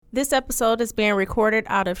This episode is being recorded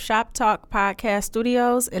out of Shop Talk Podcast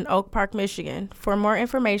Studios in Oak Park, Michigan. For more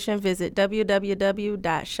information, visit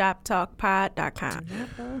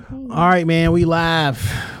www.shoptalkpod.com. All right, man, we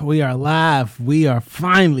live. We are live. We are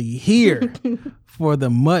finally here for the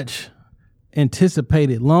much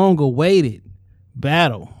anticipated, long awaited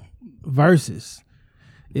battle versus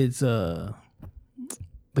the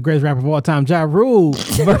greatest rapper of all time, Ja Rule,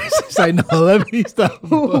 versus let me stop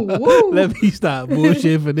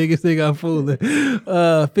bullshit for niggas think I'm fooling.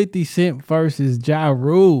 50 Cent versus Ja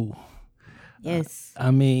Rule. Yes.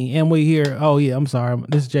 And we here. Oh yeah, I'm sorry.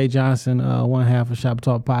 This is Jay Johnson, one half of Shop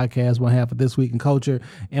Talk Podcast, one half of This Week in Culture,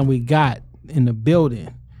 and we got in the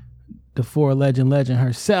building the legend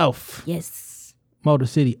herself. Yes. Motor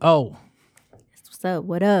City O. What's up?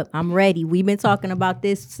 What up? I'm ready. We've been talking about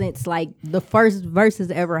this since like the first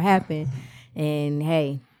verses ever happened, and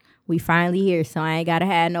hey, we finally here. So I ain't gotta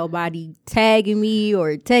have nobody tagging me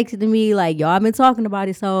or texting me like y'all been talking about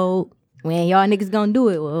it. So when y'all niggas gonna do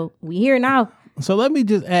it, well, we here now. So let me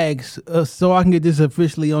just ask, so I can get this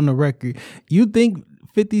officially on the record. You think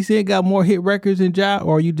 50 Cent got more hit records than Ja,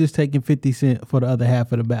 or are you just taking 50 Cent for the other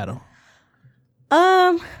half of the battle?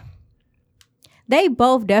 They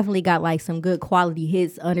both definitely got like some good quality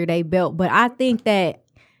hits under their belt, but I think that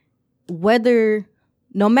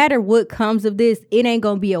no matter what comes of this, it ain't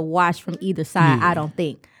gonna be a wash from either side. Yeah. I don't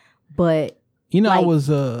think. But I was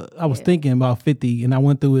thinking about 50, and I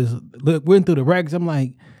went through the records. I'm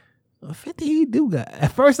like, 50, he do got.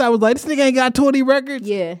 At first, I was like, this nigga ain't got 20 records.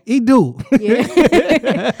 Yeah, he do.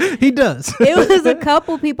 Yeah, he does. It was a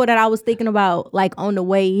couple people that I was thinking about, like on the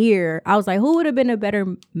way here. I was like, who would have been a better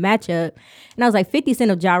matchup? And I was like, 50 Cent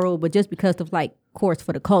of Ja Rule, but just because of like course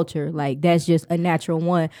for the culture, like that's just a natural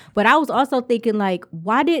one. But I was also thinking like,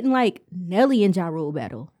 why didn't like Nelly and Ja Rule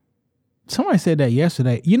battle? Somebody said that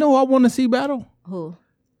yesterday. You know who I want to see battle? Who?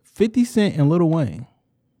 50 Cent and Lil Wayne.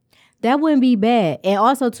 That wouldn't be bad. And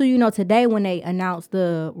also, too, today when they announced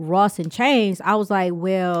the Ross and Chainz, I was like,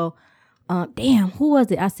 well, damn, who was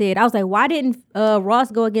it? I was like, why didn't Ross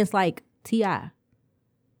go against, like, T.I.?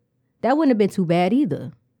 That wouldn't have been too bad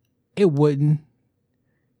either. It wouldn't.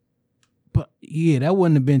 But, yeah, that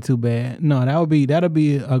wouldn't have been too bad. No, that'll be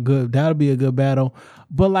a good battle.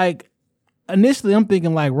 But, like, initially, I'm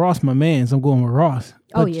thinking, like, Ross, my man, so I'm going with Ross.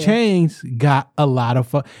 But Chainz got a lot of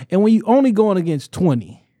fun. And when you only going against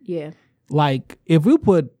 20... Yeah. Like if we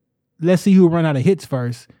let's see who run out of hits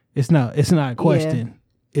first. It's not a question.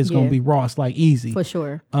 Yeah. It's gonna be Ross, like easy. For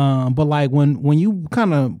sure. But like when you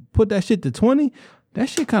kind of put that shit to 20, that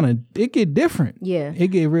shit it get different. Yeah. It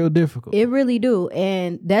get real difficult. It really do.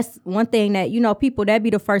 And that's one thing that, people, that'd be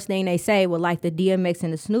the first thing they say with like the DMX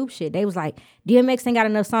and the Snoop shit. They was like, DMX ain't got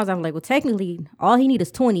enough songs. I'm like, well, technically, all he need is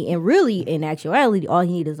 20. And really, in actuality, all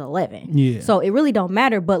he need is 11. Yeah. So it really don't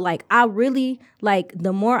matter. But like, I really, like,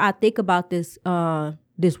 the more I think about this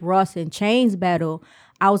Ross and Chainz battle,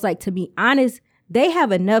 I was like, to be honest, they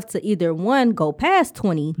have enough to either one, go past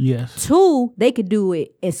 20. Yes. Two, they could do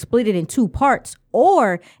it and split it in two parts.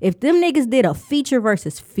 Or if them niggas did a feature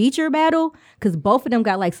versus feature battle, because both of them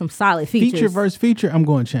got like some solid features. Feature versus feature, I'm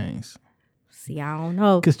going Chainz. See, I don't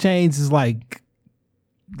know. Because Chainz is like,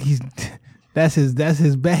 that's his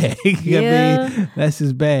bag. Yeah. I mean, that's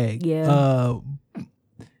his bag. Yeah.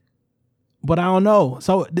 But I don't know.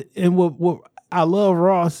 So, and what I love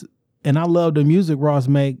Ross, and I love the music Ross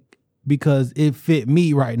make, because it fit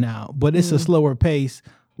me right now, but it's a slower pace,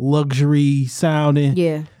 luxury sounding.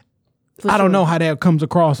 Yeah. I don't know how that comes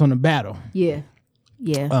across on the battle. Yeah.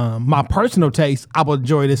 Yeah. My personal taste, I would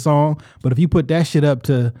enjoy this song, but if you put that shit up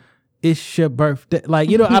to "It's Your Birthday," like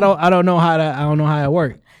I don't know how that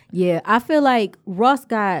works. Yeah, I feel like Ross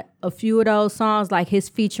got a few of those songs, like his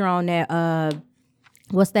feature on that.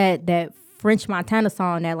 What's that French Montana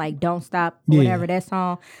song that like "Don't Stop" whatever that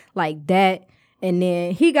song, like that. And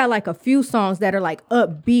then he got like a few songs that are like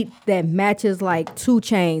upbeat that matches like 2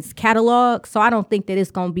 Chainz catalog. So I don't think that it's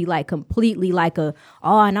gonna be like completely like oh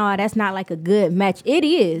no, that's not like a good match. It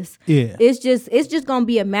is. Yeah. It's just gonna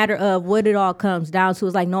be a matter of what it all comes down to.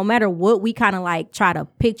 It's like no matter what we kind of like try to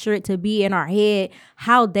picture it to be in our head,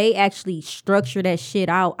 how they actually structure that shit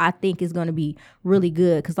out, I think is gonna be really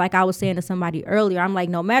good. Cause like I was saying to somebody earlier, I'm like,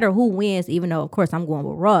 no matter who wins, even though of course I'm going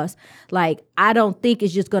with Ross, like I don't think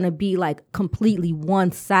it's just gonna be like completely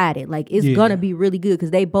one-sided. Like it's gonna be really good because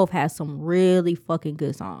they both have some really fucking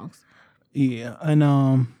good songs. Yeah, and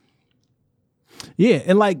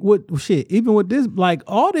and like what shit, even with this, like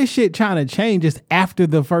all this shit trying to change just after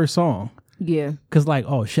the first song. Yeah, because like,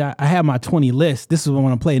 oh shit, I have my 20 list. This is what I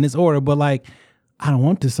want to play in this order, but like, I don't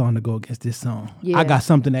want this song to go against this song. Yeah. I got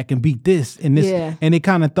something that can beat this and this, and it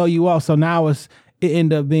kind of throw you off. So now it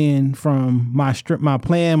ended up being from my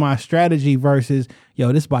plan, my strategy versus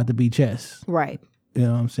this about to be chess. Right. You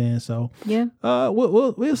know what I'm saying? So yeah,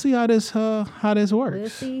 we'll see how this works. We'll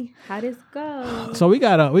see how this goes. So we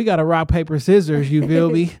got a rock paper scissors. You feel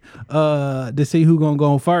me? To see who gonna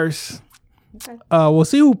go first. Okay. We'll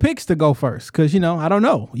see who picks to go first, because I don't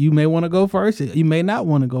know. You may want to go first. You may not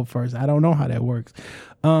want to go first. I don't know how that works.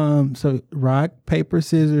 So rock paper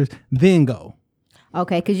scissors, then go.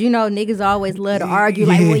 Okay, because niggas always love to argue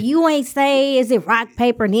like, well, you ain't say is it rock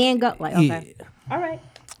paper then go, like, okay, all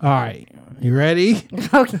right, you ready?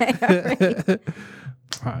 Okay, all right.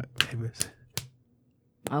 Rock paper.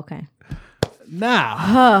 Okay.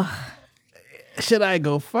 Now, should I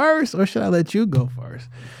go first or should I let you go first?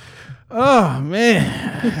 Oh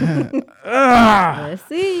man. Let's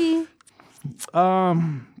see.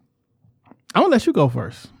 I'm gonna let you go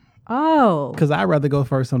first. Oh. Because I'd rather go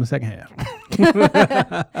first on the second half.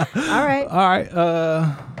 All right.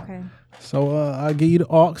 Okay. So I'll give you the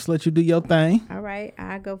aux, let you do your thing. All right.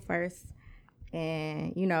 I'll go first.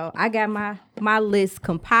 And, I got my list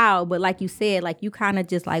compiled, but like you said, like you kind of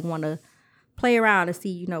just like want to play around and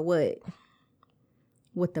see,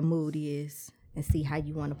 what the mood is and see how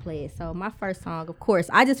you want to play it. So my first song, of course,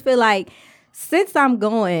 I just feel like since I'm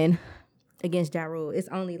going against Ja Rule, it's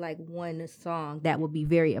only like one song that would be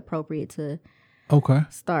very appropriate to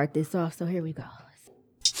start this off. So here we go.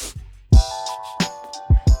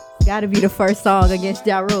 Gotta be the first song against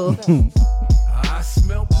Ja Rule. I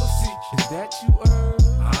smell pussy. Is that you,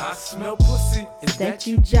 I smell pussy. Is that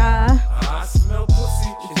you, Ja? I smell pussy.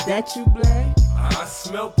 Is that you, Blay? I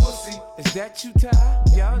smell pussy. Is that you, Ty?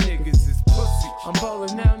 Y'all niggas is pussy. I'm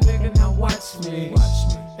ballin' now, nigga. Now watch me.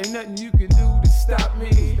 Ain't nothing you can do to stop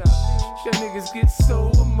me. Y'all niggas get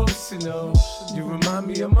so emotional. You remind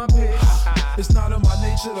me of my bitch. It's not in my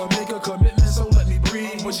nature to make a commitment, so let me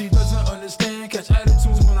breathe. When she doesn't understand, catch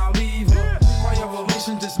attitudes when I leave her. Prior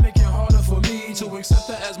relation just make it harder for me to accept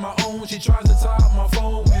her as my own. She tries to tie up my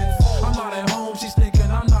phone when I'm not at home. She's thinking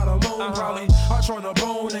I'm not alone. Probably I trying to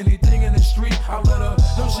bone anything in the street. I let her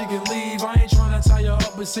know she can leave. I ain't trying to tie her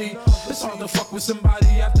up, but see, it's hard to fuck with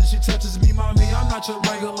somebody after she touches me, mommy. I'm not your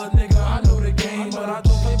regular nigga. I know the game, but I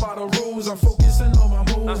don't play by the rules. I'm focusing on my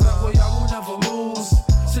moves. That way I will never lose.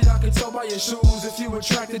 See, I can tell by your shoes if you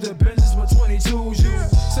attracted to business with 22s. You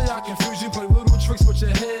say I confuse you, play little tricks with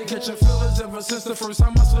your head. Catch your feelings ever since the first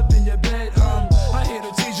time I slept in your bed. I here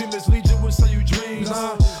to teach you, mislead you and sell you dreams.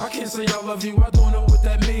 I can't say I love you, I don't know what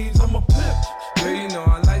that means. I'm a pimp. Girl, you know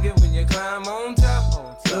I like it when you climb on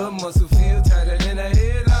top. Love muscle feel tighter than a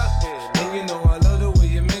headlock. And you know I love the way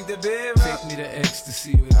you make the bed rock. Take me to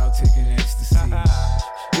ecstasy without taking ecstasy.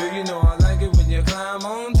 Girl, you know I like it when you climb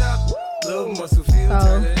on top. Love muscle feel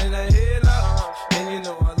tighter than a headlock. And you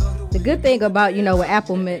know I love the good thing about, with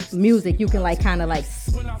Apple Music, you can like kind of like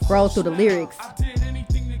scroll through the lyrics.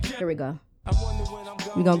 Here we go.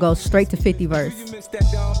 We're gonna go straight to 50 verse.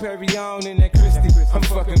 I'm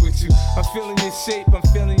fucking with you. I'm feeling your shape, I'm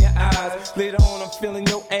feeling your eyes. Later on, I'm feeling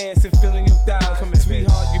your ass and feeling your thighs.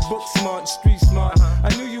 Sweetheart, you book smart, street smart. I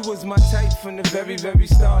knew you was my type from the very, very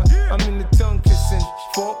start. I'm in the tongue kissing,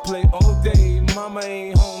 foreplay all day. Mama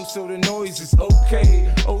ain't home, so the noise is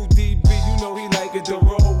okay. ODB, you know he like it the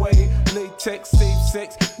raw way. Latex, safe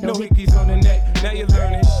sex, no hickeys on the neck. Now you're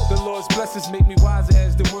learning. The Lord's blessings make me wiser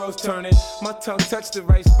as the world's turning. My tongue touched the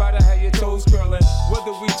right spot, I had your toes curling.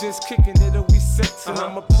 Whether we just kicking it or we sexing,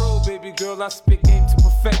 I'm a pro, baby girl, I spit game to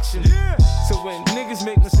perfection. So when niggas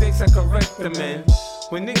make mistakes, I correct them, man.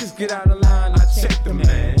 When niggas get out of line, I check them,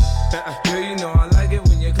 man. Girl, you know I like it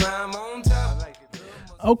when you climb on top.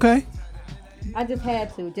 Okay. I just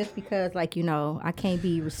had to, just because, like, I can't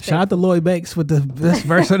be respectful. Shout out to Lloyd Banks with the best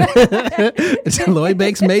verse of that. Lloyd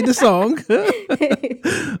Banks made the song.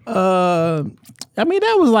 I mean,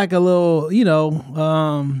 that was like a little,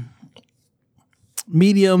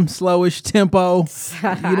 medium, slowish tempo.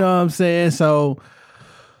 You know what I'm saying? So,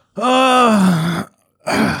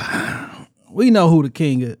 we know who the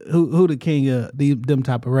king of them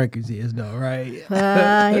type of records is, though, right?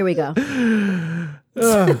 Here we go.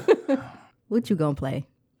 What you gonna play?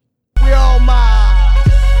 We all mine.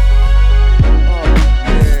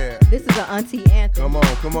 Yeah. This is an auntie anthem.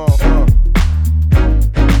 Come on.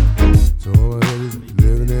 So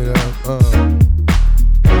living it up.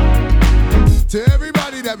 To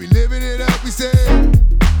everybody that be living it up, we say.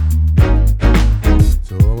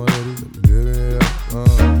 So living it up.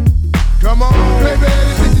 Come on, baby,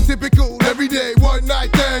 it's a typical everyday one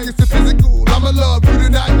night thing. It's a physical. I'ma love you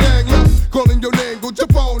tonight, dang. Love calling your name, go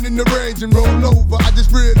jump on in the range and roll over. I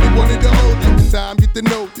just really wanted to hold you. The time get to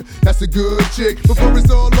know you. That's a good chick. Before it's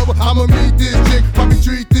all over, I'ma meet this chick. Probably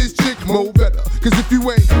treat this chick more better. Cause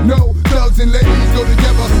No thugs and ladies go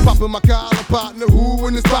together. Popping my collar, partner, who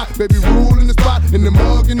in the spot? Baby, rule in the spot, in the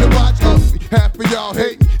mug, in the watch. Half of y'all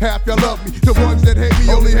hate me, half y'all love me. The ones that hate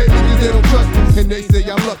me only hate me cause they don't trust me. And they say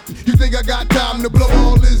I'm lucky. You think I got time to blow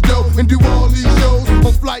all this dough and do all these shows?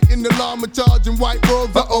 On flight in the llama charging white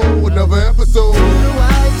robes. Uh-oh, another episode.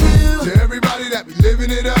 To everybody that be living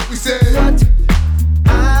it up, we say what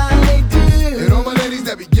I do. And all my ladies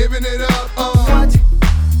that be giving it up, what you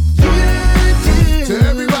do. To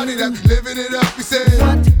everybody that be living it up, we say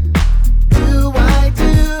what do I do.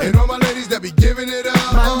 And all my ladies that be giving it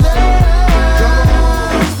up,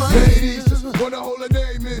 ladies, just wanna hold a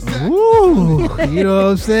day, Miss. Ooh, you know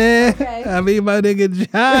what I'm saying? Okay. I mean, my nigga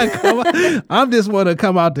John, I'm just want to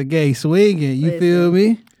come out the gate swinging. You feel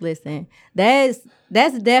me? Listen, that's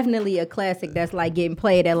definitely a classic that's like getting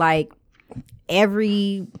played at like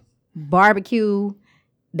every barbecue.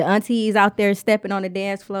 The aunties out there stepping on the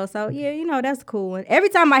dance floor. So yeah, you know, that's a cool one. Every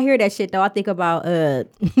time I hear that shit though, I think about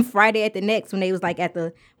Friday at the Next when they was like at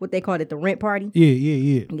the what they called it, the rent party.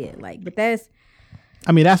 Yeah. Yeah, like, but that's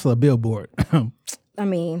I mean, that's a billboard. I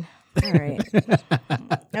mean, all right.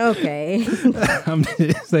 Okay. I'm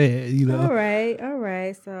just saying, you know. All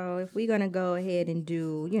right. So if we're gonna go ahead and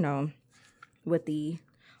do, you know, with the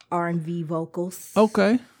R&B vocals.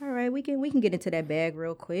 Okay. All right, we can get into that bag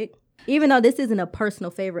real quick. Even though this isn't a personal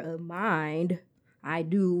favorite of mine, I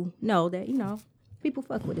do know that, you know, people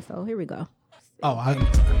fuck with it. So here we go.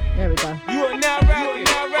 There we go. You are now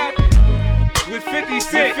rapping with 50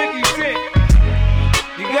 Cent.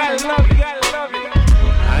 You gotta love it.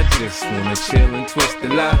 I just wanna chill and twist the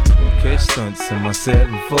lot. Catch stunts in my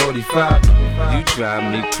 745. You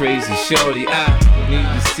drive me crazy, shorty. I need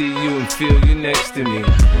to see you and feel you next to me.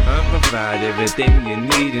 I provide everything you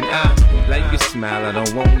need, and I like your smile. I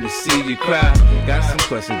don't want to see you cry. Got some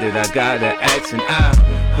questions that I gotta ask, and I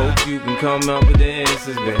hope you can come up with the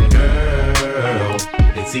answers, baby. Girl,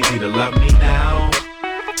 it's easy to love me now.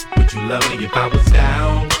 Would you love me if I was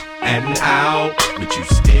down and out? Would you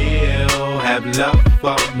still have love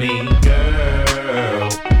for me? Girl,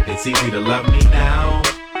 it's easy to love me now.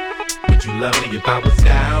 Would you love me if I was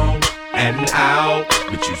down and out?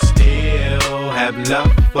 Would you still have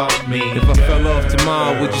love for me? If I fell off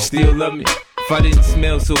tomorrow, would you still love me? If I didn't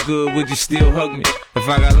smell so good, would you still hug me? If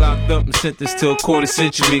I got locked up and sentenced to a quarter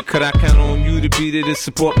century, could I count on you to be there to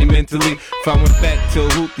support me mentally? If I went back to a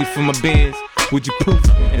hoopty for my bands, would you poof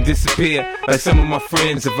and disappear like some of my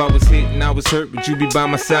friends? If I was hit and I was hurt, would you be by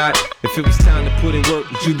my side? If it was time to put in work,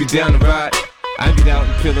 would you be down to ride? I get out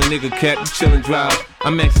and peel a nigga cap, you chillin' drive.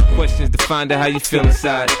 I'm asking questions to find out how you feel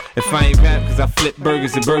inside. If I ain't rap cause I flip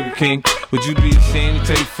burgers at Burger King, would you be ashamed to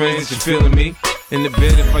tell your friends that you're feeling me? In the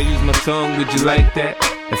bed, if I use my tongue, would you like that?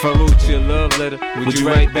 If I wrote you a love letter, would you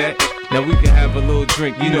write back? Now we can have a little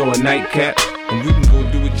drink, you know, a nightcap, and we can go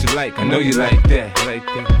do what you like. I know you like that,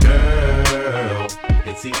 Girl,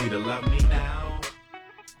 it's easy to love me now.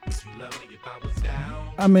 Would you love me if I was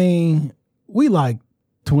down? I mean, we like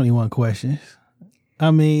 21 Questions. I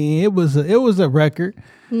mean, it was a record.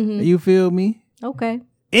 Mm-hmm. You feel me? Okay.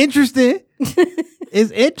 Interesting. It's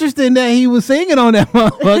interesting that he was singing on that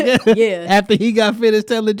motherfucker. Yeah. After he got finished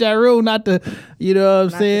telling Ja Rule not to, you know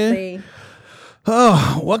what I'm saying?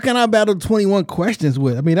 Oh, what can I battle 21 Questions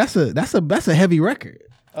with? I mean, that's a heavy record.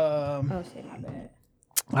 Oh shit, my bad.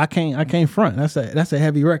 I can't front. That's a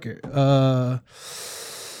heavy record.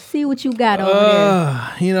 See what you got over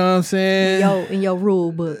there. You know what I'm saying? In your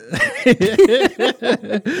rule book.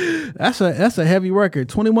 That's a heavy record.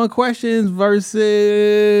 21 Questions versus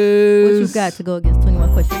What you got to go against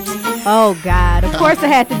 21 Questions? Oh God. Of course it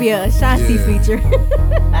had to be a Ashanti feature.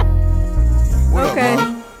 What okay. Up,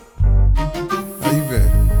 how you been?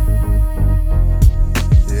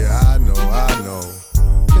 Yeah, I know.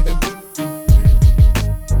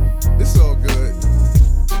 It's all good.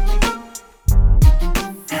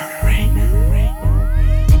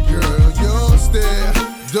 Girl, your stare,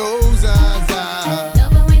 those eyes.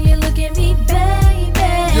 Love it when you look at me,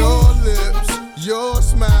 baby. Your lips, your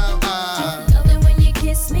smile. Love it when you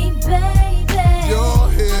kiss me, baby. Your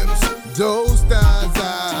hips, those thighs.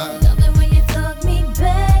 Love it when you fuck me,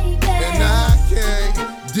 baby. And I can't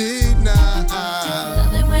deny.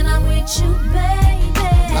 Love it when I'm with you, baby.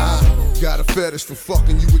 I got a fetish for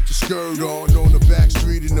fucking you with your skirt on the back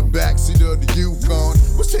street in the backseat of the Yukon.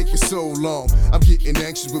 What's taking so long? I'm getting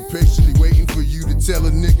anxious but patiently waiting for you to tell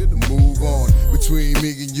a nigga to move on. Between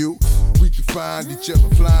me and you, we can find each other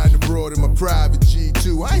flying abroad in my private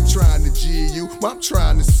G2. I ain't trying to G you, I'm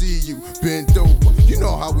trying to see you bent over. You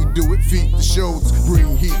know how we do it. Feed the shoulders,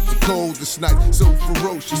 bring heat to cold. This night so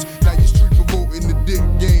ferocious. Now you street promoting the dick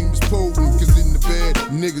game is potent. Cause in the bed,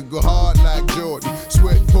 nigga go hard like Jordan.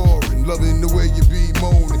 Sweat pouring, loving the way you be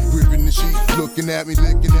moaning. Gripping the sheet, looking at me,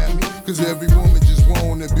 licking at me. Cause every woman just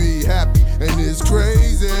wanna be happy. And it's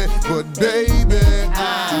crazy, but baby,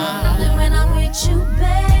 I love it when I'm with you,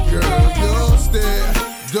 baby. girl, your stare,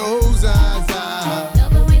 those eyes, I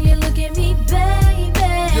Love it when you look at me,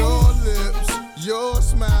 baby. your lips, your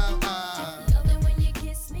smile, Love it when you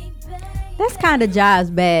kiss me, baby. That's kind of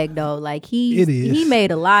Jive's bag though. Like It is. he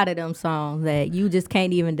made a lot of them songs that you just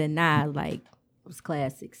can't even deny. Like was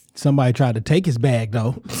classics. Somebody tried to take his bag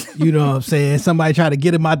though. You know what I'm saying? Somebody tried to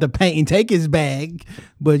get him out the paint and take his bag.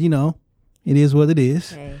 But you know, it is what it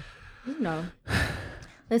is. Hey, you know.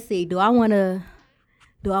 Let's see. Do I want to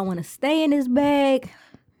stay in this bag,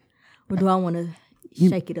 or do I want to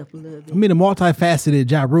shake it up a little bit? I mean, the multifaceted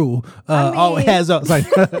Ja Rule always has us like.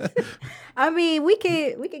 I mean, we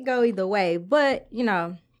could go either way, but you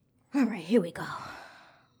know. All right, here we go.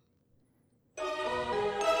 You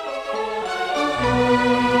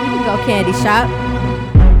can go Candy Shop.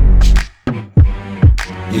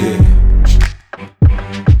 Yeah.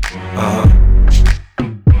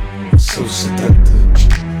 So seductive.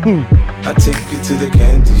 I take you to the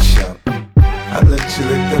candy shop. I let you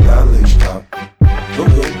lick the lollipop. Go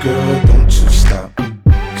ahead, girl, don't you stop.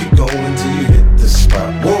 Keep going till you hit the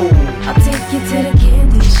spot. Whoa. I'll take you to the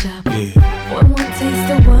candy shop. Yeah. One more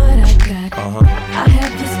taste of what I got. I'll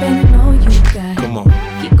have you spending all you got. Come on.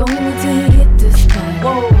 Keep going till you hit the spot.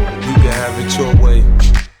 Whoa. You can have it your way.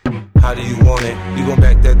 How do you want it? You gon'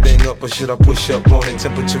 back that thing up or should I push up on it?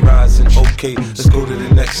 Temperature rising, okay, let's go to the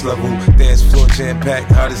next level. Dance floor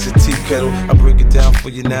jam-packed, hot as a tea kettle. I break it down for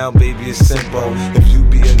you now, baby, it's simple. If you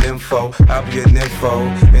be an info, I'll be an info.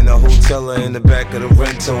 In a hotel or in the back of the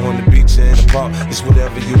rental, on the beach or in the park, it's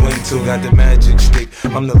whatever you into. Got the magic stick,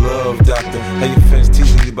 I'm the love doctor. Now your friends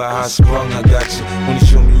teasing you about how I sprung, I got you. When you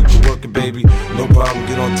show me you can work it, baby, no problem,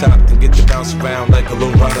 get on top, then get to bounce around like a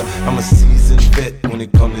low rider. I'm a seasoned vet when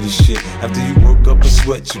it comes to this shit. After you work up a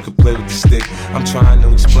sweat, you can play with the stick. I'm trying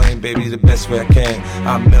to explain, baby, the best way I can.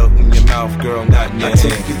 I melt in your mouth, girl, not in your hand. I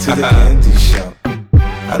take you to the candy shop.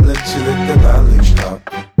 I let you lick the lollipop.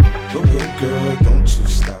 Go ahead, girl, don't you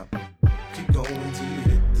stop. Keep going till you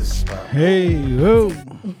hit the spot. Hey, whoa.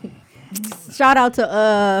 Shout out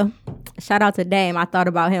to Dame. I thought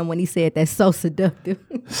about him when he said that's so seductive.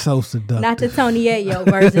 So seductive. Not the Tony Yayo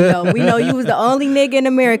version though. We know you was the only nigga in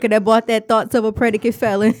America that bought that Thoughts of a Predicate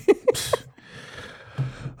Felon.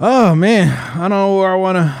 Oh man, I don't know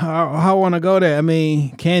where how I wanna go there. I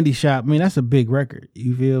mean, Candy Shop. I mean, that's a big record.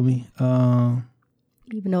 You feel me?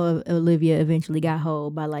 Even though Olivia eventually got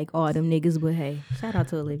hold by like all them niggas, but hey, shout out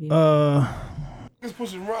to Olivia. Just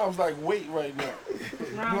pushing rhymes like weight right now.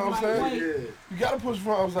 You know what I'm saying? Yeah. You gotta push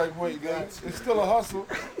rhymes like weight, guys. It's still a hustle.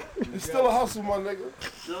 It's still a hustle, my nigga.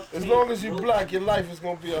 As long as you black, your life is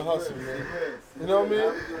gonna be a hustle, man. You know what I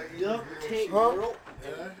mean? Huh?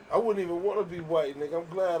 I wouldn't even want to be white, nigga. I'm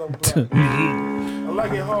glad I'm black. I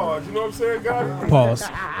like it hard. You know what I'm saying, guys? Pause.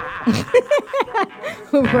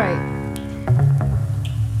 Right.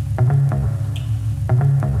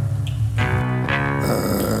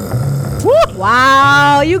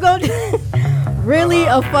 Wow, you gonna really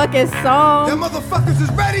a fucking song? Them motherfuckers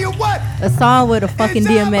is ready or what? A song with a fucking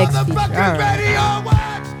DMX feature. All Motherfuckers right. ready or what?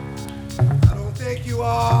 I don't think you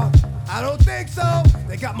are. I don't think so.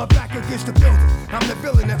 They got my back against the building. I'm the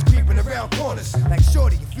villain that's creeping around corners. Like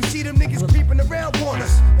Shorty, if you see them niggas creeping around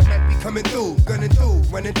corners, they might be coming through, gunning through,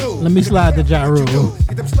 running through. Let me slide to Ja Rule.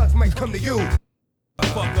 Get them slugs might come to you.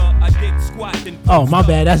 Oh, my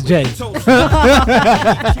bad. That's Jay.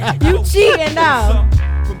 You cheating now.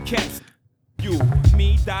 You,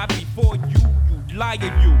 me die before you liar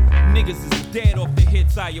you. Niggas is dead off the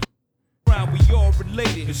hits I around, we all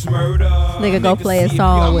related. It's murder. Nigga go play a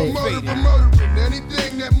song with. Murdering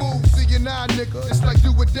anything that moves. See you now, nigga. It's like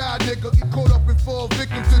do or die, nigga. Get caught up and fall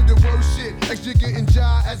victim to the worst shit. Extra getting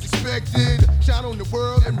jai as expected. Shine on the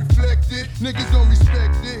world and reflect it. Niggas don't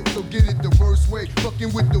respect it, so get it the worst way.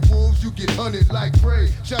 Fucking with the wolves, you get hunted like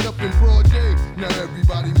prey. Shot up in broad day. Now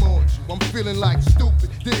everybody mourns you. I'm feeling like stupid.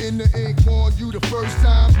 Didn't the ink warn you the first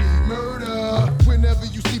time? Be murder. Whenever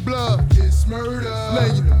you see blood, it's murder.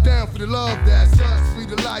 Laying them down for the love, that's us. Free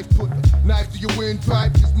the life, put the knife to your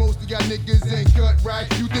windpipe. Cause most of y'all niggas ain't cut right.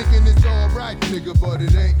 You thinking it's alright, nigga, but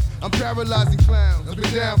it ain't. I'm paralyzing clowns. I've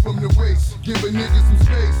been down from the waist. Give a nigga some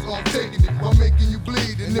space. Oh, I'm taking it while making you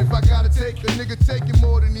bleed. And if I gotta take a nigga taking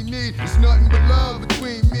more than he need, it's nothing but love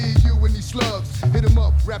between me, you, and these slugs. Hit him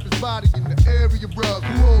up, wrap his body in the air. area, bruh.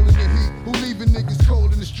 Who holding the heat? Who leaving niggas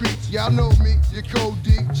cold in the streets? Y'all know me, your code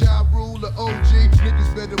D, Ja Rule, or OG.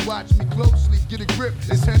 Niggas better watch me closely, get a grip.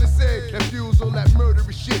 It's Hennessy that fuels all that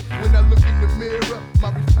murderous shit. When I look in the mirror,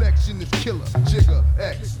 my reflection is killer. Jigga,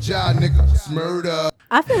 X, Ja nigga, murder.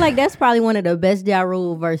 I feel like that's probably one of the best Ja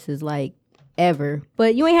Rule verses like ever.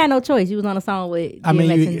 But you ain't had no choice. You was on a song with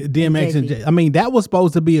DMX and Jay. I mean, that was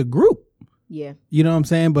supposed to be a group. Yeah. You know what I'm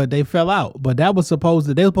saying? But they fell out. But that was they were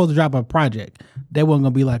supposed to drop a project. They wasn't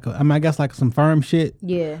gonna be like I guess like some firm shit.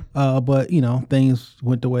 Yeah. But things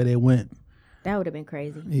went the way they went. That would have been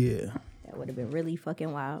crazy. Yeah. That would have been really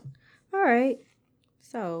fucking wild. All right.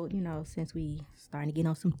 So, since we starting to get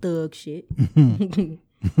on some thug shit.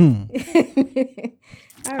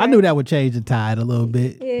 I knew that would change the tide a little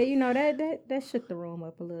bit. Yeah, that shook the room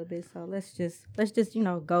up a little bit. So let's just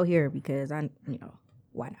go here because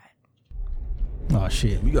why not? Oh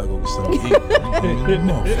shit. We gotta go get something to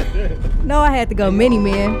eat. No, I had to go Mini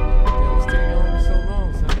Man. So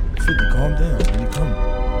long, son. 50, calm down. When you coming?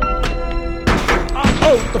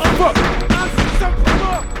 Oh, the fuck?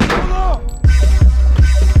 Hold on.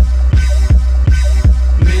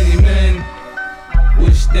 Many men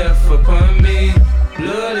wish death upon me.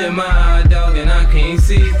 Blood in my eye, dog, and I can't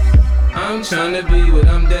see. I'm trying to be what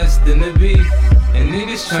I'm destined to be. And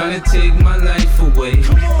niggas trying to take my life away.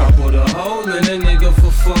 I put a hole in a nigga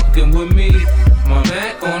for fucking with me. My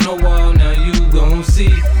back on the wall, now you gon'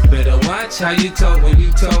 see. Better watch how you talk when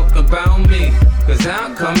you talk about me. Cause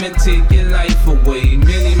I'll come and take your life away.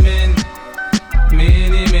 Many men, many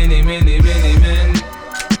men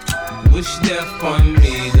wish death on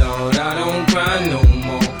me, dawg. I don't cry no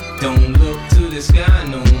more. Don't look to the sky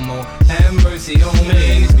no more. Have mercy on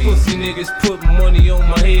me. These pussy niggas put money on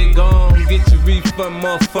my head. Gone, get your refund,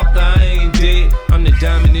 motherfucker. I ain't dead. I'm the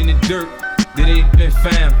diamond in the dirt that ain't been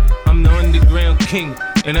found. I'm the underground king,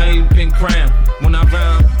 and I ain't been crowned. When I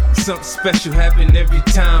rhyme, something special happen every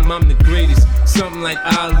time. I'm the greatest, something like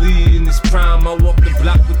Ali in his prime. I walk the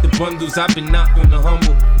block with the bundles. I've been knocked on the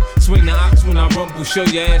humble. Swing the ox when I rumble. Show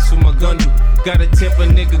your ass with my gun do. Gotta tip a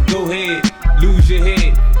nigga, go ahead, lose your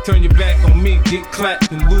head. Turn your back on me, get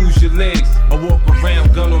clapped and lose your legs. I walk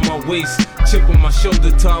around, gun on my waist, chip on my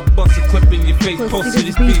shoulder, till I bust a clip in your face. Post to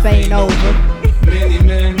this beef ain't over. Many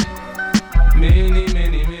men, many.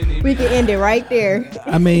 We can end it right there.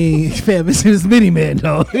 I mean, fam, it's Mini Man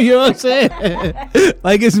though. You know what I'm saying?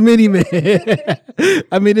 Like it's Mini Man.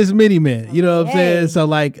 I mean, it's Mini Man. You know what I'm saying? So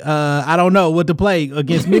like, I don't know what to play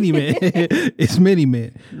against Mini Man. It's Mini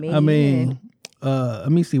Man.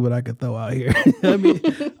 Let me see what I can throw out here.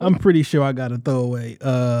 I'm pretty sure I got a throwaway.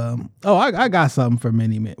 I got something for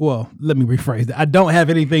Mini Man. Well, let me rephrase that. I don't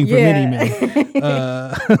have anything for Mini Man,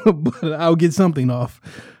 but I'll get something off.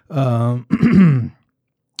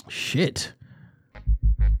 Shit.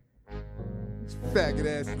 Faggot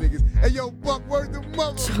ass niggas. Hey, yo, Buck, word the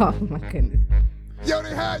mother. Oh, my goodness. Yo,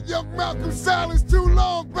 they had young Malcolm silence too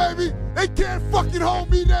long, baby. They can't fucking hold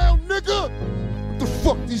me down, nigga. What the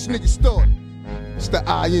fuck these niggas thought? It's the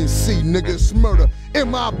INC, nigga. It's murder.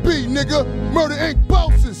 MIB, nigga. Murder Inc.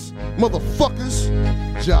 bosses. Motherfuckers.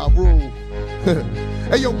 Ja Rule.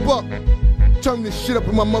 Hey, yo, Buck. Turn this shit up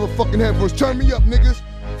in my motherfucking headphones. Turn me up, niggas.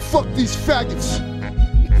 Fuck these faggots.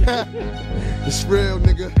 It's real,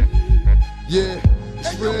 nigga. Yeah,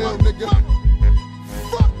 it's real, nigga.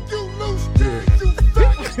 Fuck you, loose niggas, you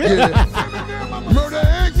faggots. Yeah. Murder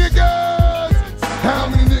Inc. niggas. How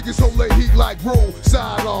many niggas hold their heat like roll?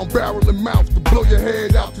 Sidearm, barrel, and mouth to blow your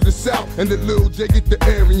head out to the south. And the little J get the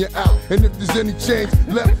air in you out. And if there's any change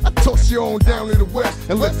left, I toss you on down to the west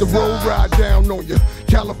and let the road ride down on you.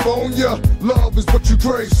 California, love is what you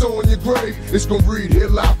crave, so on your grave, it's gonna read here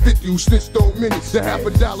live 50 who snitched on many. The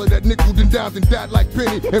 $50 that nickeled and dimed and died like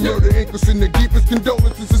Penny. And Murder Inc. was in the deepest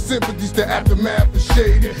condolences and sympathies. The aftermath is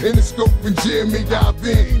shady. In the scope and Jimmy dive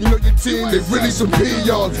in. You know your team, they really some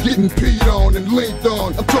peons getting peed on and linked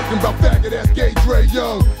on. I'm talking about faggot ass gay Dre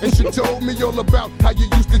Young. And she told me all about how you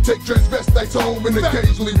used to take transvestites home and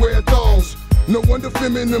occasionally wear thongs. No wonder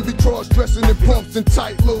feminine be cross-dressing in pumps and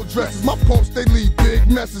tight little dresses. My pumps, they leave big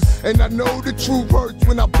messes. And I know the truth hurts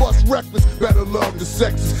when I bust reckless. Better love the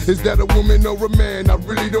sexes. Is that a woman or a man? I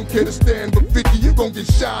really don't care to stand. But 50, you gon' get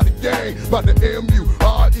shot again by the MUREDR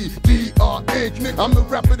Inc. I'm the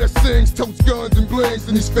rapper that sings, totes guns and blings.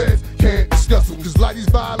 And these feds can't discuss them. Cause Lighty's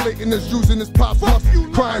violating us, using his pop muscle.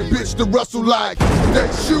 Crying bitch to Russell like they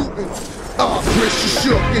shooting. Chris, you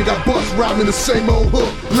shook and got bust rhyming the same old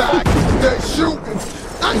hook like they shooting.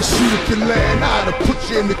 I ain't shoot if you land, I'd have put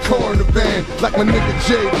you in the car in the van like my nigga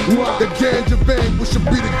Jay. The ganja bang, which should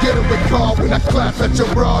be the getaway car when I clap at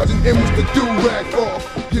your bras and it was the do-rag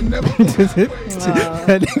off. You never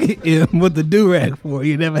That nigga with the do-rag for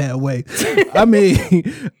you never had waves. I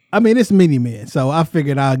mean it's Mini Man, so I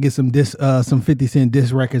figured I'll get some 50 Cent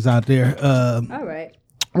diss records out there. All right.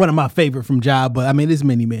 One of my favorite from Job, but I mean it's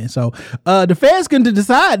Mini Man. So the fans can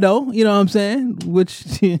decide though, you know what I'm saying? Which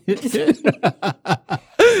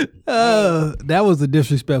that was a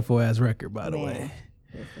disrespectful ass record, by the way.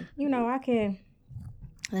 You know, I can.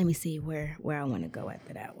 Let me see where I want to go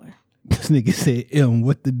after that one. This nigga said M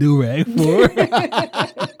with the do-rag for.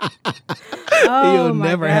 You'll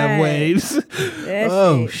never have waves.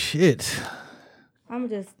 That shit.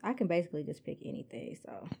 I can basically just pick anything.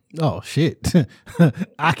 So. Oh shit.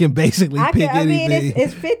 I can basically pick anything. I mean,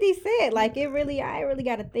 it's 50 Cent. Like I ain't really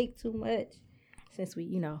got to think too much since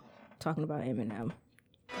we, talking about Eminem.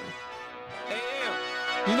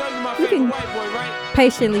 You know you're my favorite white boy, right?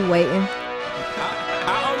 Patiently waiting. I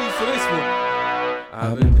owe you for this one.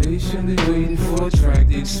 I've been patiently waiting for a track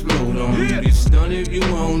to explode on. You get stunned if you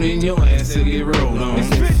want and your ass to get rolled on.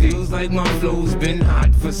 It feels like my flow's been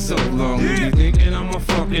hot for so long. You thinking I'ma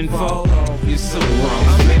fucking fall off, you're so wrong.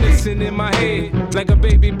 I'm innocent in my head, like a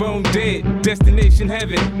baby bone dead. Destination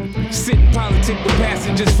heaven, sitting politic with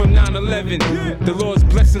passengers from 9/11. The Lord's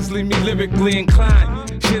blessings leave me lyrically inclined.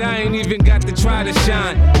 Shit, I ain't even got to try to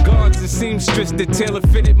shine. Guards and seamstress that tailor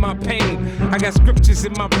fitted my pain. I got scriptures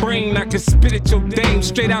in my brain, I can spit at your dame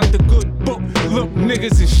straight out the good book. Look,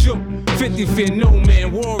 niggas is shook. 50 fear no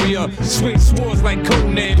man, warrior. Swing swords like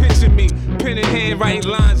Conan. Picture me, pen in hand, write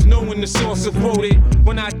lines, knowing the source of quoted.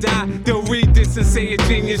 When I die, they'll read this and say a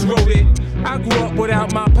genius wrote it. I grew up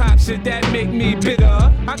without my pop, shit that make me bitter.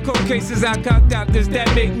 I call cases, I call doctors,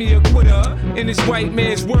 that make me a quitter. In this white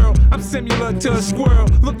man's world, I'm similar to a squirrel,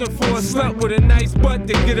 looking for a slut with a nice butt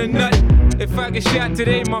to get a nut. If I get shot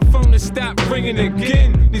today, my phone will stop ringing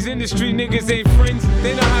again. These industry niggas ain't friends,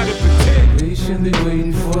 they know how to pretend. Patiently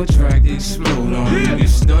waiting for a track to explode on. You get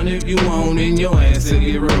stunned if you want and your ass to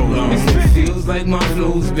get rolled on. It feels like my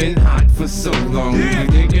flow's been hot for so long. You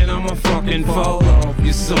thinking I'ma fucking fall off,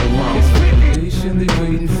 you're so wrong. Patiently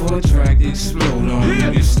waiting for a track to explode on.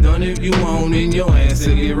 You get stunned if you want and your ass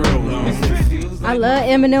to get rolled on. I love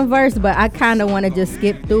Eminem verse, but I kind of want to just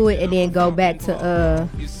skip through it and then go back to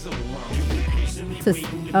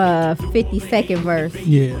 52nd verse.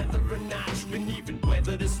 Yeah.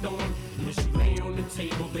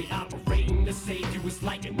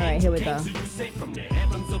 All right, here we go.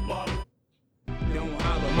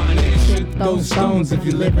 Those stones if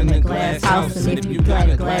you live in a glass house, and if you got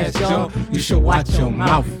a glass jaw, you should watch your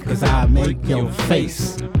mouth, cause I make your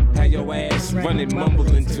face. Have your ass running,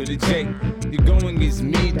 mumbling to the J. You're going against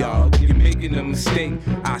me, dog. You're making a mistake.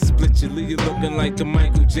 I split your lead, looking like the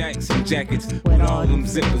Michael Jackson jackets with all them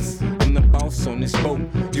zippers. I'm the boss on this boat.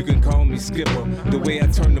 You can call me skipper. The way I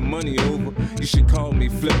turn the money over, you should call me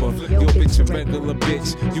flipper. Yo, bitch, a regular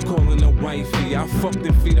bitch. You calling a wifey. I fucked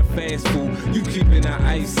and feed her fast food. You keeping her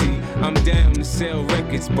icy. I'm down to sell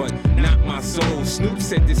records, but not my soul. Snoop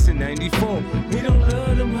said this in 94. We don't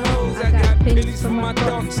love them hoes. I got pennies for my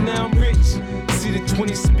thoughts. Now I'm rich. See the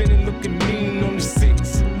 20 spinning, looking mean on the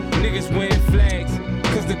 6. Niggas wearing flags,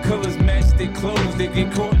 cause the colors match their clothes. They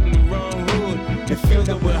get caught in the wrong hood and filled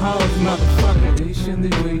up with hoes, motherfucker. Patiently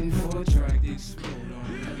waiting for a track to explode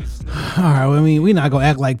on. All right, well, I mean, we not gonna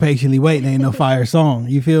act like Patiently Waiting ain't no fire song.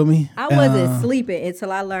 You feel me? I wasn't sleeping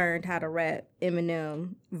until I learned how to rap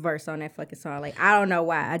Eminem verse on that fucking song. Like, I don't know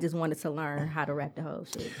why. I just wanted to learn how to rap the whole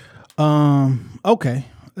shit. Okay.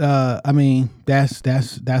 I mean, that's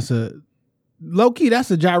a low key.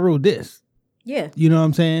 That's a Ja Rule diss. Yeah. You know what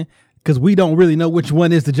I'm saying? Because we don't really know which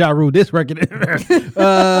one is the Ja Rule diss record.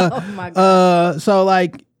 Oh my God. So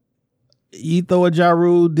like, you throw a Ja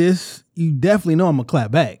Rule diss, you definitely know I'm gonna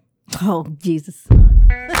clap back. Oh Jesus. I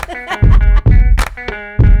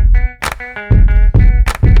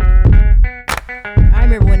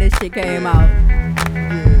remember when this shit came out.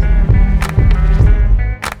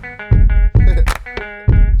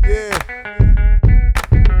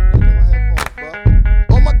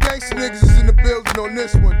 Niggas is in the building on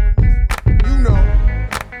this one. You know.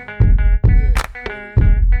 Yeah.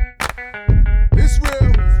 It's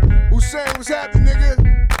real. Hussein, what's happening, nigga?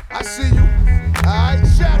 I see you. Alright,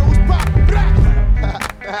 shadows pop.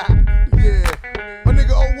 Yeah. My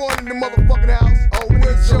nigga 01 in the motherfucking house. Oh,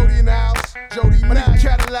 where's Jody in the house? Jody, my nigga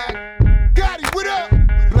Cadillac. Gotti, what up?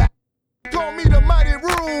 Black. Call me the mighty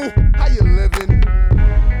rule. How you living?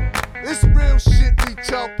 It's real shit we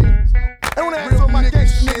talking. I wanna ask all my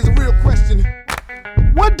gangsta niggas a real question.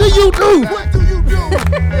 What do you do? What do you do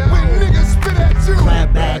when niggas spit at you?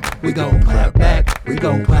 Clap back, we gon' clap back, we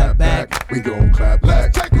gon' clap back, we gon' clap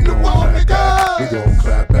back. Let's take 'em to war, nigga. We gon'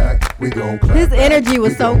 clap back, We gon' clap His back. energy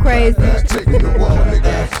was We so gon' clap crazy. back. Taking the wall,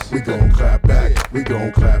 nigga. We gon' clap back. We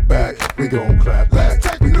gon' clap back. We gon' clap back.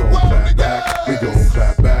 We gon' clap back. We gon'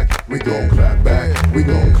 clap back. We gon' clap back. We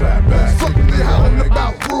gon' clap back. Fuck they hollering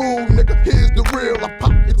about rule, nigga. Here's the real. I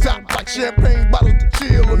pop your top like champagne bottles to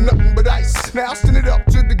chill or nothing but ice. Now I send it up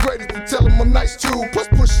to the greatest and tell them I'm nice too. Plus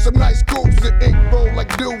push some nice goals and ink roll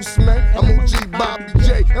like deuce, man. I'm OG Bobby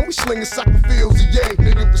J, and we slinging soccer fields of yay.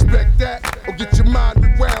 Nigga, respect that, or get your mind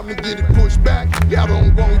around and get it pushed back. Y'all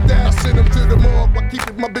don't want that. I send them to the morgue while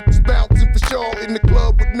keeping my bitches bouncing for sure. In the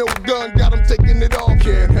club with no gun, got them taking it off.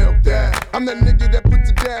 Can't help that. I'm that nigga that puts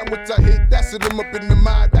it down once I hit. That's it, I'm up in the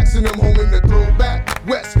mind, axing them home in the throwback.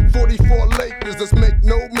 West 44 Lakers, let's make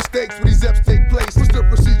no mistakes when these F's take place. What's the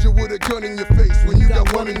procedure with a gun in your face? When you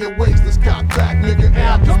got one in your waist, let's cock back, nigga.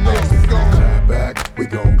 After space, we gon' clap back. We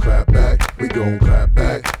gon' clap back. We gon' clap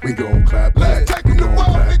back. We gon' clap back. Let's take the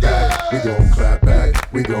wall, nigga. We gon' clap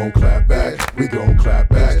back. We gon' clap back. We gon' clap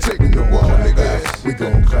back. Taking the wall, nigga. We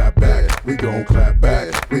gon' clap back. We gon' clap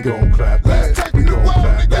back. We gon' clap back. Taking the wall,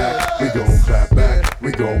 nigga. We gon' clap back.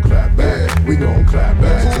 We gon' clap back. We gon' clap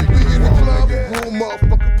back. We in the club, room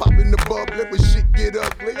motherfucker popping the bubble. When shit get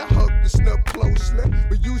ugly, I hug the snub closely.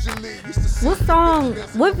 But usually it's the What song?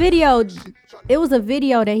 What video? It was a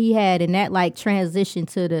video that he had, and that like transitioned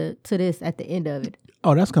to this at the end of it.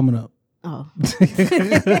 Oh, that's coming up. Oh,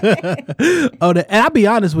 And I'll be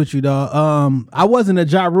honest with you, dog. I wasn't a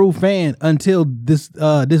Ja Rule fan until this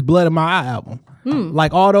Blood in My Eye album.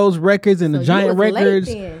 Like all those records and the So you Giant was late records,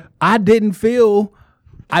 then. I didn't feel.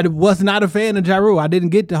 I was not a fan of Ja Rule. I didn't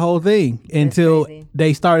get the whole thing until crazy.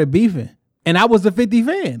 they started beefing. And I was a 50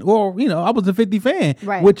 fan. Or, I was a 50 fan.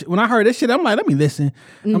 Right. Which, when I heard this shit, I'm like, let me listen.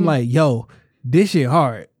 I'm like, yo, this shit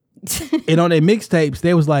hard. And on their mixtapes,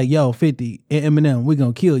 they was like, yo, 50 and Eminem, we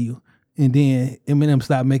gonna kill you. And then Eminem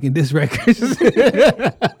stopped making diss records.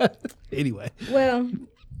 Anyway. well,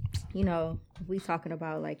 we talking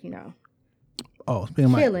about like Oh,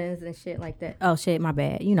 speaking of killings and shit like that. Oh shit, my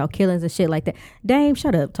bad. Killings and shit like that. Dame,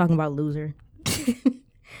 shut up. Talking about loser.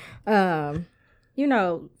 50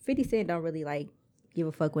 Cent don't really like give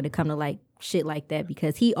a fuck when it come to like shit like that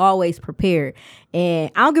because he always prepared. And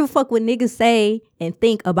I don't give a fuck what niggas say and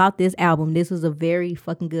think about this album. This was a very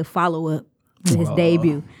fucking good follow-up to his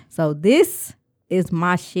debut. So this is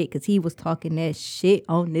my shit because he was talking that shit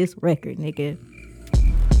on this record, nigga.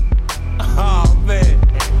 Oh, man.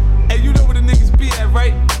 Hey, you know where the niggas be at,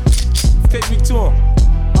 right? Take me to them.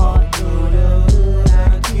 All through the hood,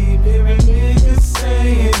 I keep hearing niggas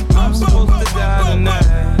saying I'm supposed to die tonight.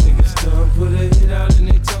 Niggas done put a hit out and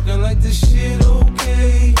they talking like this shit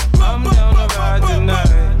okay. I'm down to ride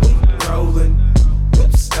tonight. We rolling,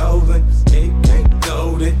 whip stolen, AK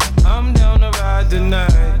loaded. I'm down to ride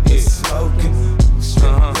tonight. It's smoking,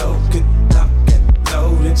 straight loading, lock and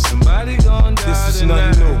loaded. Somebody gon' die tonight. This is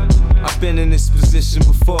nothing new. I've been in this position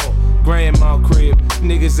before. Grandma crib,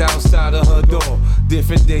 niggas outside of her door.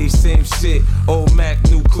 Different days, same shit. Old Mac,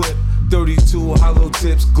 new clip. 32 hollow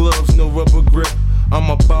tips, gloves, no rubber grip. I'm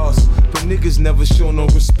a boss, but niggas never show no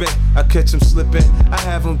respect. I catch them slipping, I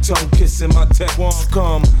have them tongue kissing. My tech won't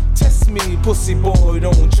come. Test me, pussy boy,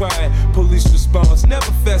 don't try it. Police response, never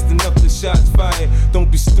fast enough to shots fired. Don't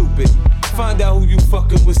be stupid. Find out who you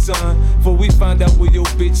fucking with, son. Before we find out where your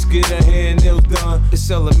bitch get her hair and nails done. It's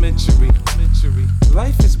elementary.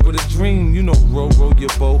 Life is but a dream, row your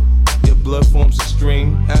boat. Your blood forms a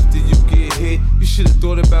stream. After you get hit, you should've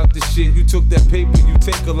thought about this shit. You took that paper, you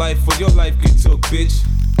take a life, or your life get took, bitch.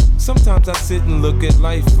 Sometimes I sit and look at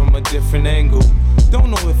life from a different angle. Don't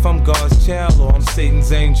know if I'm God's child or I'm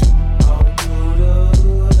Satan's angel. All through the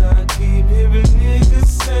hood, I keep hearing niggas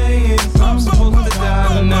saying I'm supposed to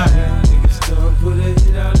die tonight. Niggas done put a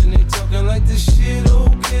hit out and they talking like this shit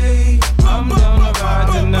okay. I'm down to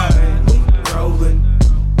ride tonight. We rolling,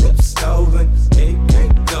 whip stolen,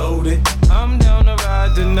 AK loaded. I'm down to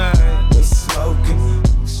ride tonight. We smoking,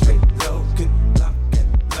 straight loading, lock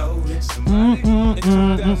and loaded. Somebody in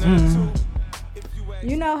 2002.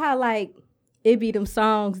 You know how like it be them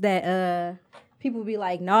songs that people be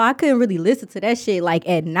like, no, I couldn't really listen to that shit like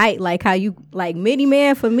at night, like how you like Mini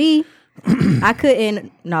Man for me. I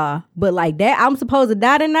couldn't, but like that, I'm supposed to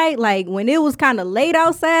die tonight. Like when it was kind of late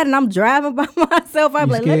outside and I'm driving by myself, I'm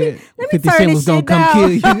like, let me turn this shit down.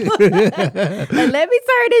 Kill you. Like, let me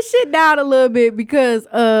turn this shit down a little bit because,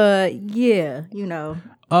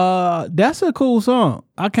 that's a cool song.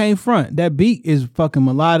 I can't front. That beat is fucking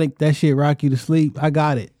melodic. That shit rock you to sleep. I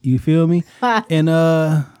got it. You feel me? And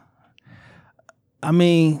I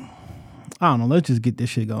mean, I don't know. Let's just get this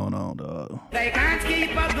shit going on, dog. They can't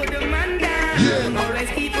keep up with the man down. Always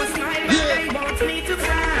keep a smile, but they want me to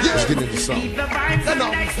frown. Let's get into something.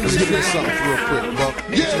 Let's get into something real quick, Buck.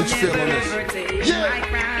 Yeah. What you feel on this?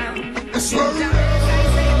 Yeah. It's murder.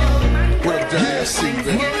 What up, WC,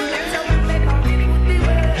 baby?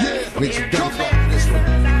 Yeah. Need some dump for this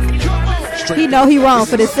one. He know he wrong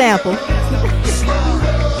for this sample.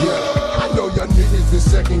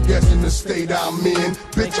 Second guessing the state I'm in.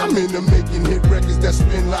 Bitch, I'm into making hit records that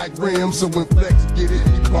spin like rims. So when Flex get it,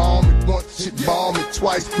 he bomb it once, shit bomb it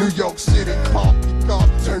twice. New York City, pop your car,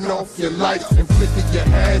 turn off your lights and flicker your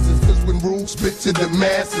hazards. Cause when rules spit to the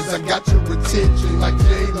masses, I got your attention like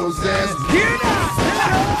J-Lo's ass. Get up!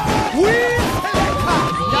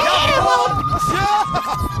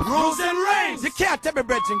 Rules and reigns. You can't tell me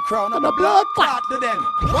Bridget Crown. I'm a blood clot to them.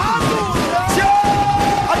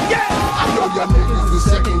 I know y'all niggas is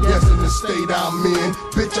second guessing the state I'm in.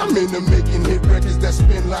 Bitch, I'm into making hit records that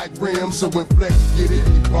spin like rims. So when Flex get it,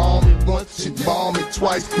 he bomb it once, shit bomb it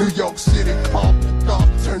twice. New York City, pop your car,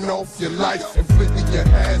 turn off your lights and flicker your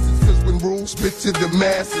hazards. Cause when rules spit to the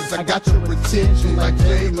masses, I got your attention like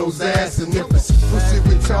J-Lo's ass. And if it's pussy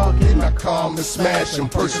with talking, I calm to smash them.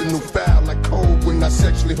 Personal foul like cold when I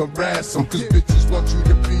sexually harass them. Cause bitches want you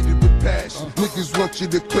to beat it with passion. Niggas want you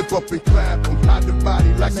to clip up and clap them. Hide the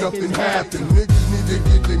body like nothing happened. Niggas need to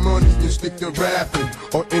get their money and stick to rapping.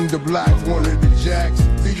 Or end up like one of the jacks.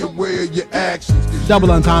 Be aware of your actions.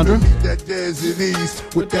 Double entendre. That desert ease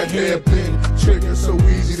with that hairpin. Trigger so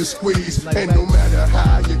easy to squeeze. And no matter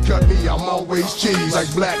how you cut me, I'm always cheese.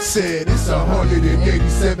 Like Black said, it's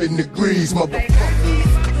 187 degrees,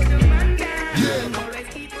 motherfucker. Yeah.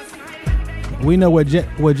 We know where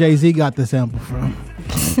Jay-Z got the sample from.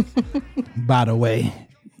 By the way,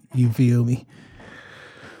 you feel me?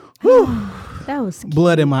 Whew. That was cute.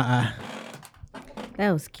 Blood in my eye.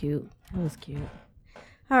 That was cute. That was cute.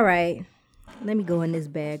 All right. Let me go in this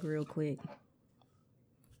bag real quick.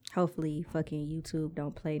 Hopefully fucking YouTube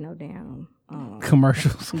don't play no damn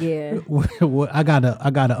commercials. Yeah. I got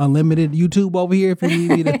a unlimited YouTube over here if you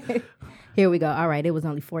need me to. Here we go. All right. It was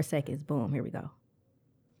only 4 seconds. Boom. Here we go.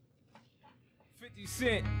 50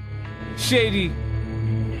 Cent, Shady,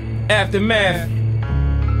 Aftermath,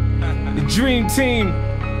 the Dream Team.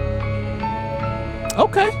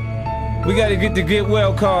 Okay. We gotta get the get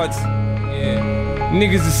well cards. Yeah.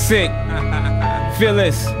 Niggas are sick. Feel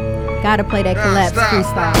this. Gotta play that Collapse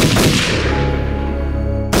freestyle.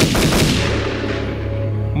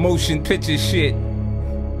 Motion picture shit.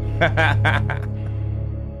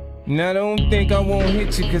 Now don't think I won't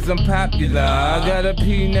hit you cause I'm popular. I got a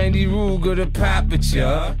P90 Ruger to pop at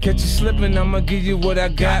ya. Catch you slipping, I'ma give you what I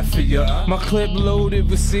got for ya. My clip loaded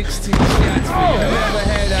with 16 shots for ya. Never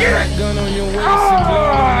had a hot gun on your waist and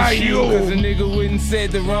blood on your shoe. Cause a nigga wouldn't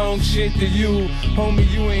said the wrong shit to you. Homie,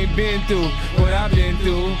 you ain't been through what I've been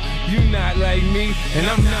through. You not like me, and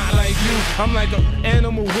I'm not like you. I'm like an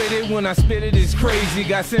animal with it, when I spit it, it's crazy.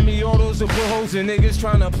 Got semi-autos and put holes in niggas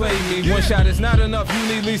tryna play me. One shot is not enough, you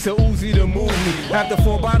need Lisa Uzi to move me. After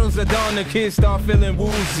 4 bottles of Dawn, the kids start feeling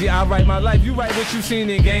woozy. I write my life, you write what you seen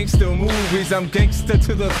in gangster movies. I'm gangster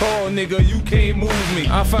to the core, nigga, you can't move me.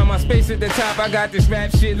 I find my space at the top, I got this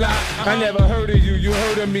rap shit locked. I never heard of you, you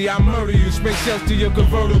heard of me, I murder you. Spray shells to your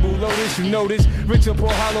convertible, Lotus, you know this. Richard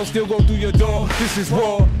Paul Hollow still go through your door, this is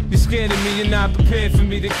raw. You're scared of me, you're not prepared for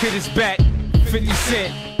me, the kid is back. 50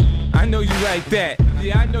 Cent, I know you like that.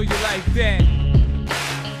 Yeah, I know you like that.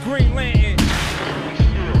 Green Lantern,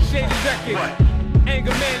 Shady Records,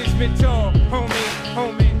 Anger Management Talk,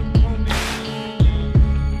 homie.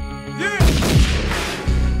 Yeah.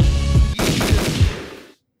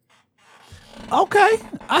 Okay,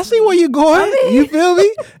 I see where you're going. You feel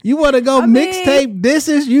me? You want to go mixtape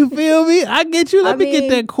disses? You feel me? I get you. Let me get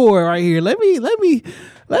that chord right here. Let me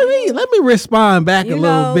respond back a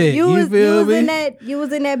little bit. You feel me? You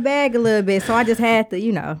was in that bag a little bit, so I just had to,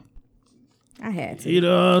 I had to. You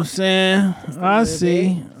know what I'm saying?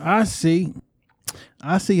 I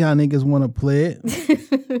see how niggas want to play it.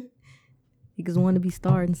 Niggas want to be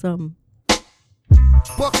starting something.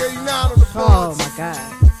 Buck 89 on the boards. Oh my God.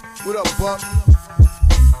 What up, Buck?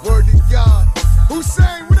 Word to God.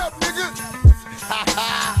 Hussein, what up, nigga?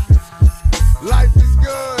 Life is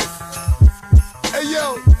good. Hey,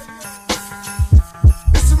 yo.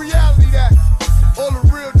 It's a reality that all the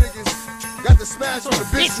real niggas got to smash on the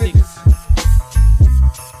bitch niggas.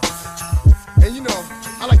 And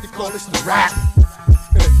I like to call this the rap.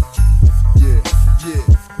 Yeah.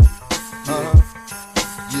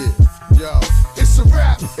 Yeah, yo. It's a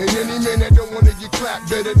rap. And any man that don't wanna get clapped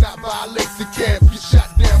better not violate the camp. Get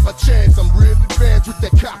shot down by chance. I'm really fans with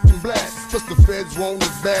that cock and blast. Plus the feds won't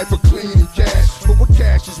as bad for cleaning cash. But what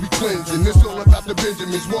cash is we cleansing? It's all about the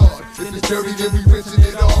Benjamin's ward. If it's dirty, then we rinsing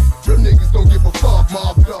it off. Real niggas don't give a fuck.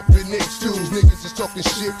 Mobbed up in H2s. Niggas is talking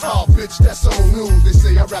shit. Oh, bitch, that's old news. They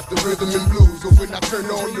say I rap the rhythm and blues. But when I turn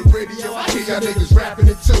on the radio, I hear y'all niggas rapping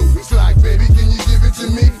it too. He's like, baby, can you give it to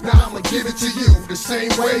me? Now I'ma give it to you. The same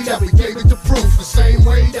way that we gave it to Proof. The same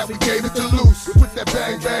way that we gave it to Loose. Put that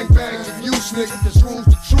bang, bang, bang to use, nigga. This rules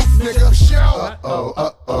the truth, nigga. Show.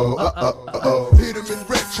 Hit him in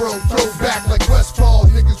retro, throw back like West Paul.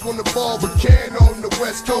 Niggas wanna ball, but can't on the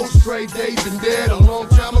West Coast. Trey Dave been dead a long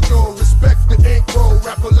time ago. Respect the ink roll,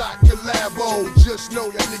 rap a lot, collabo. Just know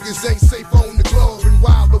y'all niggas ain't safe on the globe. And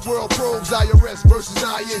while the world probes IRS versus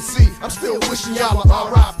INC, I'm still wishing y'all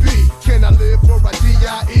a RIP. Can I live for a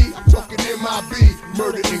DIE? I'm talking MIB.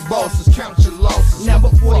 Murdering bosses, count your losses. Now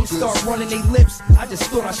before they start running their lips, I just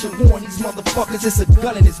thought I should warn these motherfuckers. It's a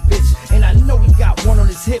gun in this bitch, and I know he got one on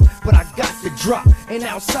his hip, but I got the drop. And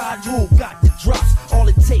outside rule got the drops. All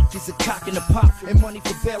it takes is a cock and a pop, and money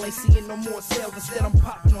for bail. Ain't seeing no more sales. Instead I'm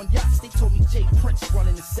popping on yachts. They told me Jay Prince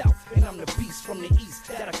running the south, and I'm the beast from the east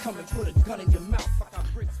that'll come and put a gun in your mouth. I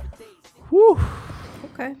got bricks for days. Whew.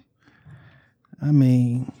 Okay. I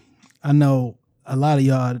mean, I know a lot of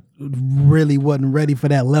y'all really wasn't ready for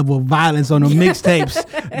that level of violence on the mixtapes.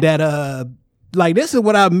 That like this is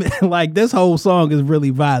what I like. This whole song is really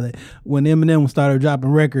violent. When Eminem started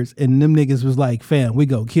dropping records, and them niggas was like, "Fam, we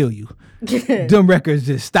go kill you." Them records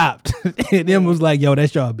just stopped, and them was like, "Yo,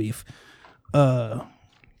 that's y'all beef." That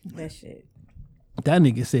shit. That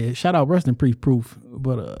nigga said, "Shout out, rest in peace, Proof."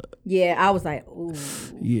 But yeah, I was like, ooh.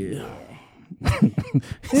 Yeah.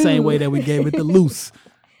 Same way that we gave it to Loose.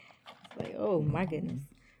 Like, oh my goodness.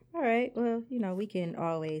 All right, well, you know, we can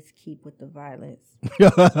always keep with the violence.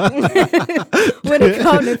 When it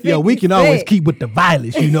comes to 50 Yo, we can always Cent. keep with the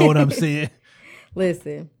violence, you know what I'm saying?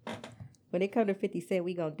 Listen, when it comes to 50 Cent,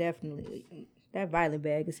 we gonna definitely, that violent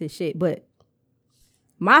bag is his shit. But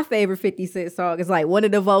my favorite 50 Cent song is like one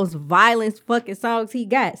of the most violent fucking songs he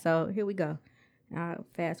got. So here we go. I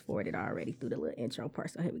fast forwarded already through the little intro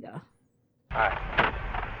part, so here we go.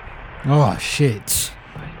 Oh, shit.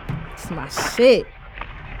 It's my shit.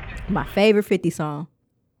 My favorite 50 song.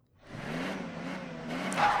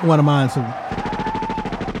 One of mine, too.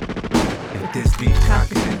 If this beat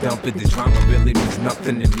cock it and dump it, the drama really means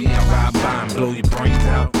nothing to me. I ride by and blow your brains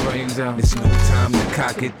out. It's no time to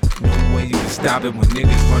cock it. No way you can stop it when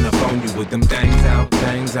niggas run up on you with them things out.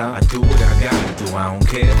 I do what I gotta do. I don't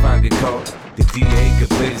care if I get caught. The DA could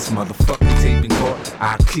play this motherfucking tape in court.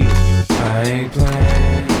 I'll kill you. I ain't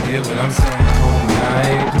playing. Hear what I'm saying, homie? I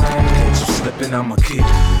ain't playing. Catch you slipping, I'ma kill you.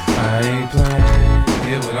 I ain't playing.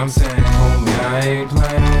 Hear what I'm saying, homie? I ain't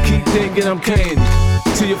playing. Keep thinking I'm candy.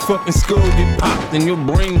 Till your fucking skull get popped and your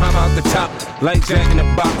brain pop out the top like Jack in the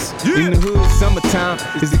Box. In the hood, summertime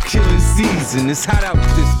is the killing season. It's hot out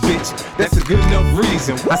with this bitch. That's a good enough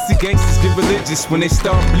reason. I see gangsters get religious when they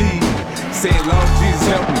start bleeding. Saying, Lord Jesus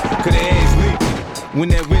help me, cause their ass leaking. When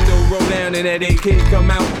that window roll down and that AK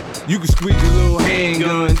come out, you can squeeze your little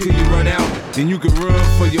handgun till you run out. Then you can run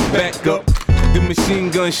for your backup. The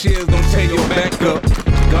machine gun shells don't tear your back up.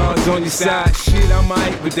 Guards on your side, shit, I'm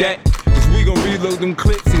alright with that. Cause we gon' reload them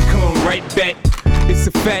clips and come right back. It's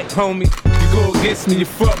a fact, homie. You go against me, you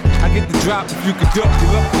fuck. I get the drop if you can duck. You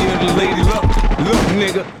lucky or the lady luck. Look,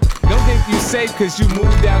 nigga. Don't think you safe cause you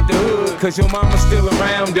moved out the hood. Cause your mama's still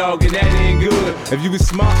around, dog, and that ain't good. If you was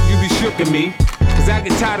smart, you be shook at me. Cause I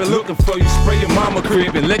get tired of looking for you. Spray your mama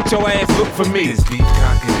crib and let your ass look for me. This beat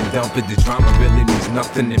cock it and dump it. The drama really means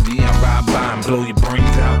nothing to me. I ride by and blow your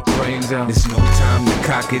brains out. It's no time to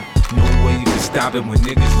cock it. No way you can stop it when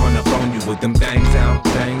niggas run up on you with them things out.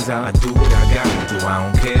 I do what I gotta do. I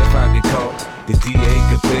don't care if I get caught. The DA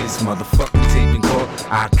could play this motherfucking tape in court.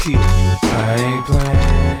 I'll kill you. I ain't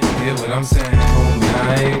playing. Hear what I'm saying, homie?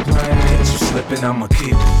 I ain't playing. Catch you slipping, I'ma kill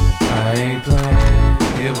you. I ain't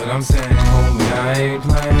playing. Hear what I'm saying, homie? I ain't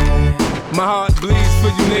playing. My heart bleeds for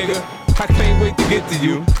you, nigga. I can't wait to get to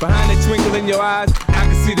you. Behind that twinkle in your eyes, I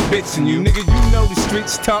can see the bitch in you. Nigga, you know the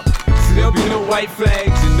streets talk. So there'll be no white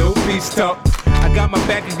flags and no peace talk. I got my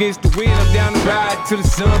back against the wind, I'm down the ride till the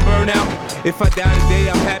sun burn out. If I die today,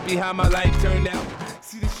 I'm happy how my life turned out.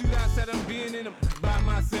 See the shootouts that I'm being in them by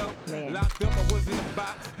myself. Locked up, I was in a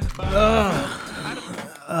box.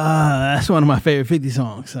 That's one of my favorite 50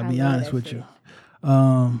 songs, I'll be honest with you.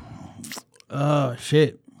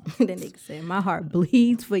 Shit. That nigga said, my heart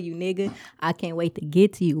bleeds for you, nigga. I can't wait to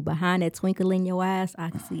get to you. Behind that twinkle in your eyes, I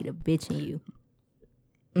can see the bitch in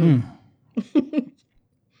you.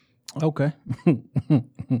 Okay.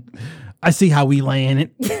 I see how we laying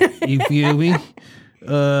it. You feel me?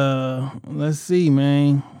 Let's see,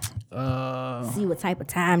 man. See what type of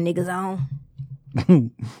time niggas on.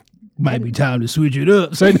 Might be time to switch it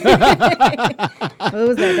up. So What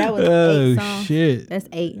was that? That was 8 songs. Oh shit. That's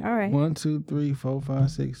 8. All right. 1, 2, 3, 4, 5,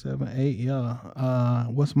 6, 7, 8. Yeah.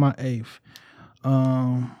 What's my 8th?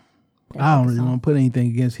 I don't really want to put anything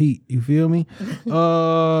against Heat. You feel me?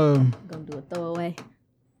 Gonna do a throwaway.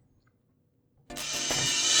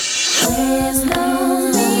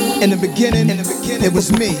 In the beginning, it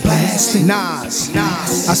was me, Nas.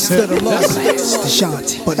 I stood alone,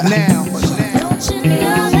 Shanti. But now,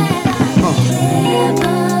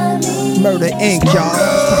 Murder Inc., y'all.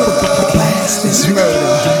 It's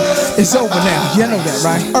murder. It's over now. You know that,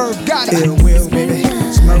 right? Irv got it. Ill will, baby.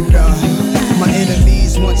 It's murder. My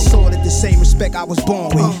enemies once sought it the same respect I was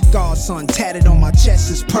born with. Godson tatted on my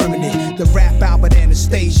chest is permanent. The rap Albert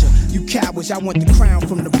Anastasia. You cowards, I want the crown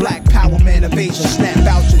from the Black Power man of Asia. Snap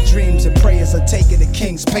out your dreams and prayers are taking the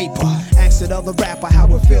king's paper. Ask that other rapper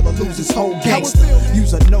how it feel to lose his whole gangster.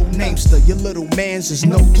 Use a no-namester, your little man's is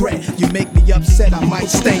no threat. You make me upset, I might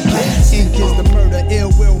stay glass. Ink is the murder,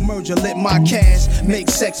 ill will merger, lit my cash.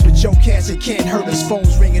 Make sex with your cats, it can't hurt us.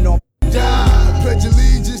 Phones ringing on. Die, pledge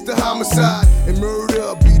allegiance to homicide. And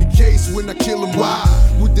murder be the case when I kill him. Why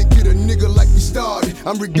would they get a nigga like we started?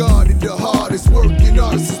 I'm regarded the hardest working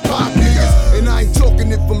artist is pop niggas. And I ain't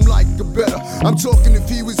talking if I'm like a better. I'm talking if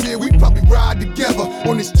he was here, we'd probably ride together.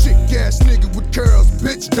 On this chick ass nigga with curls,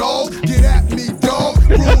 bitch dog. Get at me, dog.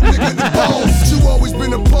 Rule nigga the balls. You always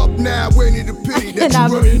been a pup now, ain't it a pity that you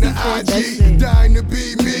running the IG, dying to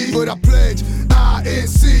be me. But I pledge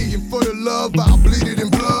INC, and for the love I'll bleed it in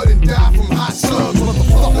blood and die from hot slugs,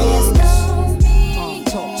 motherfuckers.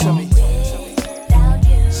 Talk to me.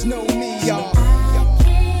 Snow me, y'all.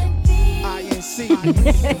 INC.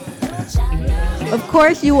 Of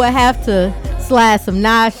course, you would have to slide some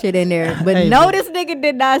Nas shit in there, but Hey, no, this nigga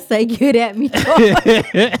did not say get at me.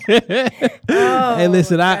 Hey,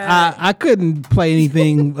 listen, I couldn't play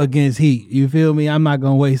anything against Heat. You feel me? I'm not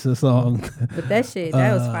gonna waste a song. But that shit,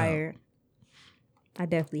 that was fire. I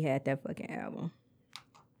definitely had that fucking album.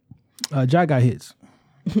 Ja got hits.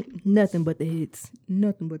 Nothing but the hits.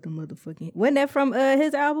 Nothing but the motherfucking. Wasn't that from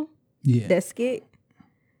his album? Yeah. That skit.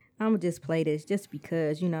 I'ma just play this just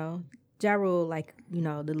because, Ja Rule, like,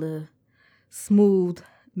 the little smooth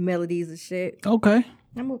melodies and shit. Okay.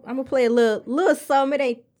 I'm gonna play a little something. It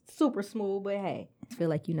ain't super smooth, but hey, I feel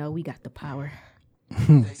like we got the power.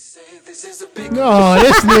 Oh, this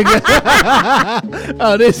nigga.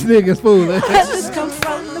 Oh, this nigga's fooling.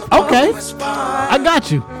 Okay. I got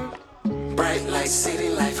you. Bright light, city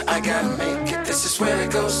life, I gotta make it. This is where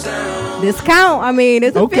it goes down. Discount. I mean,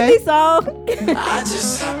 it's a 50 song. I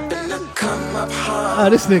just happen to come up hard. Oh,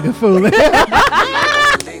 this nigga fooling.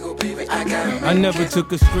 I never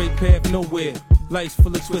took a straight path nowhere. Life's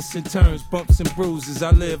full of twists and turns, bumps and bruises.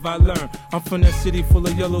 I live, I learn. I'm from that city full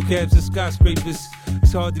of yellow cabs and skyscrapers.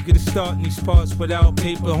 It's hard to get a start in these parts without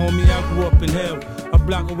paper. Homie, I grew up in hell, a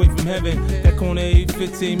block away from heaven. That corner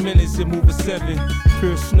 15 minutes, it move a 7.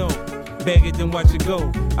 Pure snow. Bag it, then watch it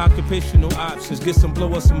go. Occupational options, get some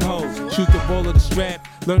blow or some hoes. Shoot the ball of the strap,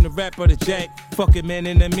 learn the rap or the jack. Fuck it, man,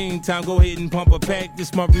 in the meantime, go ahead and pump a pack.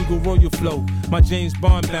 This my Regal Royal flow, my James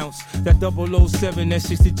Bond bounce. That 007, that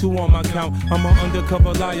 62 on my count. I'm an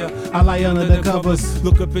undercover liar, I lie under the covers.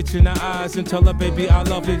 Look a bitch in the eyes and tell her, baby, I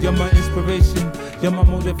love it. You're my inspiration, you're my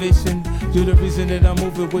motivation. You're the reason that I'm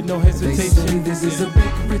moving with no hesitation. They say this is a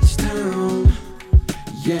big rich town,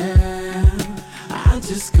 yeah. I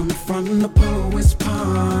just come from the poet's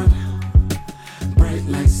part. Bright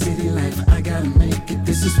light, city life, I gotta make it.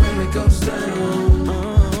 This is where it goes down.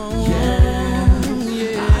 Yeah,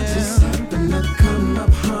 I just happen to come up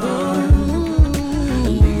hard.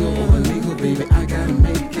 Illegal or illegal, baby, I gotta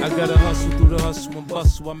make it. I gotta hustle through the hustle and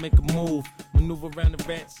bustle. I make a move, maneuver around the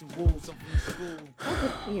rats and wolves. I'm from school.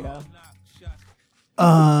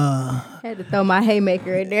 Had to throw my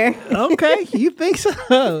haymaker in there. Okay, you think so?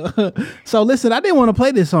 So listen, I didn't want to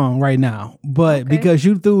play this song right now, but because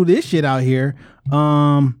you threw this shit out here,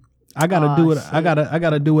 I gotta do it. Shit. I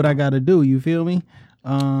gotta do what I gotta do. You feel me?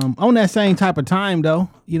 On that same type of time though,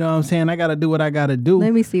 you know what I'm saying? I gotta do what I gotta do.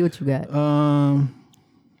 Let me see what you got.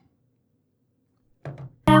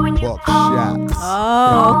 Buckshots.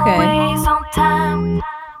 Oh, okay. Always on time.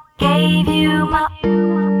 Gave you my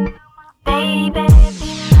baby.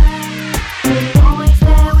 Always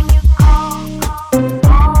there when you call.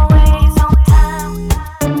 Always on time.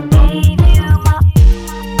 Gave you my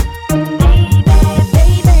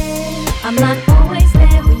baby. I'm not always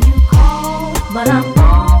there when you call, but I'm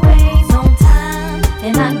always on time,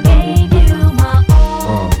 and I gave you my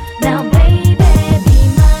all. Now, baby, be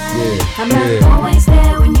mine. I'm not always there.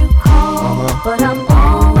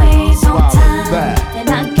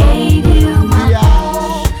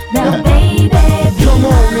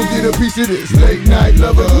 to this late night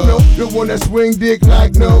lover. You know, the one that swing dick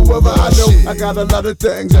like no other. I know I got a lot of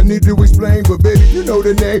things I need to explain, but baby, you know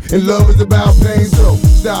the name, and love is about pain. So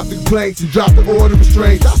stop the complaints and drop the order of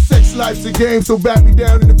restraints. Our sex life's a game, so back me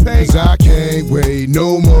down in the pain. 'Cause I can't wait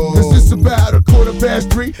no more. It's just about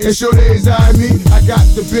 3:15, and sure days I me. I got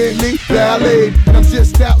the Bentley Ballet, and I'm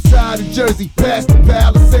just outside of Jersey, past the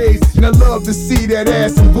Palisades. And I love to see that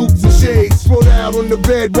ass in boots and shades. Throw down on the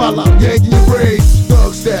bed while I'm yanking your braids.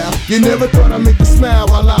 Thug style, you never thought I'd make you smile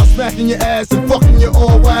while I'm smacking your ass and fucking you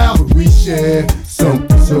all wild. But we share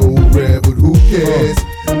something so rare, but who cares?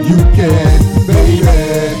 You can,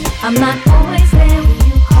 baby. I'm not always there when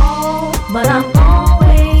you call, but I'm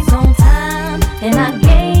always on time, and I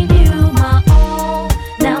gave you my all.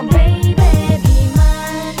 Now, baby, be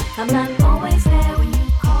mine. I'm not always there when you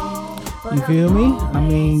call. You feel me? I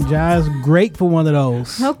mean, Jai's great for one of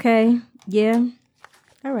those. Okay. Yeah.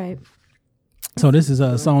 All right. So this is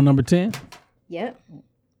song number 10. Yep.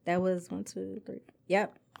 That was 1, 2, 3.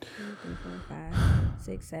 Yep. 2, 3, 4, 5,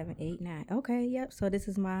 6, 7, 8, 9. Okay. Yep. So this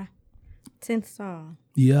is my 10th song.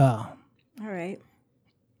 Yeah. All right.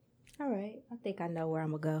 I think I know where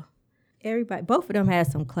I'm gonna go. Both of them had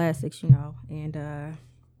some classics, you know, and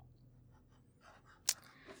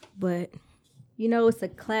but you know, it's a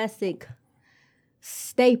classic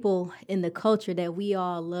staple in the culture that we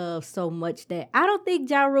all love so much that I don't think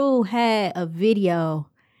Ja Rule had a video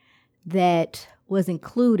that was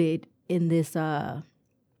included in this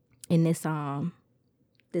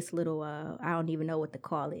this little I don't even know what to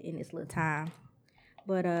call it in this little time.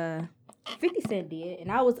 But 50 Cent did,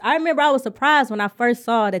 and I remember I was surprised when I first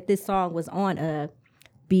saw that this song was on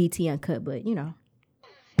BET Uncut, but you know.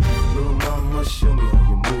 Little mama, show me how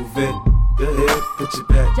you move it. Go ahead, put your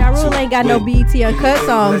back. Ja Rule ain't got no BET Uncut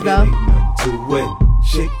songs though.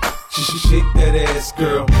 Shake that ass,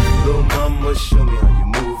 girl. Little mama, show me how you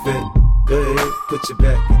move it. Go ahead, put your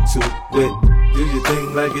back into it. Do your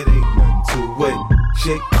thing like it ain't nothing to it.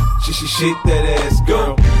 Shake that ass,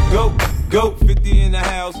 girl. Go, 50 in the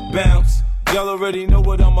house, bounce. Y'all already know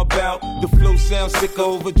what I'm about. The flow sounds sicker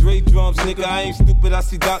over Dre drums, nigga. I ain't stupid, I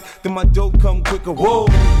see Doc, then my dope come quicker. Whoa,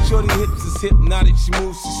 shorty hips is hypnotic, she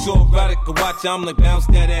moves, she's so erotic. I watch, I'm like, bounce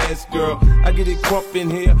that ass, girl. I get it crump in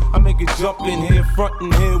here, I make it jump in here, front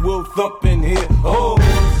in here, we'll thump in here. Oh,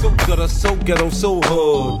 so gutter, so ghetto, so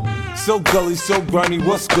hard. So gully, so grimy,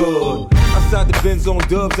 what's good? Outside the Benz on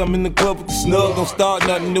dubs, I'm in the club with the snug. Don't start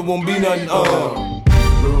nothing, it won't be nothing,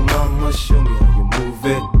 Little mama, show me how you move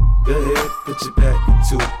it. Go ahead, put your back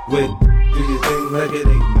into it. Do your thing like it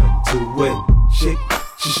ain't nothing to it.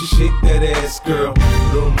 Shake that ass, girl.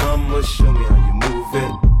 Little mama, show me how you move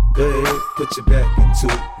it. Go ahead, put your back into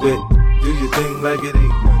it. Do your thing like it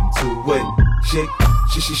ain't nothing to it.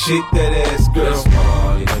 Shake that ass, girl. Let's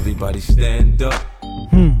party, everybody stand up.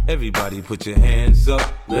 Everybody put your hands up.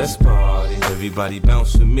 Let's party, everybody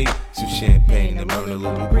bounce with me. Some champagne and burn a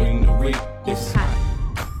little greenery. It's hot.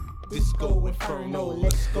 Disco Inferno,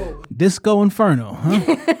 let's go. Disco Inferno, huh?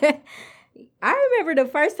 I remember the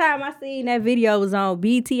first time I seen that video was on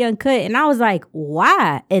BET Uncut, and I was like,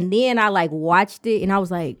 why? And then I like watched it, and I was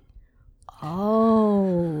like,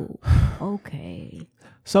 oh, okay.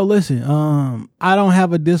 So listen, I don't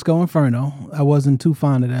have a Disco Inferno. I wasn't too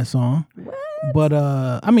fond of that song. What? But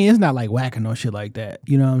I mean, it's not like whacking or shit like that.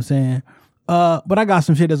 You know what I'm saying? But I got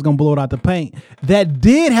some shit that's gonna blow it out the paint that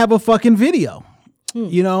did have a fucking video.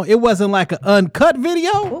 You know, it wasn't like an uncut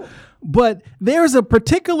video, but there's a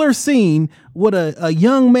particular scene with a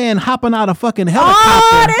young man hopping out of fucking helicopter.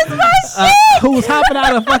 Oh, that's my shit! Who's hopping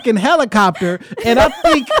out of fucking helicopter, and I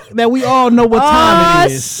think that we all know what time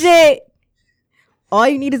it is. Oh, shit. All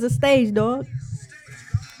you need is a stage, dog.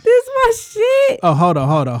 This my shit. Oh, hold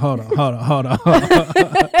on.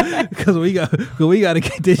 Because we got to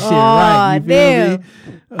get this shit right. You feel me?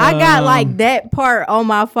 I got like that part on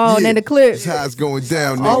my phone and the clip. That's how it's going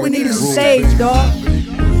down. Nigga. All we need is a stage, dog.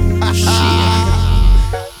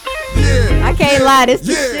 Yeah. I can't lie, this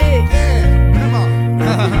the shit. Come on.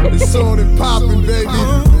 It's on and popping, baby.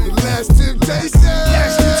 Last Temptation. He's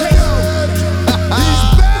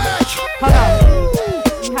back. Hold on.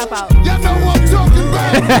 You hop out. Y'all know what I'm talking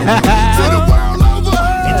about. To the world over.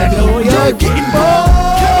 And I know you're getting bored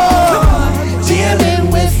dealing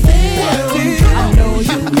with it. I know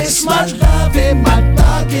you miss my loving, my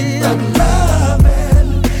dogging, the loving.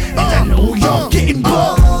 And I know you're getting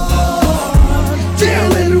bored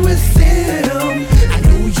dealing with him. I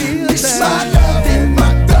know you miss my loving,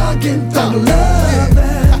 my dogging, the loving.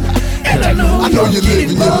 And I know you're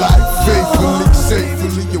living your life faithfully,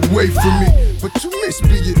 safely away from me. But you miss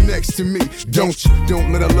being next to me, don't you?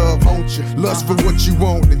 don't let our love haunt you. Lust for what you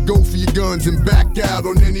want and go for your guns and back out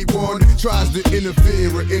on anyone that tries to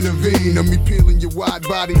interfere or intervene. On me peeling your wide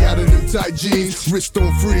body out of them tight jeans. Wrist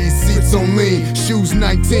on freeze, seats on lean, shoes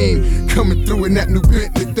 19. Coming through in that new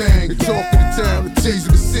Bentley thing. The talk of the town, the tease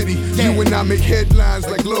of the city. You and I make headlines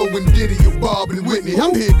like Lowe and Diddy or Bob and Whitney.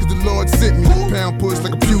 I'm here cause the Lord sent me. Pound push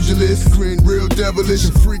like a pugilist. Grin real devilish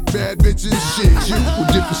and freak bad bitches. Shit, you a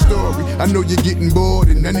different story. I know you're getting bored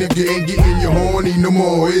and that nigga ain't getting you horny no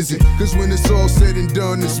more, is it? Cause when it's all said and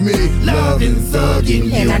done, it's me. Loving, thugging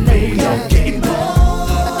you. And I know you're getting bored.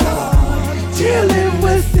 Dealing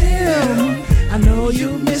with him. I know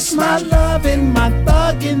you miss my loving, my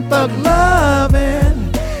thuggin' thug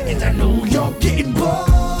loving. And I know you're getting bored.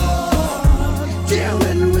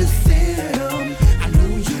 Dealing with him. I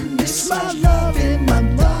know you miss my loving, my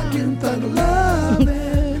thuggin' thug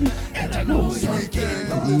loving. And I know you're getting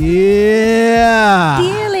bored. Yeah.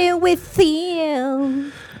 Dealing with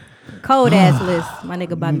him. Cold ass list, my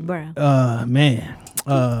nigga Bobby Brown. Man.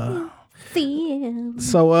 Them.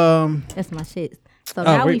 So that's my shit. So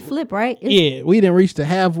now we flip, right? Yeah, we didn't reach the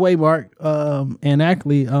halfway mark. And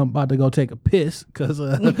actually, I'm about to go take a piss because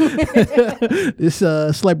this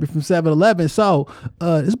Slippery from 7-Eleven. So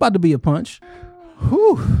it's about to be a punch.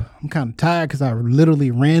 Whew, I'm kind of tired because I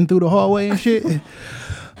literally ran through the hallway and shit.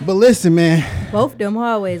 But listen, man. Both them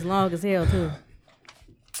hallways long as hell, too.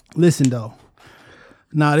 Listen, though.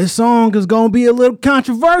 Now, this song is going to be a little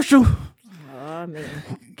controversial. Oh, man.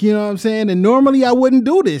 You know what I'm saying? And normally I wouldn't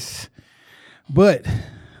do this. But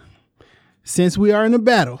since we are in a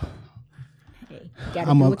battle,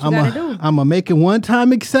 I'm going to make a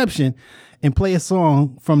one-time exception and play a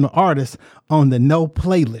song from the artist on the No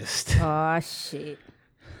playlist. Oh, shit.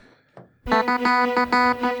 Hey,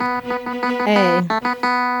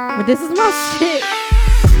 but this is my shit.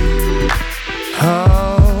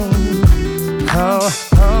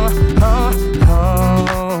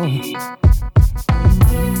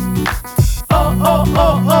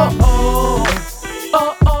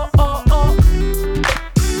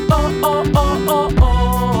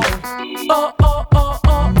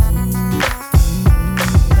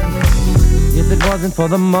 If it wasn't for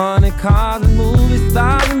the money, cars and movie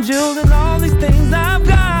stars and jewels and all these things I've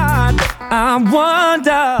got, I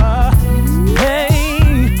wonder, hey,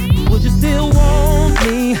 would you still want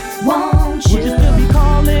me? Won't you? Would you still be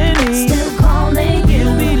calling me? Still calling you.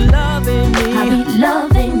 You'll be loving me. I'll be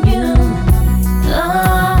loving you.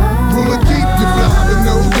 Ruler keep you fly to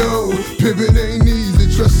no go. Pivot ain't easy,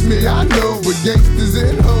 trust me, I know. But gangsters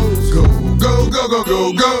and hoes go, go, go, go,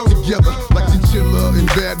 go, go. Together like chinchilla in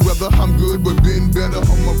bad weather. I'm good, but been better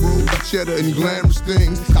on my road with cheddar and glamorous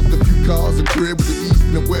things. Copped a few cars, a crib with the east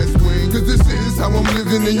and the west wing. Cause this is how I'm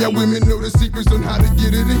living, and y'all women know the secrets on how to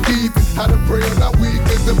get it and keep it. How to pray on our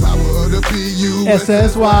weakness, the power of the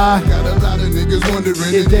P-U-S-S-Y. Got a lot of niggas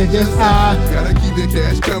wondering if they just high. Gotta keep the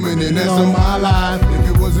cash coming, and that's on my life.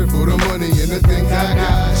 If it wasn't for the money and the things I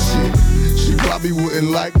got, shit, she probably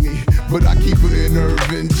wouldn't like me. But I keep her in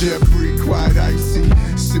Irvin, Jeffrey, quite icy.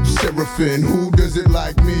 Sip Seraphim, who does it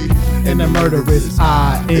like me? And the murderous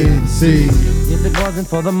I-N-C. If it wasn't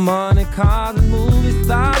for the money, cars and movie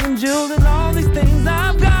stars and jewels and all these things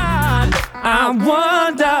I've got, I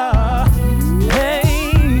wonder,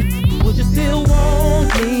 hey, would you still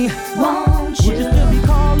want me? Won't you? Would you still be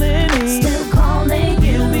calling me? Still calling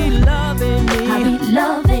you. You'll be loving me. I'll be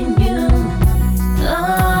loving you.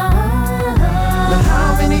 Now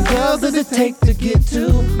how many girls does it take to get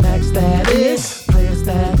to max status, player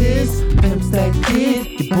status, pimp stack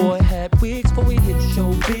kid? Your boy had wigs before we hit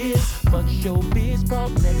showbiz. Much showbiz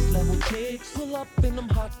brought next level chicks. Pull up in them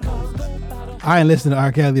hot cars. I ain't listened to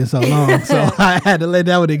R. Kelly in so long, so I had to let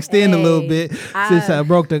that one extend a little bit since I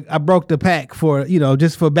broke the pack for,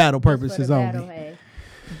 just for battle purposes only.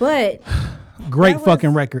 But great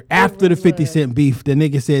fucking record. After the 50 Cent beef, the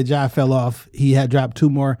nigga said Ja fell off. He had dropped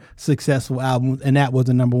 2 more successful albums, and that was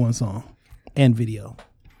the #1 song and video.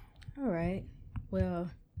 All right.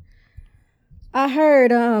 Well, I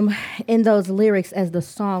heard in those lyrics as the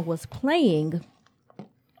song was playing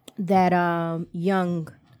that young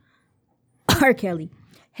R. Kelly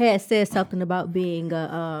had said something about being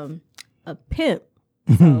a pimp.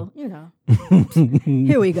 So,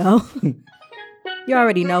 here we go. You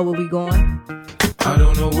already know where we going. I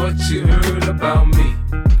don't know what you heard about me,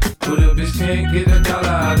 but a bitch can't get $1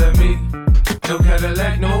 out of me. No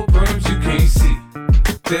Cadillac, no perms you can't see.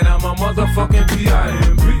 Then I'm a motherfucking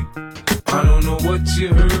P.I.M.P. I don't know what you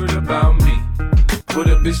heard about me, but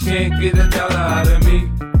a bitch can't get $1 out of me.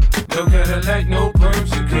 No Cadillac, no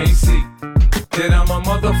perms you can't see. then I'm a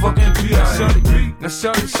motherfucking P.I.M.P. Now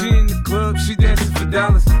shorty, she in the club, she dancing for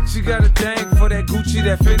dollars. She got a thing for that Gucci,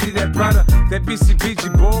 that Fendi, that Prada, that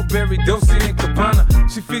BCBG, Burberry, Dolce and Gabbana.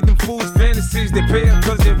 She feed them fools fantasies, they pay her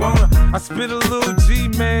cause they want her. I spit a little G,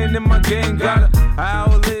 man, and my gang got her. An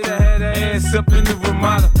hour later, had her ass up in the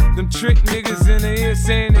Ramada. Them trick niggas in the ear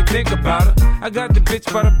saying they think about her. I got the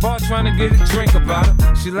bitch by the bar trying to get a drink about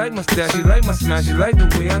her. She like my style, she like my smile, she like the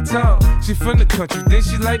way I talk. She from the country, then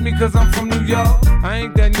she like me cause I'm from New York. I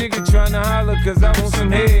ain't that nigga tryna holler cause I want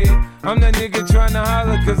some head. I'm that nigga tryna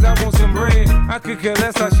holler cause I want some bread. I could care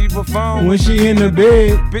less how she perform when she in the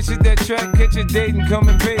bed. Bitch at that track, catch a date and come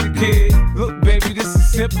and pay the kid. Look baby, this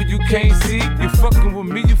is simple, you can't see. You fucking with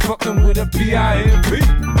me, you fucking with a P.I.M.P.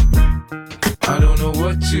 I don't know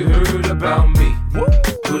what you heard about me, but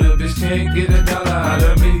a bitch can't get a dollar out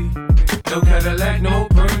of me. No Cadillac, no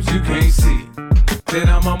perms, you can't see. Then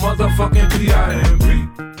I'm a motherfucking P.I.M.P.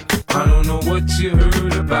 I don't know what you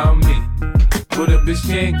heard about me, but a bitch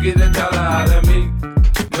can't get a dollar out of me.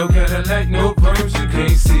 No Cadillac, no perms, you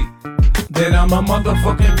can't see. Then I'm a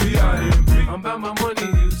motherfucking P.I.M.P. I'm about my money,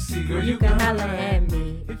 you see. Girl, you can holler at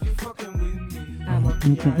me if you fucking with me. I'm a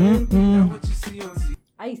P.I.M.P.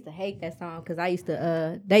 I used to hate that song because I used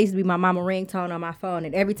to, they used to be my mama ringtone on my phone,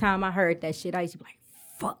 and every time I heard that shit, I used to be like,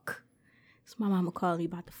 fuck. It's my mama calling me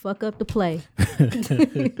about to fuck up the play.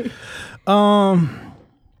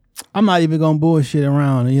 I'm not even gonna bullshit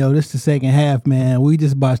around. Yo, this is the second half, man. We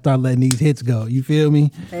just about to start letting these hits go. You feel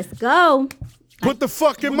me? Let's go. Put the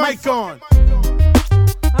fucking mic on.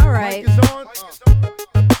 All right. Mic is on.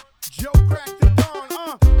 Joe cracked the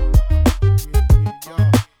dawn.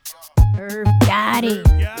 Irv got it.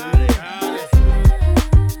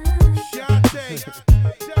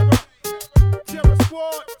 Terror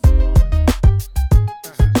Squad.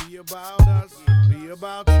 Be about us. Be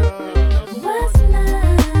about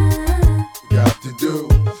you.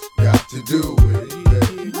 Got to do with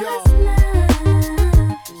it. What's love?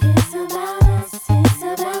 It's about us, it's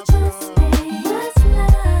about just me. What's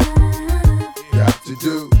love? Got to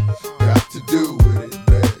do with it,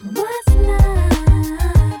 baby. What's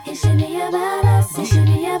love? It should be about us, it should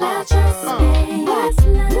be about just me. What's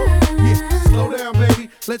love? Yeah, slow down, baby.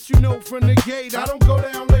 Let you know from the gate, I don't go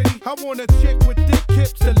down, lady. I want a chick with thick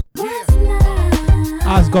hips to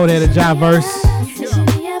I'll just go there to Jive verse.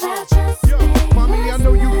 Mommy, I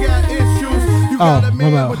know you got issues. You got a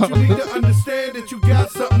man, my but you need to understand that you got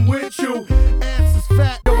something with you. Ass is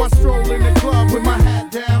fat, yo, I stroll in the club with my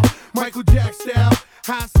hat down. Michael Jack style,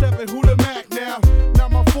 high stepping, who the Mac now?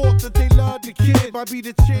 Not my fault that they love the kid. Might be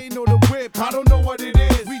the chain or the whip, I don't know what it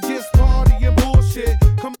is. We just party and bullshit.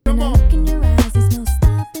 Come on.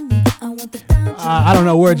 I don't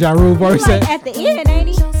know where Ja Rule verse Like at the end, ain't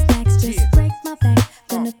he?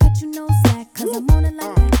 Gonna put you no slack, cause I'm on it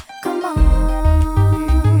like that. Come on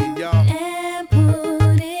and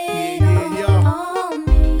put it on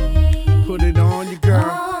me. Put it on you,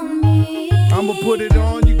 girl. I'ma put it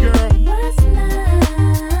on you, girl.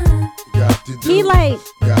 Got to do. He like,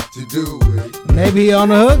 Got to do with it. Maybe he on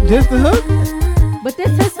the hook, just the hook. but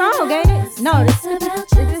this his song, ain't it? No, this is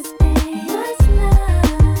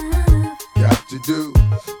Got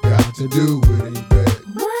to do with it, baby.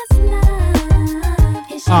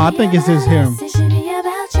 Oh, I think it's his him. Got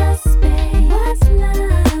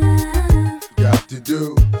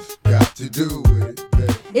to do with it,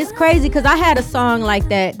 baby. It's crazy because I had a song like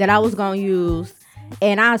that I was gonna use,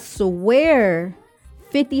 and I swear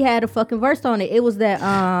 50 had a fucking verse on it. It was that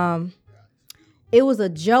it was a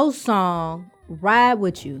Joe song, Ride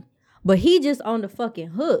With You, but he just on the fucking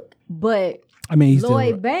hook. But I mean, he's Lloyd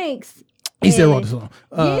still, Banks, he still wrote the song.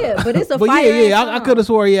 Yeah, but it's a but fire. yeah, I could have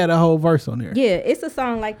swore he had a whole verse on there. Yeah, it's a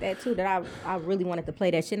song like that too that I really wanted to play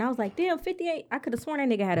that shit. And I was like, damn, 58. I could have sworn that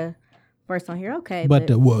nigga had a verse on here. Okay, But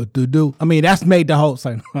the what to do? I mean, that's made the whole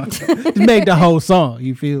song. It's made the whole song.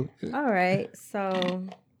 You feel? all right, so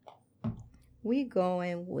we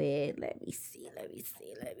going with let me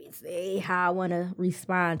see how I want to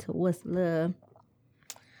respond to What's Love.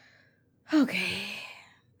 Okay,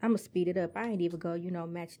 I'm gonna speed it up. I ain't even go,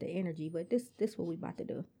 match the energy, but this what we about to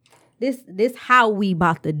do. This how we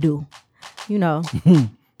about to do.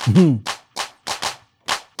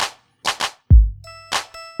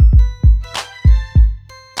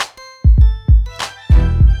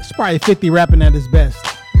 It's probably 50 rapping at his best.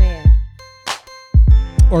 Man.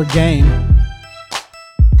 Or game.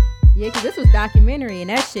 Yeah, because this was documentary and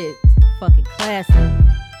that shit fucking classic.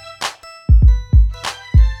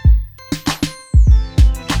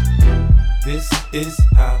 This is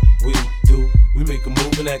how we do. We We make a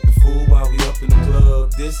move and act a fool while we up in the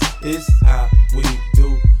club. This is how we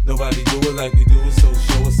do. Nobody do it like we do it, so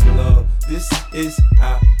show us some love. This is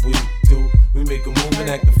how we do. We make a move and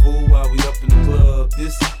act a fool while we up in the club.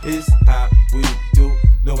 This is how we do.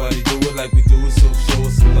 Nobody do it like we do it, so show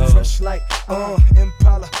us some love. Fresh like,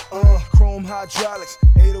 Impala, chrome hydraulics,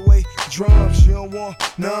 808 drums. You don't want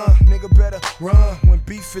none, nigga better run. When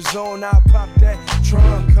beef is on, I pop that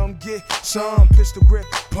trunk. Come get some pistol grip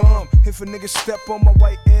pump. If a nigga step on my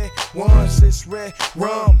white air once, it's red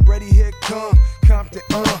rum. Ready, here come Compton,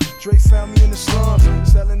 Dre found me in the slums,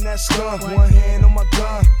 selling that skunk. One hand on my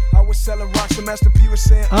gun. I was selling rocks and Master P was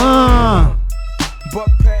saying, buck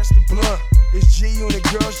past the blunt. It's G and the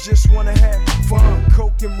girls just wanna have fun.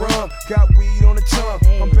 Coke and rum, got weed on the tongue.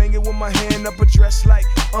 I'm banging with my hand up a dress like,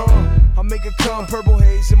 I make it come, purple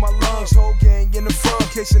haze in my lungs. Whole gang in the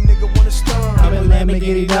front, case a nigga wanna stun. I've been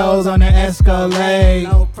Lamborghini doors on the Escalade.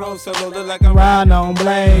 No pro solo, look like I'm riding on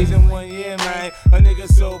blades. In 1 year, man, a nigga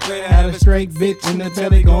so great. I Had a straight bitch in the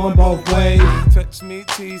telly going both ways. Touch me,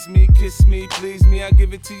 tease me, kiss me, please me. I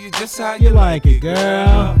give it to you just how you like it,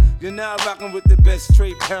 girl. You're now rocking with the best.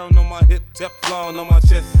 Straight pound on my hip, Teflon on my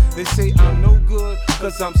chest. They say I'm no good,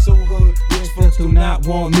 cause I'm so hood. Rich folks do not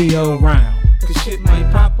want me around. Cause shit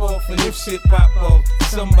might pop off, and if shit pop off,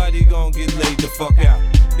 somebody gon' get laid the fuck out.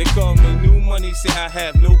 They call me new money, say I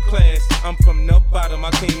have no class. I'm from the bottom,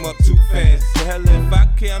 I came up too fast. The hell if I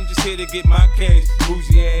care, I'm just here to get my cash.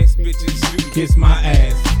 Bougie ass bitches, you kiss my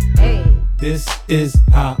ass. Hey. This is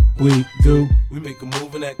how we do. We make a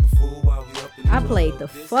move and act a fool while we up in the I played the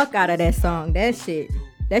fuck out of that song. That shit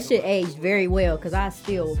aged very well, cause I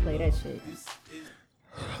still will play that shit.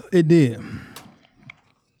 It did.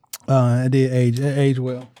 It did age. It aged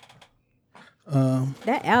well.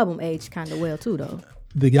 That album aged kind of well too, though.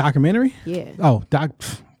 The documentary? Yeah. Oh,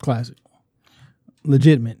 classic.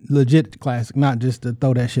 Legit classic. Not just to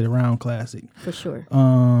throw that shit around classic. For sure.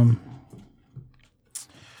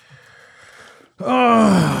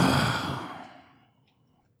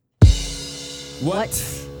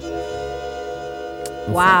 What?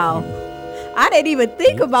 Wow. I didn't even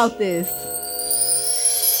think about this.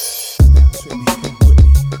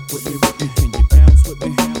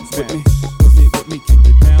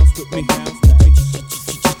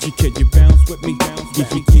 Can you bounce with me?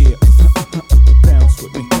 Yeah. Bounce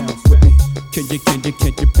with me.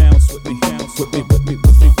 Can you bounce with me? Bounce with me.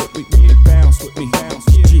 Bounce with me.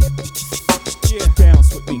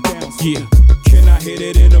 Bounce with me. Yeah. Can I hit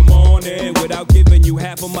it in the morning without giving you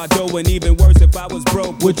half of my dough? And even worse, if I was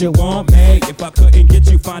broke, would you want me? If I couldn't get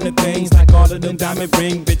you finer things like all of them diamond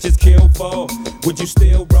ring bitches kill for, would you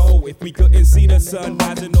still roll? If we couldn't see the sun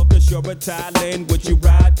rising off the shore of Thailand, would you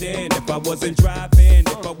ride then? If I wasn't driving,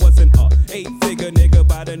 if I wasn't a 8-figure nigga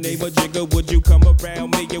by the name of Jigga, would you come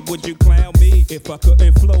around me or would you clown me? If I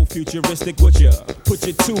couldn't flow futuristic, would ya put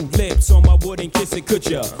your 2 lips on my wood and kiss it? Could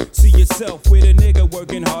ya see yourself with a nigga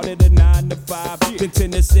working harder than 9 to 5, then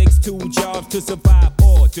 10 to 6, 2 jobs to survive?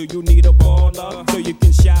 Or do you need a baller so you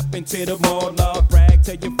can shop into the mall? Brag,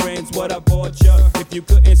 tell your friends what I bought ya. If you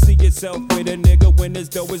couldn't see yourself with a nigga when his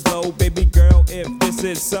dough is low, baby girl, if this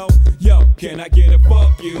is so, yo, can I get a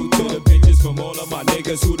fuck you to the bitches from all of my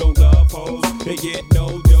niggas who don't love hoes? They get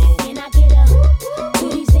no dough. Can I get a to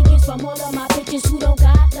these niggas from all of my bitches who don't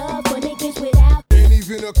got love for niggas without? Ain't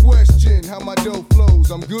even a question how my dough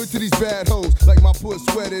flows. I'm good to these bad hoes, like my puss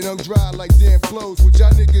sweated, I'm dry like damn clothes. What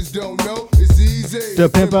y'all niggas don't know, it's easy to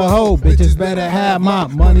pimp a hoe. Bitches better have my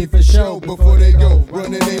money for show before they go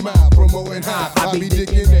running they mouth, promoting high. I be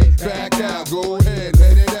dicking they back out, go ahead,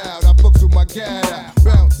 let it out. I fucks with my cat out,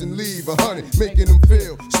 bounce and leave 100, making them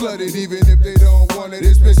feel slutted even if they don't want it.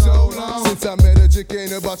 It's been so long since I met a chick,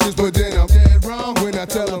 ain't about this, but then I'm dead wrong when I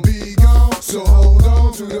tell them be gone. So hold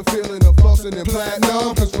on to the feeling of flossing and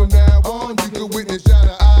platinum, cause from now on you can witness y'all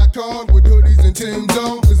the icon with hoodies and Tim's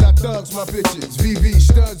on. Cause I thugs my bitches, VV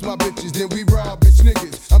studs my bitches, then we rob bitch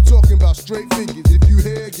niggas. I'm talking about straight figures. If you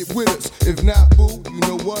here, get with us. If not, boo, you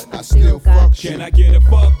know what? I still fuck you. Can I get a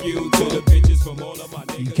fuck you to the bitches from all of my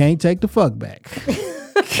niggas? You can't take the fuck back.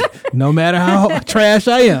 No matter how trash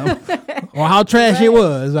I am or how trash it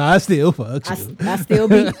was, I still fuck you. I still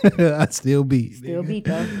beat. I still beat. Still beat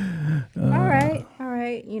though. All right.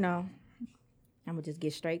 You know, I'm gonna just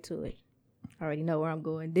get straight to it. I already know where I'm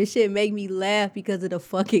going. This shit make me laugh because of the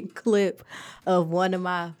fucking clip of one of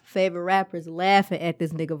my favorite rappers laughing at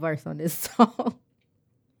this nigga verse on this song.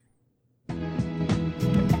 Yeah.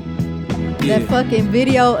 That fucking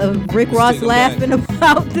video of Rick Ross laughing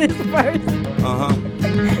about this verse.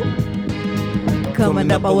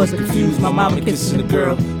 coming up, I was confused. My mama kissing a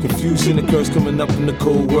girl. Confusion and curse coming up in the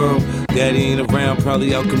cold world. Daddy ain't around,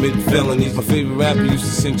 probably out committing felonies. My favorite rapper used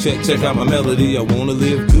to sing, check out my melody. I wanna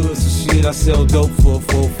live good, so shit, I sell dope for a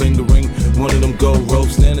 4-finger ring. One of them gold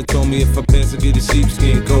ropes. Nana told me if I pass, I get a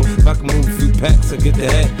sheepskin coat. If I can move a few packs, I get the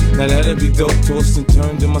hat. Now that'd be dope. Tossed and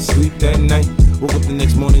turned in my sleep that night. Woke up the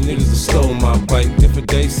next morning, niggas have stole my bike. Different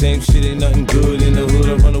day, same shit, ain't nothing good. In the hood,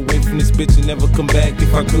 I run away from this bitch and never come back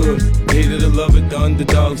if I could. Hated to love it, the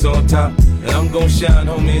underdogs on top. And I'm gon' shine,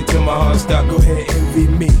 homie, until my heart stop. Go ahead, envy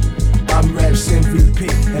me. I'm Raps MVP,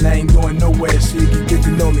 and I ain't going nowhere, so you can get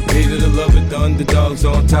to know me. Hated to love it, the underdogs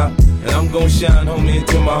on top. And I'm gon' shine, homie,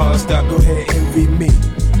 until my heart stop. Go ahead, envy me.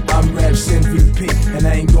 I'm Raps MVP, and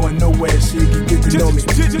I ain't going nowhere, so you can get to know me.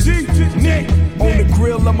 On the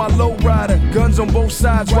grill of my low rider, guns on both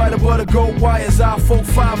sides, right above the gold wires. I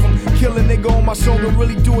 4-5 them, kill a nigga on my song and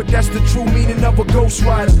really do it. That's the true meaning of a ghost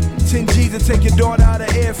rider. 10 G's to take your daughter out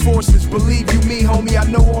of Air Forces. Believe you me, homie, I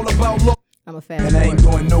know all about law. I'm a fan. And I ain't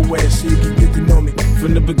going nowhere, so you can get to know me.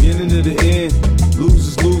 From the beginning to the end,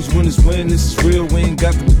 losers lose, winners win. This is real, we ain't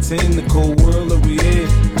got to pretend. The cold world that we in,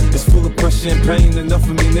 it's full of pressure and pain. Enough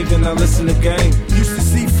of me, nigga, now listen to game. Used to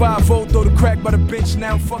see 5-0 throw the crack by the bench.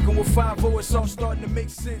 Now I'm fucking with 5-0, it's all starting to make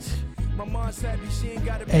sense. My mom's happy, she ain't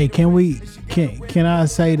got Hey, can I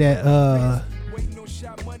say that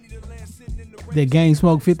that Game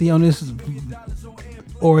Smoke 50 on this,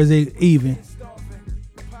 or is it even?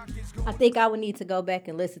 I think I would need to go back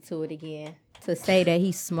and listen to it again to say that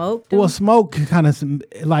he smoked them. Well, Smoke kind of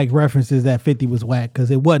like references that 50 was whack because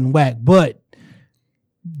it wasn't whack, but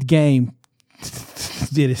the Game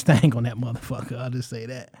did its thing on that motherfucker. I'll just say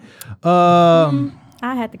that.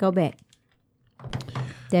 I had to go back.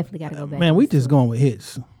 Definitely got to go back. Man, we just going with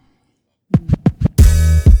hits.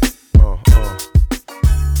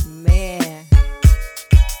 Man.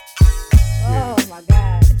 Oh my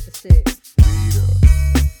God, that's the shit.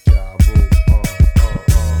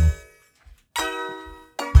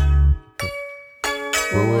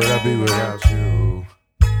 Where would I be without you?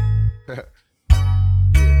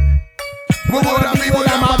 Where would I be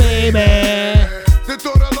without my baby? The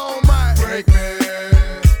thought alone might break me,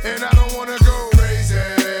 and I don't wanna go crazy.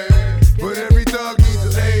 But every thug needs a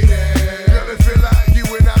lady. Girl, it feel like you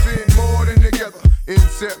and I've been more than together.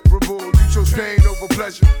 Inseparable, you chose pain over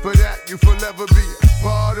pleasure. For that, you forever be a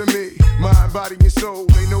part of me. Mind, body, and soul,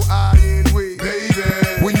 ain't no I in we. Baby,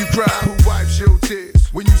 when you cry, who wipes your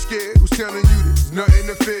tears? When you scared, who's telling you this? Nothing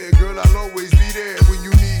to fear, girl, I'll always be there. When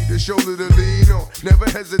you need a shoulder to lean on, never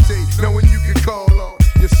hesitate, knowing you can call on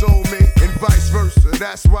your soulmate and vice versa.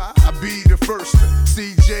 That's why I be the first to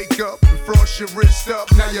see Jacob and frost your wrist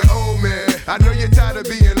up. Now you're old man, I know you're tired of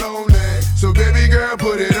being lonely. So baby girl,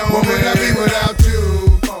 put it on. What would I be without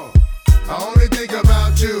you? I only think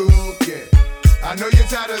about you. Yeah, I know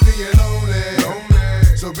you're tired of being lonely.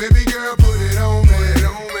 So baby girl, put it on me.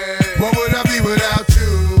 What would I be without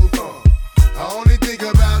you? I only think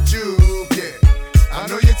about you. Yeah, I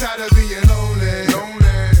know you're tired of being lonely.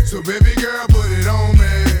 So baby girl, put it on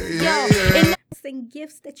me. Yeah, yeah. And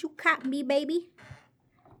gifts that you caught me, baby.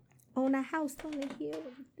 On a house on the hill.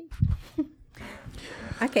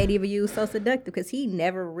 I can't even use So Seductive because he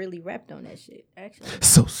never really rapped on that shit, actually.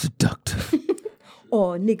 So seductive.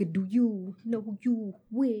 Oh, nigga, do you know who you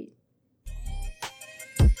with?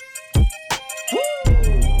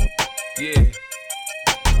 Yeah,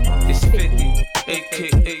 it's 50,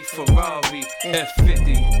 aka Ferrari,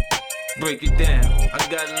 F50. Break it down. I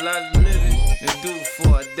got a lot of living to do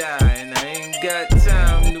before I die, and I ain't got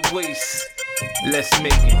time to waste. Let's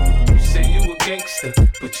make it. You say you a gangster,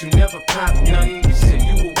 but you never pop nothing. You say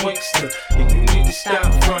you a wankster, and you need to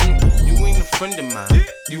stop fronting. You ain't a friend of mine,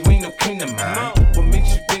 you ain't no kin of mine. What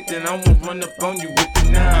makes you think that I won't run up on you with the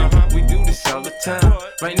 9? We do this all the time.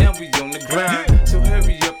 Right now we on the grind, so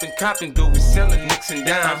hurry up and cop and go. We selling nicks and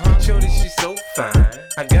dimes. Shorty, she's so fine,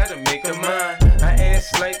 I gotta make her mine. I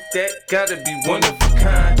ass like that, gotta be one of a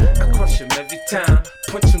kind. I crush him every time,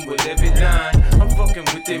 punch him with every line. I'm fucking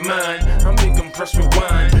with their mind, I make them press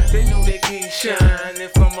rewind. They know they can't shine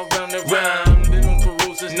if I'm around the rhyme. Been on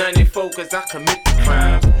parole since 94 cause I commit the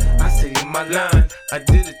crime. I say in my line, I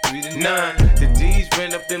did it 3 to 9. The D's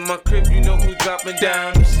ran up in my crib, you know who dropping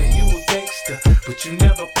down. You say you a gangster, but you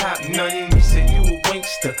never pop nothing. You say you a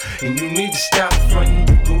wankster, and you need to stop frontin'.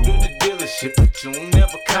 You go to the dealership, but you don't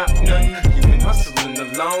never cop nothing. You been hustling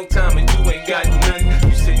a long time and you ain't got none.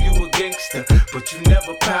 You say you a gangster, but you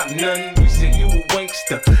never pop none. You say you a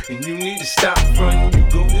wankster, and you need to stop frontin'. You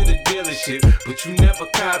go to the dealership, but you never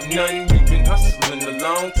cop none. You been hustling a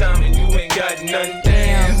long time and you ain't got none.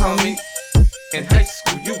 Damn, homie. In high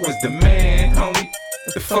school, you was the man, homie.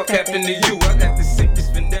 The fuck happened to you? I got the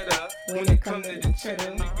sickest vendetta. When it come to the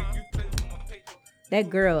cheddar, nigga, you play with my paper. That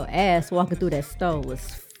girl ass walking through that store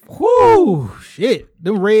was. Whoo, shit.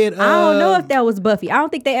 Them red. I don't know if that was Buffy. I don't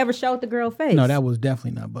think they ever showed the girl face. No, that was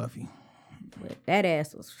definitely not Buffy. But that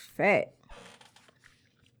ass was fat.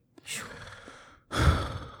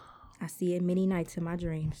 I see it many nights in my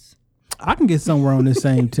dreams. I can get somewhere on this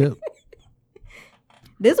same tip.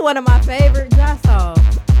 This is one of my favorite Josh songs.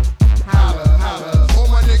 Holla, holla. All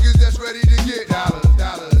my niggas that's ready to get dollars,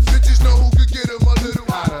 dollars. Bitches know who could get them a little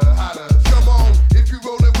holla, holla. Come on, if you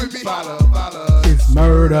rollin' with me, follow, follow. It's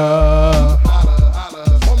murder. Holla,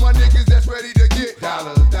 holla. All my niggas that's ready to get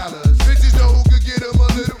dollars, dollars. Bitches know who could get them a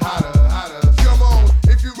little holla, holla. Come on,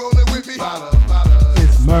 if you rollin' with me, follow, follow.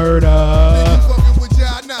 It's murder. Niggas fucking with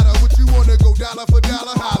y'all, nada. What you wanna go dollar for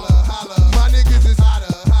dollar? Holla, holla. My niggas is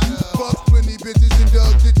hotter, hotter. Fuck 20 bitches and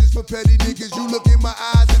dug ditches for petty niggas. You look in my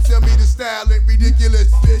eyes and tell me the style ain't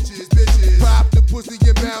ridiculous. Bitches, bitches. Pop the pussy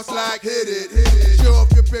and bounce like hit it, hit it. Show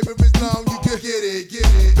off your paper, it's long, you can get it, get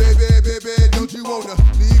it. Baby, baby, don't you wanna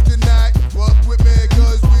leave tonight? Fuck with me,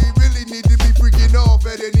 cause we really need to be freaking off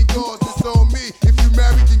at any cost. It's on me. If you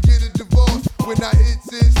married, then get a divorce. When I hit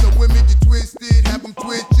it, some women get twisted, have them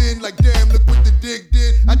twitching like damn, look what the dick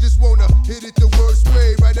did. I just wanna hit it the worst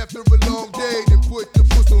way, right after a long day, then put the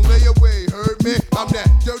puss on layaway. Heard me? I'm that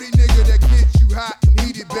dirty nigga that gets you hot and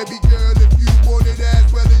heated, baby girl. If you want it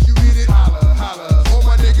as well as you need it, holla, holla. All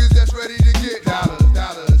my niggas that's ready to get dollars,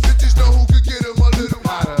 dollars. Bitches know who could get them a little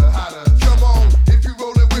holla, holla. Come on, if you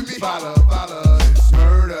rollin' with me, follow, follow. It's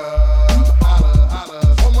murder, holla,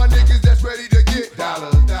 holla. All my niggas that's ready to get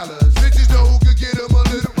dollars, dollars. Bitches know who could get them a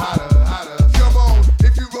little holla, holla. Come on,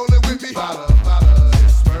 if you rollin' with me, follow, follow.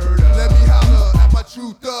 It's murder. Let me holla at my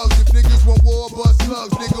true thugs. If niggas want war, bust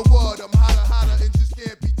slugs, nigga what? I'm holla, holla, and just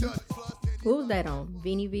can't be touched. Who's that on?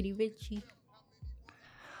 Vini Vidi Vici?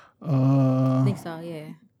 I think so,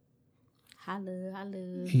 yeah. Holla,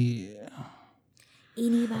 holla. Yeah.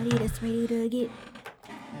 Anybody that's ready to get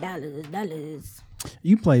dollars, dollars.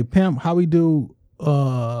 You play Pimp. How we do?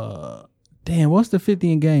 Damn, what's the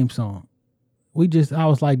 50 in game song? I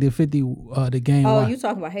was like, did 50 the game? Oh, you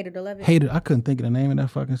talking about Hated 11? Hated. I couldn't think of the name of that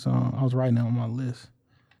fucking song. I was writing it on my list.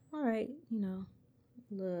 All right,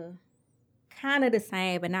 kind of the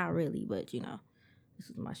same, but not really. But this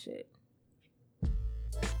is my shit.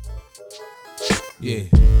 Yeah.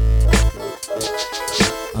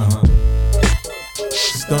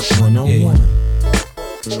 Stunt 101.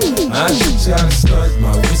 I shoot y'all to stunt,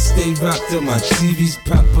 my wrist stay rocked up, my TVs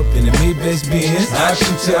pop up in the Maybach Benz. I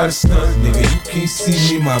shoot y'all to stunt, nigga, you can't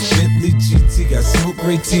see me, my Bentley GT got smoke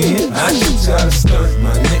right in. I shoot y'all to stunt,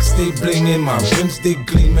 my neck stay blingin', my rims stay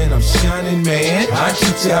gleamin', I'm shining, man. I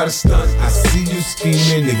shoot y'all to stunt, I see you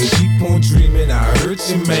scheming, nigga, keep on dreaming, I hurt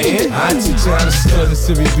you, man. I shoot y'all to stunt, a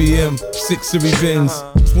Series BM, 6 Series Benz,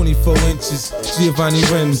 24 inches, Giovanni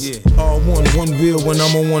rims, all one wheel when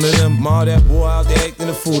I'm on one of them. All that boy out there acting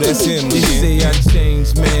a fool, that's him. They say I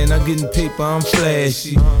changed, man, I'm getting paper, I'm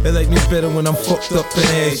flashy. They like me better when I'm fucked up and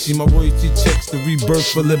ashy. My royalty checks the rebirth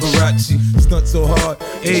for Liberace. Stunt so hard,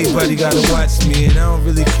 everybody gotta watch me. And I don't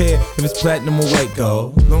really care if it's platinum or white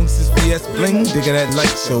gold. Long as it's VS bling, they got that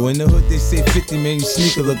light show. In the hood they say 50, man, your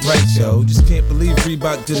sneaker look right, yo. Just can't believe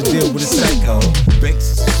Reebok did a deal with a psycho.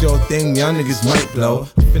 Banks is a sure thing, y'all niggas might blow.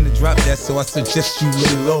 I'm finna drop that, so I suggest you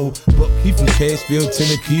lay low. But he from Cashville,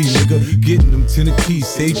 Tennessee, nigga. Getting them Tennessee,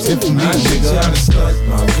 say 10 for me, nigga. I stunt,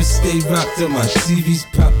 my wrist stay rocked up, my TVs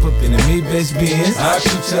pop up in the Maybach Benz. I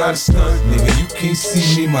shoot y'all to stunt, nigga, you can't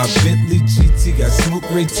see me, my Bentley GT got smoke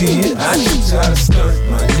right in. I shoot y'all to stunt,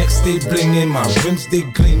 my neck stay blingin', my rims stay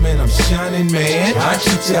gleamin', I'm shining, man. I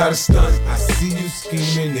shoot y'all to stunt, I see you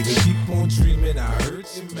scheming, nigga, keep on dreaming, I hurt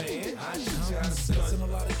you, man. I shoot y'all to stunt, a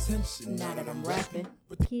lot of tension. Now that I'm rapping,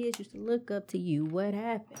 kids used to look up to you. What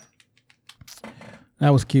happened? That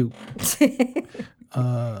was cute.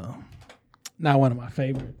 Not one of my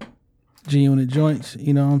favorite G-Unit joints,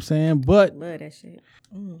 you know what I'm saying? But love that shit.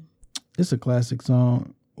 It's a classic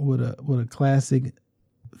song with a classic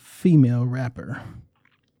female rapper.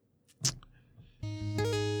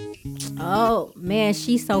 Oh man,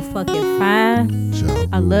 she's so fucking fine.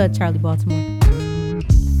 I love Charlie Baltimore.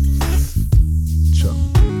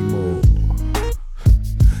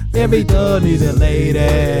 Every thug needs a lady.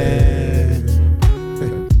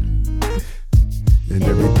 And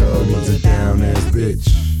every thug needs a down-ass bitch.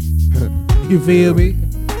 You feel me?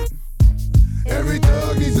 Every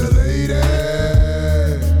thug needs a lady.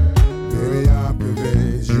 Baby, I'm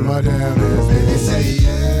convinced you my down-ass bitch. Baby, say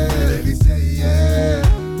yeah. Baby, say yeah.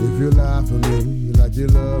 If you lie for me, like you're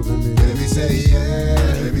loving me. Baby, say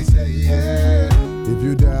yeah. Baby, say yeah. If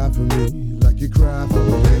you die for me, like you cry for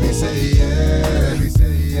me. Baby, say yeah. Baby,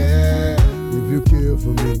 say yeah. If you care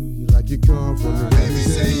for me, like you come for me. Baby,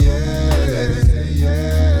 say yeah. Baby, say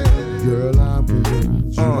yeah. Girl, I'm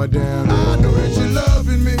convinced you my down. I know that you're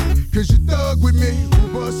loving me, cause you thug with me,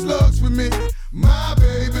 who bust slugs with me. My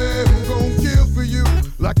baby, who gon' kill for you,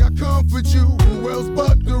 like I comfort you, who else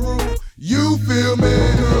but the rule? You feel me?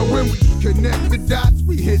 Girl, when we connect the dots,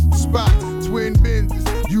 we hit the spots. Twin Benzes,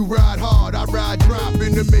 you ride hard, I ride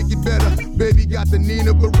dropping to make it better. Baby got the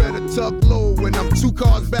Nina Beretta tucked low, when I'm 2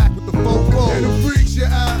 cars back with the 4-4. And the freaks you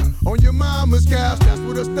out on your mama's couch, that's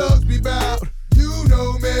what us thugs be bout. You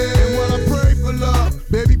know me, and while I pray for love,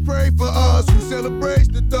 baby pray for us who celebrates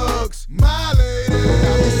the thugs. My lady,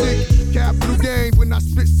 I be sick, capital gains when I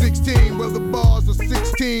spit 16. Well, the bars are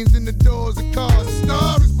 16s and the doors are cars. A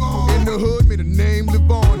star is born in the hood, may the name live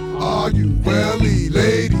on. Are you welly,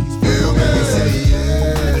 ladies? Feel me? Baby say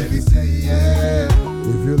yeah, baby say yeah.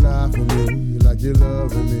 If you lie for me, like you're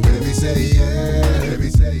loving me. Baby say yeah, baby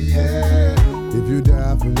say yeah. If you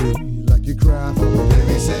die for me, like you cry for me.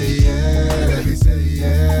 Baby say yeah, baby say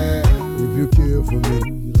yeah. If you kill for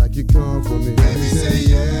me, like you come for me. Baby say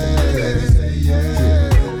yeah, baby say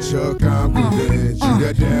yeah. Chuck, I'm convinced you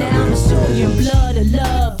got down. Now I'm showing your blood of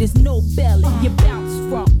love, there's no belly. You bounce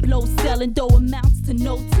from blow selling, though amounts to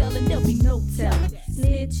no telling, there'll be no telling.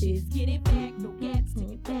 Snitches, get it back, no gaps in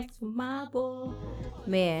your backs for my boy.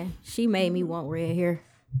 Man, she made me want red hair.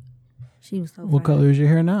 She was so What fine. color is your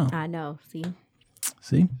hair now? I know, see?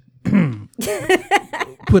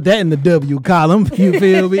 Put that in the W column. You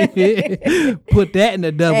feel me? Put that in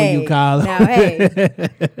the W column. Now, hey,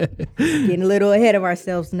 getting a little ahead of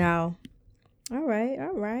ourselves now. All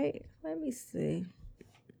right. Let me see.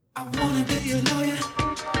 I wanna be your lawyer.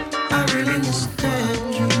 I really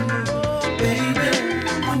understand you, baby.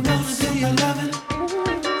 I wanna be your lover.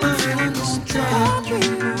 I'm feeling this drive you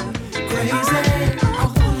crazy. I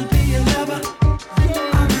wanna be your lover.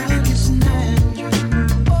 I really understand you,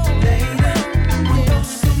 lady. I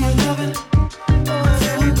wanna be your lover. I'm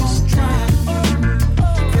feeling this drive you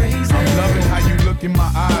crazy. I'm loving how you look in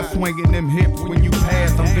my eyes, swinging them hips when you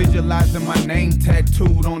pass. I'm visualizing my name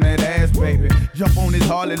tattooed on that ass, baby. Jump on this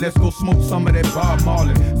Harley, let's go smoke some of that Bob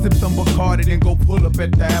Marley. Sip some Bacardi, then go pull up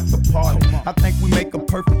at the after party. I think we make a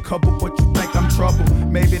perfect couple, but you think I'm trouble.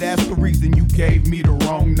 Maybe that's the reason you gave me the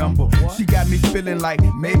wrong number. She got me feeling like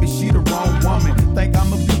maybe she the wrong woman. Think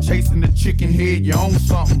I'ma be chasing the chicken head, you own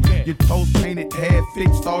something. Your toes painted, hair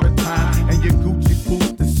fixed all the time, and your Gucci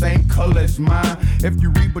boots the same color as mine. If you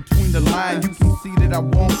read between the lines, you can see that I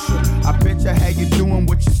want you. I bet you how you doing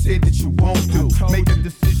what you said that you won't do. Make a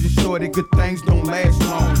decision sure that good things don't last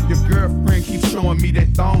long. Your girlfriend keeps showing me that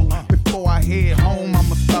thong. Before I head home,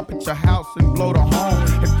 I'ma stop at your house and blow the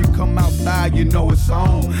horn. If you come outside, you know it's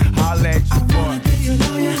on. Holla at your boy.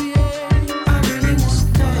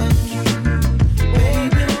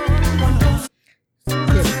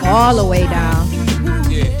 Just all the way down.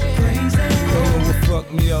 Fuck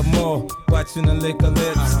me up more, watching her lick her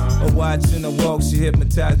lips or watching her walk. She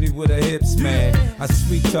hypnotized me with her hips, man. I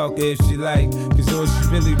sweet talk her if she like, cause all she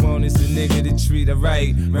really want is a nigga to treat her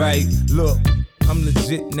right. Look, I'm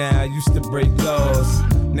legit now, I used to break laws.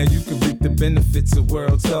 Now you can reap the benefits of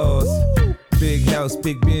world tours. Big house,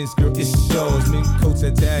 big Benz, girl, it's yours. Mink coats,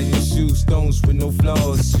 Italian shoes, stones with no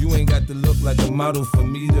flaws. You ain't got to look like a model for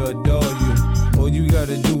me to adore you. All you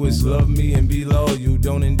gotta do is love me and be loyal.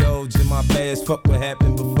 Don't indulge in my past, fuck what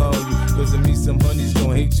happened before you. Cause of me, some honeys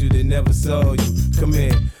gon' hate you that never saw you. Come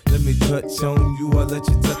here, let me touch on you, I'll let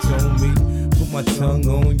you touch on me. Put my tongue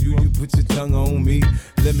on you, you put your tongue on me.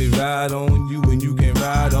 Let me ride on you and you can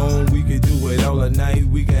ride on. We can do it all night,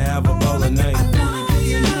 we can have a ball of night.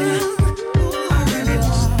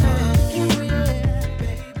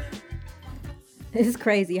 It's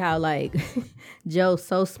crazy how like Joe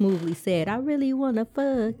so smoothly said, "I really wanna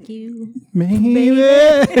fuck you, baby."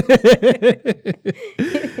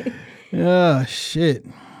 Oh shit!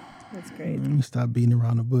 That's crazy. Let me stop beating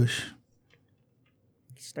around the bush.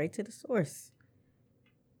 Straight to the source.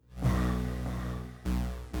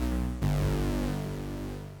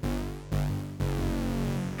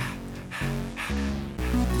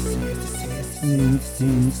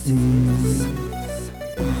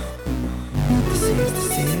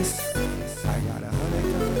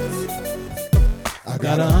 I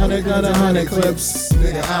got 100 clips.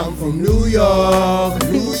 Nigga, I'm from New York.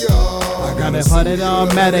 I got a 100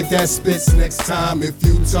 automatic that spits next time if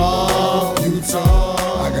you talk. I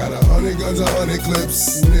got 100 guns, 100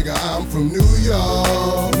 clips. Nigga, I'm from New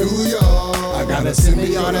York. I got a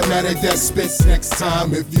semi-automatic that spits next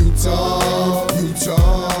time if you talk. And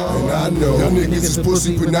I know. Y'all niggas is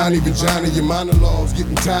pussy, but not even Johnny. Your monologues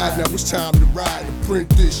getting tired, now it's time to ride. To print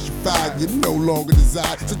this, you fired, you no longer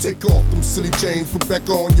desire. So take off them silly chains, put back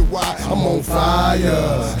on your wire. I'm on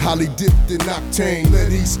fire, highly dipped in octane.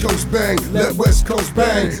 Let East Coast bang, let West Coast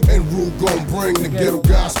bang. And Rule gon' bring the ghetto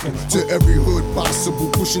gospel to every hood possible.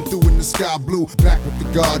 Pushing through in the sky blue, back with the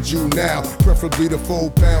guard you now. Preferably the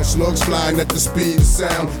 4-pound slugs flying at the speed of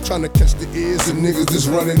sound. Trying to catch the ears of niggas that's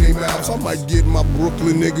running their mouths. I might get my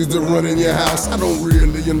Brooklyn niggas to run in your house. I don't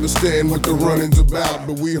really understand what the running's about,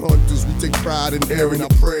 but we hunters, we take pride in airing our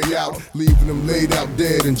prey out, leaving them laid out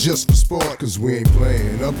dead and just for sport, cause we ain't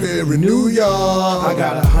playing up here in New York. I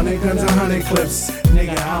got 100 guns, 100 clips,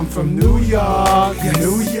 nigga, I'm from New York,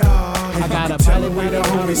 New York. I got a tell it where the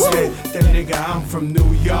homie said, that nigga, I'm from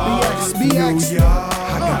New York, New York.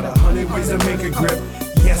 I got 100 ways to make a grip.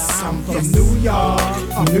 Yes, I'm from New York,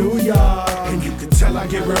 New York. And you can tell I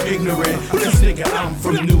get real ignorant, cause nigga, I'm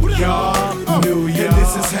from New York, New York. And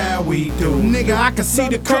this is how we do. Nigga, I can see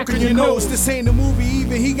the coke in your nose. This ain't a movie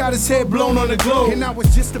even, he got his head blown on the globe. And I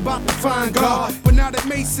was just about to find God, but now that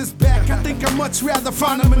Mace is back, I think I'd much rather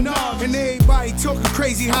find a Menard. And everybody talking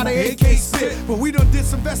crazy how they AK spit, but we done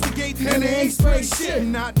disinvestigating and they ain't spray shit.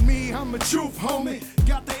 Not me, I'm a truth homie.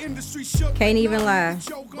 Got the industry shook. Can't even lie.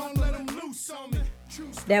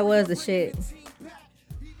 That was the shit.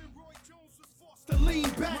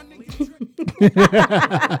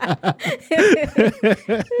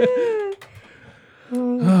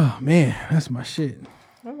 Oh man, that's my shit.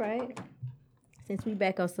 All right. Since we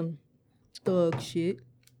back on some thug shit.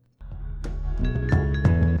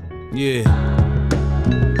 Yeah.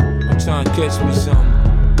 I'm trying to catch me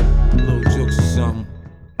something. Little jokes or something.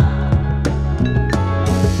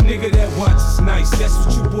 Nigga, that watch is nice, that's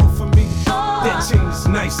what you bought for me. That chain is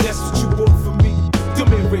nice, that's what you bought for me.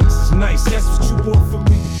 Them earrings is nice, that's what you bought for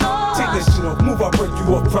me. Take that shit off, move, I'll break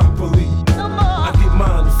you up properly. I get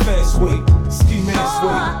mine the fast way, ski mask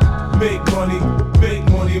way. Make money,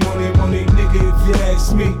 money, nigga, if you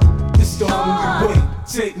ask me. It's the only way,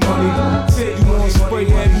 take money, take you wanna spray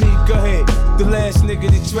at me, go ahead. The last nigga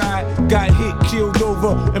that tried, got hit, killed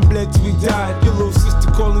over, and bled till he died. Your little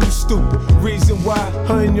sister calling you stupid, reason why.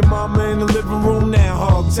 Her and your mama in the living room now,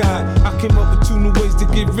 hog tied. I came up with 2 new ways to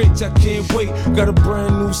get rich, I can't wait. Got a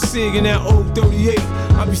brand new SIG in that old 38.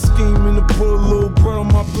 I be scheming to put a little bread on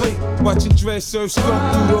my plate. Watching dress serve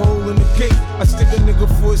skunk through the hole in the gate. I stick a nigga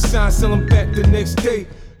for a sign, sell him back the next day.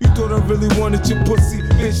 You thought I really wanted your pussy,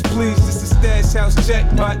 bitch, please. This is stash house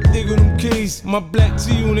jackpot, digger them keys. My black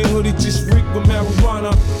G-Unit hoodie just reek with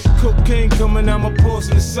marijuana. Cocaine coming out my pores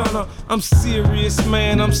in the sauna. I'm serious,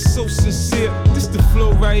 man, I'm so sincere. This the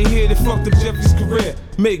flow right here that fucked up Jeffrey's career.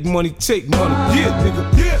 Make money, take money, yeah,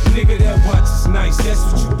 nigga, yeah. Nigga, that watch is nice, that's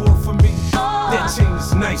what you bought for me. That chain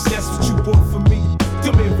is nice, that's what you bought for me.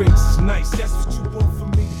 Them earrings is nice, that's what you bought for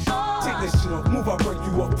me. Take that shit off, move, I'll break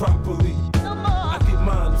you up properly.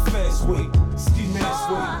 Mine the fast way, ski mask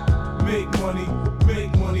way. Make money,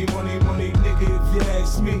 nigga, if you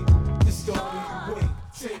ask me. It's the only way,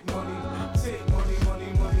 take money,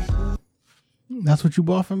 money. That's what you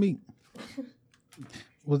bought for me?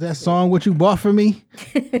 Was that song what you bought for me?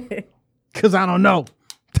 Cause I don't know.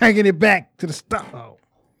 Taking it back to the start. Oh.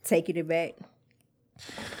 Taking it back.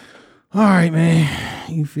 All right, man.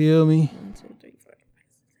 You feel me? 1, 2, 3,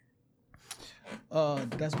 4.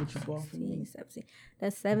 That's what you bought for me. 17.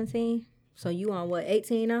 That's 17. So you on what,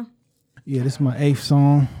 18 now? Yeah, this is my 8th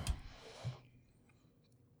song.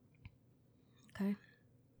 Okay.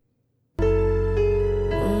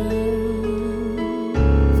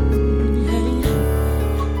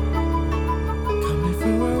 Coming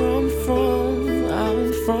from where I'm from.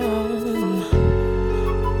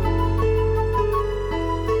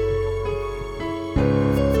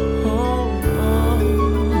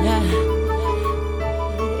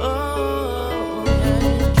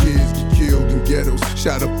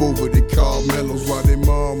 Shot up over the Carmelos while their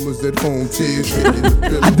mom was at home, tears.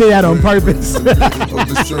 I did that on purpose.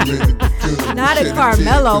 Not a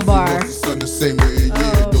Carmelo bar. The same way,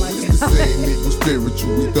 it's the same equal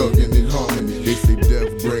spiritual, we thuggin' in harmony. They say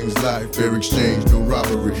death brings life, fair exchange, no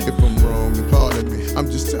robbery. If I'm wrong, then pardon me. I'm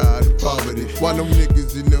just tired of poverty. Why them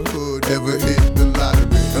niggas in the hood ever hit the lottery?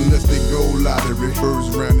 Unless they go lottery,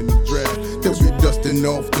 first round in the draft. They'll be dusting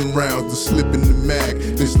off the rounds to slip in the mag,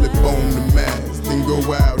 then slip on the mask, then go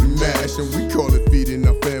out and mash. And we call it feeding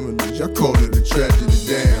our families, y'all call it a tragedy,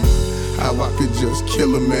 damn. How I could just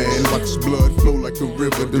kill a man, watch his blood flow like a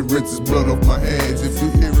river, then rinse his blood off my hands. If you're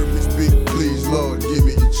hearing me speak, please, Lord, give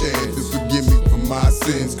me a chance to forgive me for my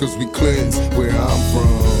sins, cause we cleanse where I'm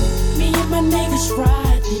from. Me and my niggas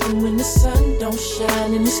ride, even when the sun don't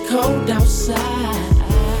shine and it's cold outside.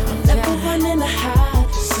 I'm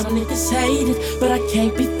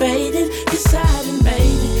can't be faded. Deciding,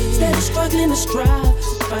 baby, steady struggling to strive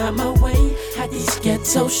to find my way. How these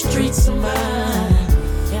ghetto streets of mine.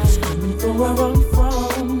 Screaming for where I'm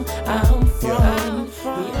from. We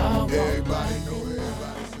all Everybody know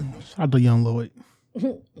everybody. Shout out to Young Lloyd.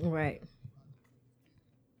 Right.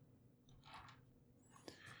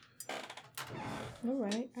 All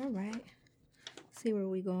right. See where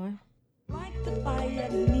we going. Like the fire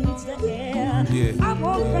needs the air. Yeah. I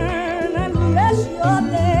won't burn unless you're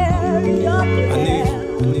there. You're there.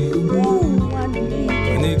 I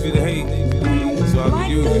need you to hate, so I can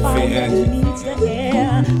use your fake energy. Needs the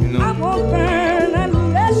air. You know? I won't burn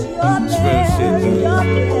unless you're It's real there. shit, You're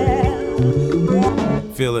there.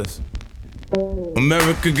 Feel this.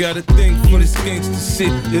 America got a thing for this gangsta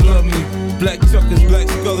shit. They love me. Black Chuckers, Black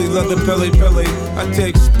Scully, London Pele. I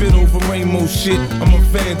take spit over rainbow shit. I'm a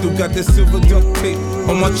vandal, got that silver duct tape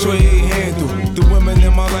on my tray handle. The women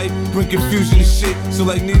in my life bring confusion and shit. So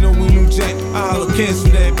like Nino and New Jack, I holla, cancel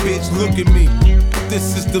that bitch. Look at me.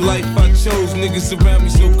 This is the life I chose. Niggas around me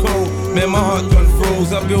so cold. Man, my heart done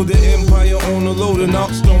froze. I build an empire on a load and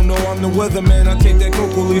ox don't know I'm the weatherman. I take that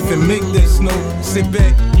cocoa leaf and make that snow. Sit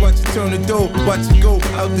back, watch it turn the dough. Watch it go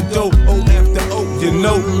out the dough. O after O, you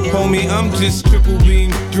know, homie, I'm just triple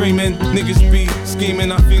beam dreaming. Niggas be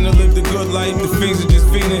scheming. I finna live the good life. The fiends are just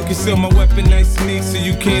fiending. Conceal my weapon nice and neat so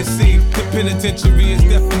you can't see. The penitentiary is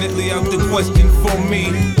definitely out the question for me.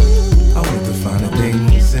 I want to find the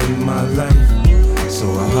things in my life. So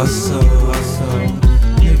I hustle.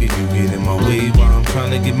 Nigga, you get in my way while I'm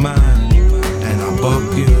trying to get mine. And I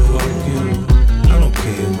buck you. I don't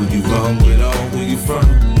care who you run with or where you from.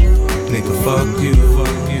 Nigga, fuck you.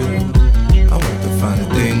 I want to find the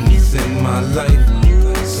things in my life.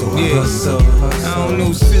 So I hustle. I don't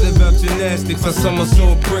know shit about gymnastics. I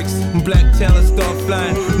somersault bricks. Black talent start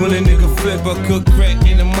flying. When a nigga flip, I cook crack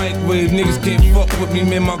in the microwave. Niggas can't fuck with me,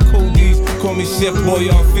 man. My codies call me Chef Boy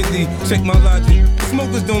R50. Check my logic.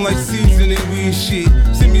 Smokers don't like seeds in their weed shit.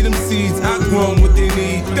 Send me them seeds, I grow them what they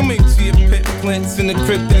need. Them ain't chia pet plants in the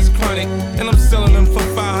crib that's chronic. And I'm selling them for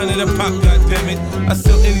 $500 a pop, goddammit. I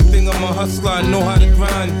sell anything, I'm a hustler, I know how to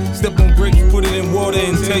grind. Step on bricks, put it in water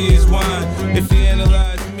and tell you it's wine. If you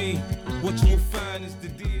analyze me, what you will find is the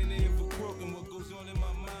DNA of a crook. And what goes on in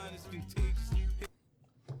my mind is contagious.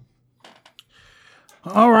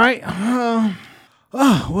 All right.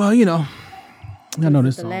 Well, you know, I know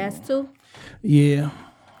this The song. last two. Yeah.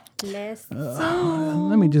 Last two.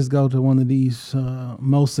 Let me just go to one of these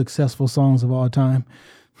most successful songs of all time.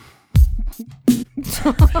 What's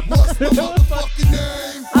my motherfucking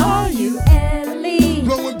name? Are you Ellie?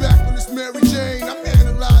 Blowing back on this Mary Jane. I'm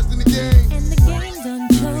analyzing the game. And the game done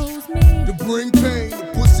chose me. To bring pain to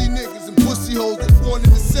pussy niggas and pussy hoes that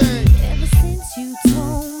wanted the same. Ever since you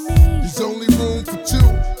told me There's only room for two.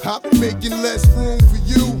 I've been making less room for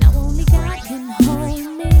you. now only God can hold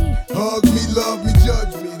me. Hug me, love me,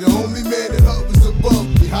 judge me. The only man that hovers above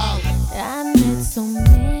me. Holla. I met so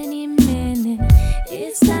many men and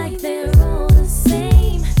it's like they're all the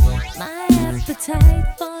same. My appetite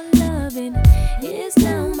for loving is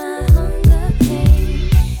now my hunger pain.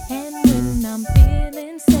 And when I'm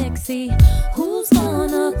feeling sexy, who's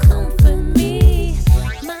gonna comfort me?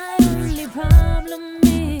 My only problem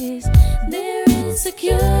is their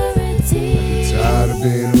insecurity. Tired of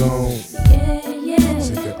being alone. Yeah.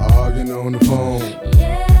 Sick of arguing on the phone.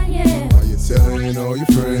 Yeah. While you're telling all your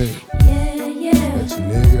friends Yeah. that your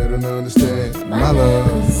nigga don't understand my love.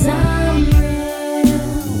 'Cause I'm real.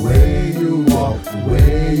 The way you walk, the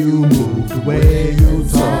way you move, the way you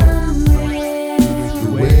talk, I'm real.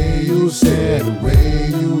 the way you stare, the way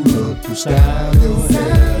you look, you style your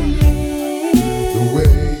hair, the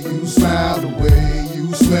way you smile, the way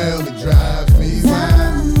you smell, it drives me wild.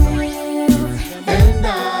 I'm real. And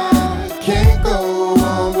I can't go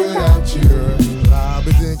on without you, girl. I've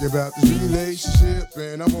been thinking about this relationship,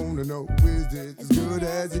 and I wanna know, is this as good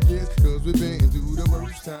as it gets? Cause we've been through the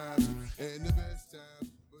worst times and the best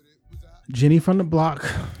times, but it was our Jenny from the Block.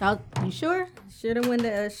 Oh, you sure? Should have won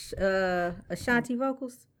the Ashanti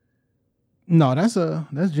vocals. No, that's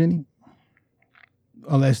Jenny.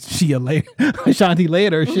 Unless she a later Ashanti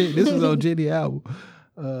later shit. This is on Jenny album.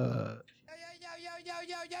 Yo,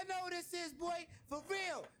 know this is, boy, for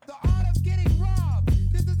real. The art of getting robbed.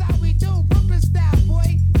 This is how we do, Brooklyn style,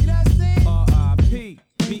 boy. You know what I'm saying? R.I.P.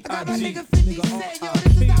 I got my B.I.G. nigga 50 Cent, yo,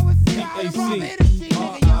 this is how it feel out of rob industry,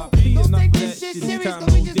 nigga, yo. Don't take this shit serious,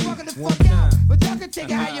 cause we just fucking the fuck out. But y'all can take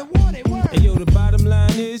it how you want it, word. Hey yo, the bottom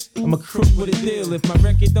line is, I'm a crook with a deal. If my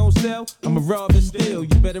record don't sell, I'm a rob and steal.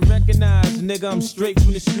 You better recognize a nigga, I'm straight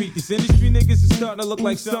from the street. This industry niggas is starting to look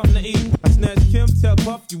like something to eat. I snatched Kim, tell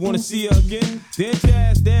Puff, you wanna see her again? Dance your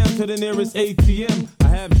ass down to the nearest ATM. I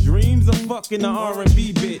have dreams of fucking the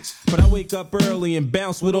R&B bitch, but I wake up early and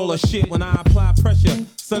bounce with all her shit when I apply pressure.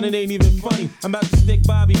 Son, it ain't even funny. I'm about to stick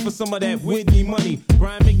Bobby for some of that Whitney money.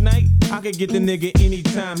 Brian McKnight, I could get the nigga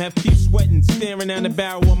anytime. Have keep sweating, staring down the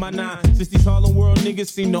barrel of my 9. Since these Harlem World niggas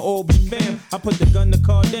seem to all be fam, I put the gun to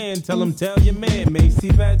Cardan, tell him tell your man,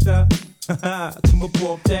 Macy better. Come up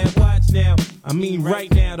off that watch now. I mean right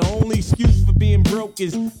now. The only excuse for being broke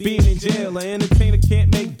is being in jail. An entertainer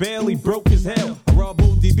can't make bail, he broke as hell. I rob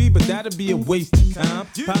ODB, but that'd be a waste of time.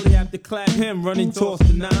 Probably have to clap him, running toss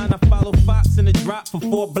to 9. I follow Fox in the drop for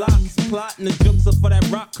 4 blocks. Plotting the jokes up for that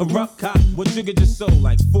rock corrupt cop. What Jigga just sold?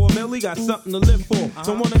 Like 4 mil, he got something to live for.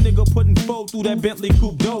 Don't want a nigga putting foe through that Bentley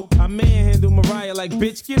coupe dope. I manhandle Mariah like,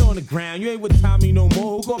 bitch, get on the ground. You ain't with Tommy no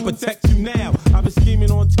more. Who gon' protect you now? I've been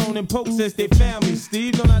scheming on Tone and Poke since they found me.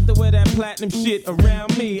 Steve, don't have to wear that platinum shit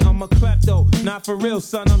around me. I'm a klepto, not for real,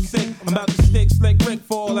 son, I'm sick. I'm about to stick Slick Rick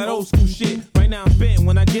for all that old school shit. Right now I'm bent.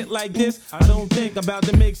 When I get like this, I don't think about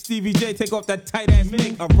to make Stevie J take off that tight ass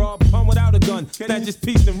mink. A raw pun without a gun, that just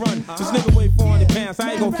peace and run. This nigga weigh 400 pounds,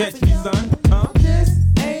 I ain't gon' catch me, son. This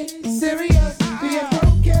ain't serious. Being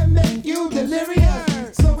broke can make you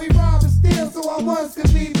delirious. So we rob and steal, so I once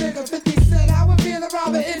could be bigger. 50 Cent, I would be in the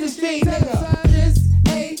robber industry, nigga. This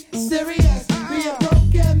ain't serious. Being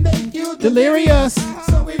broke can make you delirious.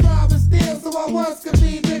 So we rob and steal, so I once could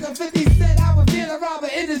be bigger. 50 Cent, I would be in the robber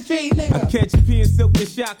industry, nigga. I catch P and Silk the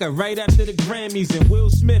Shocker right after the Grammys, and Will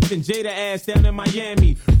Smith and Jada ass down in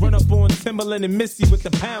Miami. Run up on Timberland and Missy with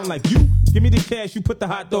the pound like, you give me the cash, you put the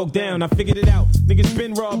hot dog down. I figured it out, niggas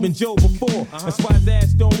been robbing Joe before. That's why his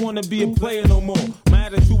ass don't wanna be a player no more. My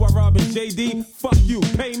attitude while robbing JD, fuck you,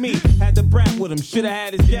 pay me. Had to brat with him, shoulda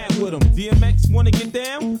had his gap with him. DMX wanna get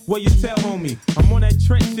down? Well, you tell homie. I'm on that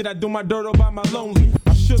trench shit, I do my dirt all by my lonely.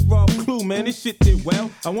 I should rob Clue, man, this shit did well.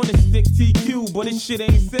 I wanna stick TQ, but this shit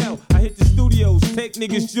ain't sell. I hit the studios, take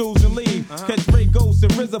niggas' jewels and leave. Catch Ray Ghost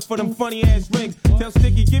and RZA for them funny ass rings. Tell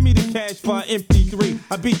Sticky, give me the cash for an MP3.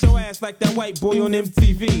 I beat your ass like that white boy on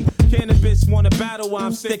MTV. Cannabis wanna battle while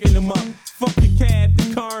I'm sticking them up. Fuck the cab,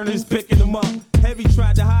 the coroner's picking them up. Heavy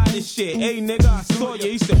tried to hide his shit. Hey nigga, I saw you.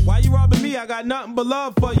 He said, why you robbing me? I got nothing but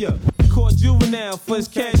love for you. Caught Juvenile for his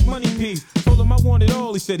cash money piece. Told him I want it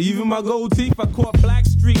all. He said, even my gold teeth. I caught Black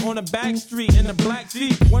Street on a back street in a black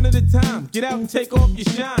Jeep. One at a time. Get out and take off your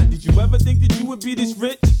shine. Did you ever think that you would be this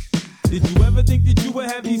rich? Did you ever think that you would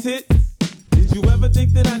have these hits? Did you ever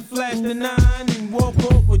think that I'd flash the 9 and walk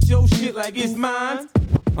off with your shit like it's mine?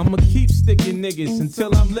 I'ma keep sticking niggas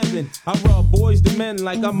until I'm living. I rob boys to men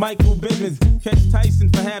like I'm Michael Bivins. Catch Tyson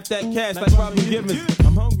for half that cash like Robin Givens.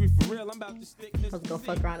 I'm hungry for real, I'm about to stick Mr. I was gonna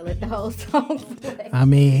fuck around and let the whole song play. I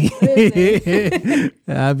mean,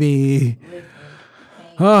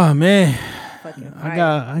 oh man.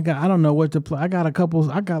 I don't know what to play. I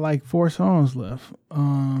got like 4 songs left.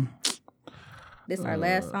 This our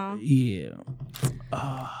last song? Yeah.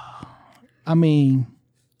 I mean,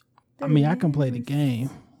 I can play the game.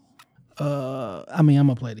 I'm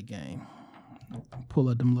gonna play the game. Pull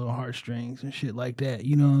up them little heartstrings and shit like that.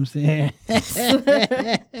 You know what I'm saying? Let's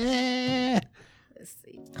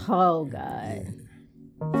see. Oh God.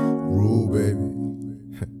 Rule, baby.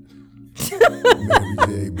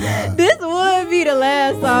 This would be the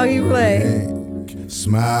last song you play.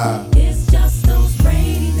 Smile. It's just those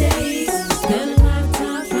rainy days. Spend a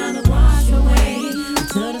lifetime trying to wash away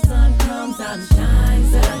until the sun comes out and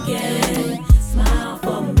shines again. Smile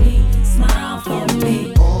for me, smile for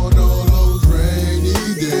me. On all those rainy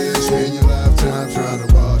days, spend your lifetime trying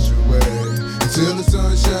to wash away until the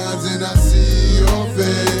sun shines and I see your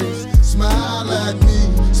face. Smile at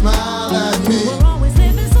me, smile at me. We're always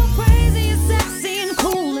living so crazy and sexy and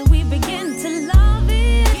cool, and we begin to love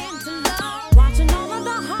it. Watching all of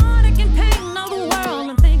the heartache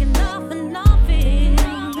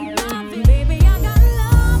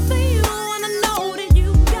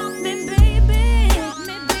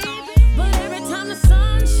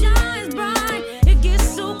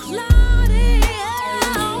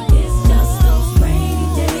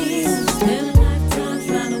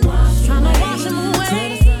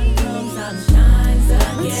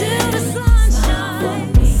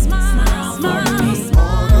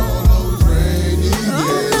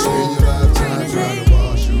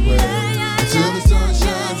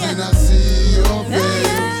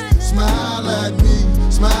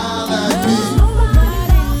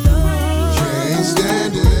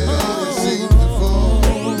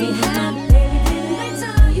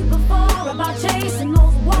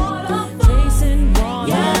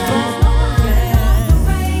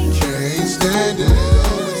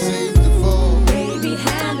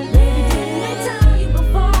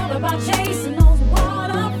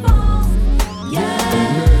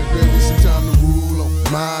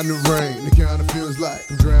out in the rain. It kinda feels like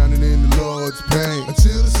I'm drowning in the Lord's pain.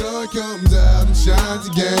 Until the sun comes out and shines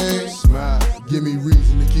again. Smile, give me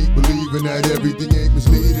reason to keep believing that everything ain't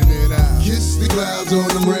misleading. And I kiss the clouds on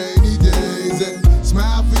them rainy days and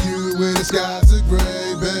smile for you when the skies are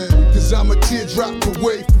gray, babe. Cause I'm a teardrop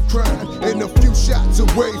away from crying and a few shots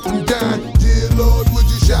away from dying. Dear Lord, would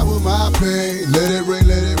you shower my pain? Let it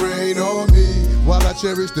rain on me while I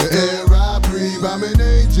cherish the air I breathe. I'm an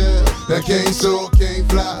angel that can't soar, can't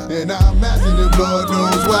fly, and I imagine if Lord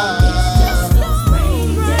knows why.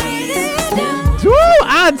 Woo,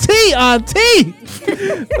 auntie.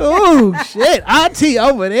 Oh shit, auntie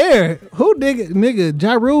over there. Who nigga?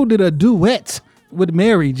 Ja Rule did a duet with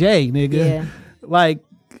Mary J. Nigga. Yeah. Like,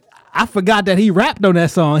 I forgot that he rapped on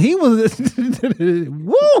that song. He was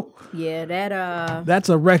woo. Yeah, that That's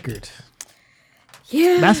a record.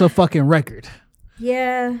 Yeah. That's a fucking record.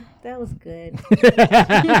 Yeah, that was good.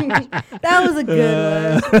 That was a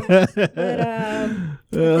good one.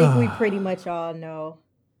 But I think we pretty much all know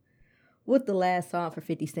what the last song for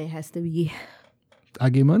 50 Cent has to be.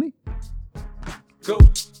 I Get Money? Go,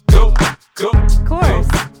 go, go. Of course.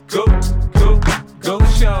 Go,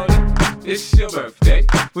 shawty. It's your birthday.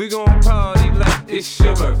 We gon' party like it's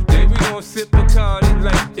your birthday. We gon' sip Bacardi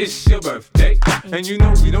like it's your birthday. And you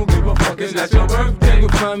know we don't give a fuck, it's not your birthday. You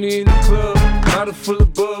can find me in the club, bottle full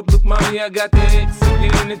of bub. Look, mommy, I got the X.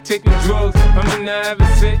 I'm into taking drugs. I'm into having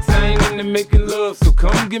sex, I ain't into making love. So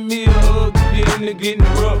come give me a hug if you're into getting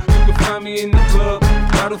rough. You can find me in the club,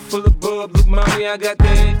 bottle full of bub. Look, mommy, I got the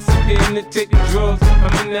X. I'm into taking drugs.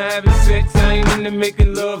 I'm into having sex, I ain't into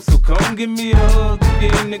making love. So come give me a hug if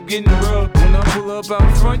you're into getting rough. When I pull up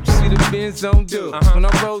out front, you see the Benz on dub. When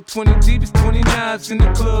I roll 20 deep, it's 20 knives in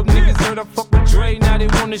the club. Niggas heard I fuck with Dre, now they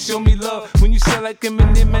wanna show me love. When you sell like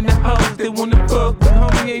Eminem and the hoes, they wanna fuck. But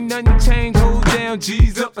homie, ain't nothing changed, hold down,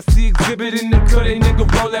 G's up. I see exhibit in the cut, they nigga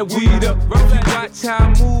roll that weed up. Watch how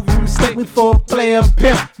I move, you mistake me for a player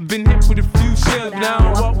pimp. Been hit with a few shells, now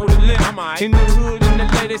I walk with a limp. In the hood, in the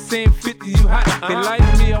lady saying 50, you hot. They like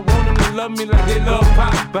me, I want them to love me like they love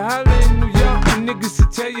pop. But holla in New York, the niggas to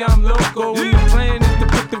tell you I'm loco. And the plan is to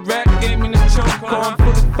put the rap game in the choke. I'm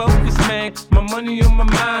fully focused, man. My money on my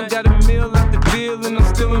mind, got a meal out the deal, and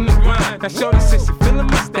I'm still in the grind. Now shorty says she feeling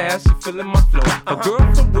my style, she feeling my flow. A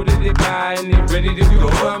girl from Wooded, they buy and they ready to go.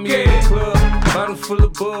 I'm in the club, bottle full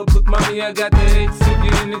of bub. Look, mommy, I got the X. If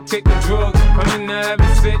you're into taking drugs, I'm into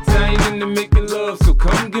having sex, I ain't into making love. So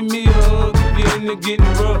come give me a hug if you're into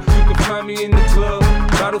getting rough. You can find me in the club,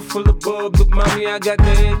 bottle full of bub. Look, mommy, I got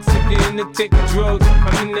the X. If you're into taking drugs,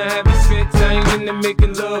 I'm into having sex, I ain't into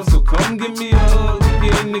making love. So come give me a hug if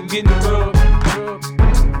you're into getting rough.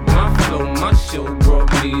 My flow, my show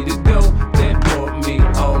brought me to go. That brought me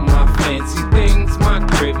all my fancy things. My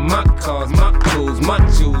crib, my cars, my clothes, my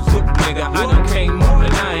jewels. Look, nigga, I done came up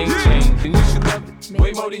and I ain't changed. And you should love it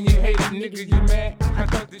way more than you hate it, nigga. You mad? I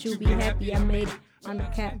thought that you'd be happy I made it. On the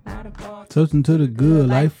cat by the bar. Toasting to the good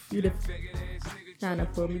life. You the trying to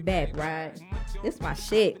pull me back, right? This my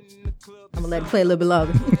shit. I'm gonna let it play a little bit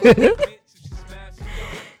longer.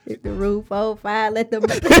 Hit the roof on fire, let them.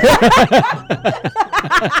 This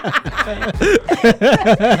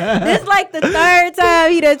like the third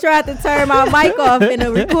time he done tried to turn my mic off in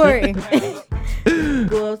the recording.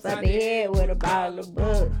 Go upside the head with a bottle of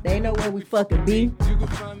bug. They know where we fucking be.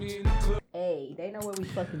 Hey, they know where we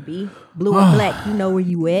fucking be. Blue and black, you know where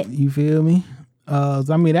you at. You feel me? I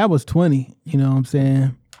mean, that was 20. You know what I'm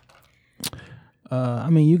saying? I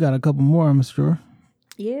mean, you got a couple more, I'm sure.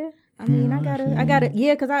 Yeah. I mean, I gotta,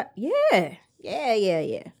 yeah, cause yeah.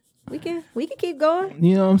 We can keep going.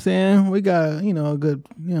 You know what I'm saying? We got, a good,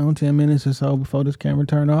 10 minutes or so before this camera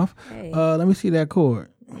turn off. Hey. Let me see that chord.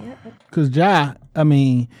 Yeah. Cause Ja, I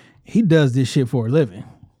mean, he does this shit for a living.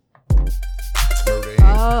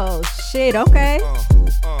 Oh shit! Okay.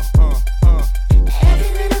 Every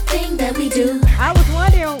little thing that we do. I was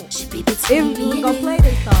wondering if we was gonna play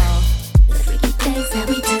this song. The freaky things that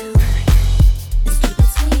we do. Let's keep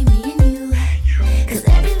between me and you. 'Cause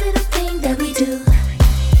every little thing that we do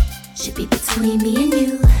should be between me and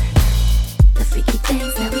you. The freaky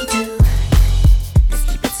things that we do. Let's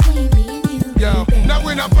keep between me and you. Yo, now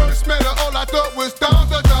when I first met her, all I thought was dong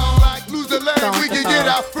da dong. Like lose a leg, we can get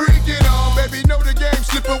our freaking on. Baby, know the game,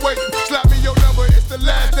 slip away. Slap me your number, it's the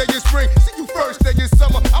last day of spring. See you first day of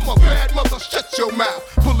summer. I'm a bad mother, shut your mouth.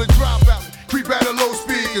 Pull a drop out, creep at a low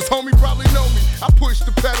speed. 'Cause homie probably know me. I push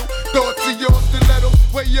the pedal, throw it to your stiletto.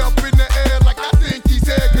 Way up in the air like I think he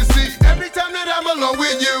said. 'Cause see, every time that I'm alone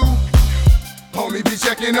with you, homie be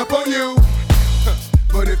checking up on you.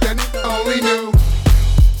 But if that nigga only knew,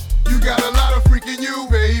 you got a lot of freaking you,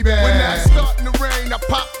 baby. When that starting to rain, I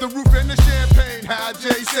pop the roof and the champagne. How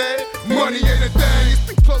Sly J said, money ain't a thing, it's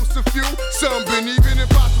been close to few. Some been even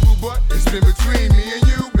impossible, but it's been between me and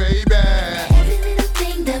you, baby. Every little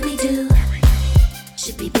thing that we do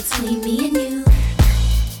should be between me and you.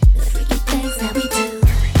 The freaky things that we do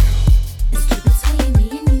is keep between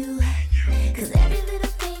me and you. 'Cause every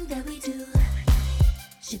little thing that we do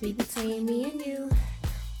should be between me and you.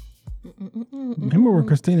 Remember when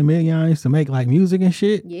Christina Milian used to make like music and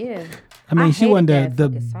shit? Yeah. I mean, I she hated wasn't the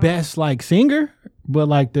that fucking best like singer, but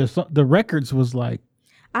like the records was like.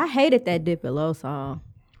 I hated that Dip It Low song.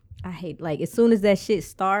 I hate, like, as soon as that shit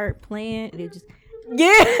start playing, it just,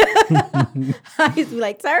 yeah. I used to be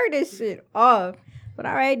like, turn this shit off. But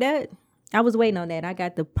all right, I was waiting on that. I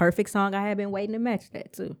got the perfect song. I had been waiting to match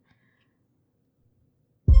that too.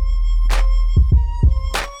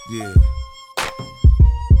 Yeah.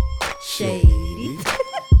 Shady.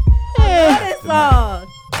 I love this song.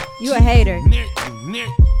 You a hater.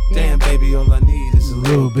 Damn, baby, all I need is a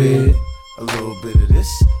little bit. A little bit of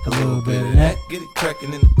this, a little bit of that. Get it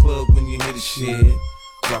crackin' in the club when you hear the shit.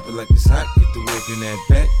 Drop it like it's hot, get the work in that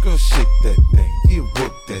back. Girl, shake that thing, yeah,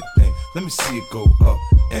 work that thing. Let me see it go up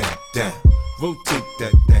and down. Rotate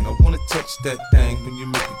that thing, I wanna touch that thing when you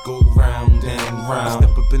make it go round and round.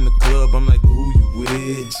 Step up in the club, I'm like, who you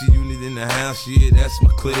with? She unit in the house, yeah, that's my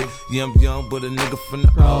clique. Yeah, I'm young, but a nigga from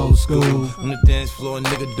the old school. On the dance floor, a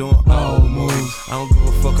nigga doing old moves. I don't give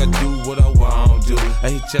a fuck, I do what I want to. I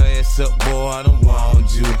hit your ass up, boy, I don't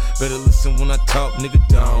want you. Better listen when I talk, nigga,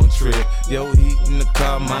 don't trip. Yo, heat in the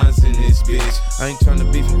car, mine's in this bitch. I ain't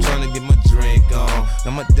tryna beef, I'm tryna get my drink on.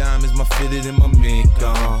 Now my diamonds, my fitted, and my mink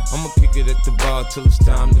on. I'ma kick it at the bar till it's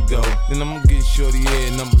time to go. Then I'ma get shorty here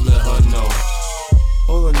and I'ma let her know.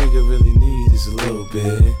 All a nigga really need is a little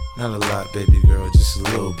bit. Not a lot, baby girl, just a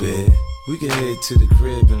little bit. We can head to the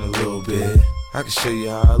crib in a little bit. I can show you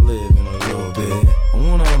how I live in a little bit. I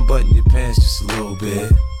wanna unbutton your pants just a little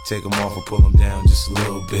bit. Take them off or pull them down just a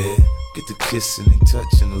little bit. Get the kissing and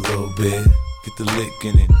touching a little bit. Get the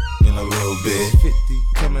licking it in a little bit. 50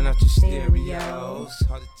 coming out your stereos.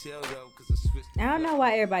 Hard to tell though, cause I switched. I don't know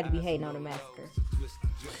why everybody be hating on the massacre.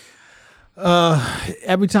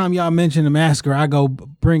 Every time y'all mention the massacre, I go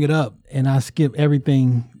bring it up and I skip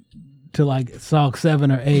everything to like song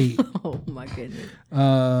 7 or 8. Oh my goodness.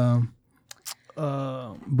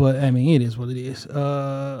 But I mean, it is what it is.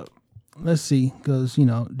 Let's see, because you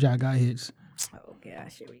know, Jack got hits. Oh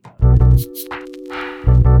gosh, here we go.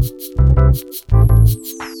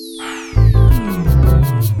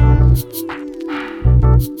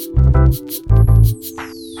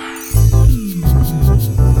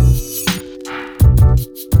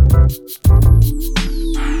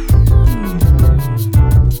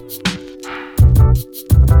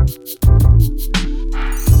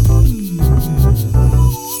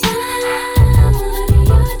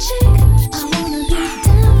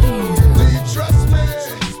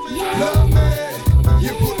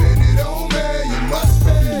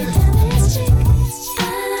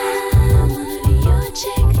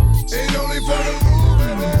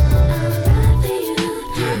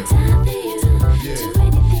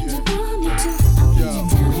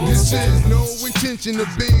 Of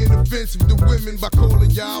being offensive to women by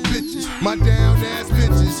calling y'all bitches. My down ass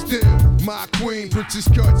bitches still my queen. Princess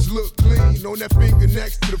cuts look clean on that finger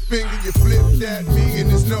next to the finger. You flip that, me and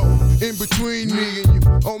there's no in between me and you.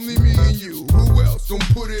 Only me and you. Who else gon'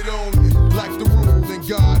 put it on you? Like the rule, and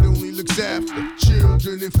God only looks after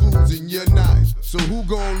children and fools, and you're not. So who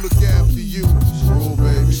gon' look after you? True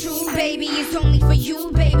baby. True baby, it's only for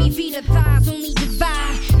you, baby. Feet of thighs only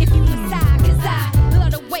divide if you decide. 'Cause I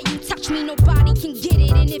love the way you touch me, nobody can get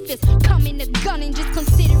it. And if it's coming to gunning, just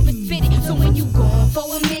consider it spit it. So when you gone for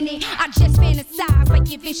a minute, I just fantasize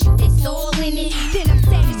like if it's you that's all in it. Then I'm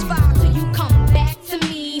satisfied till you come back to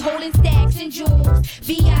me, holding stacks and jewels.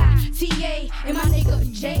 V-I-T-A and my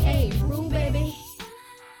nigga J-A. Rule baby.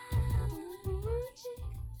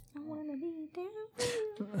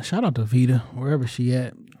 Shout out to Vita, wherever she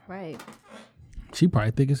at. Right. She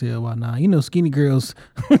probably thick as hell by now. You know, skinny girls,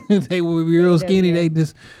 they will be real skinny. They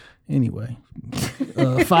just, anyway.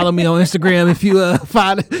 Follow me on Instagram if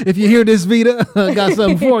you hear this, Vita. Got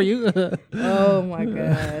something for you. Oh my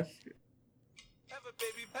gosh.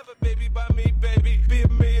 Have a baby by me, baby. Be a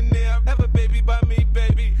millionaire. Have a baby by me,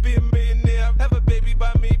 baby. Be a millionaire. Have a baby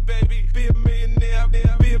by me, baby. Be a millionaire. Be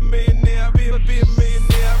a millionaire. Be a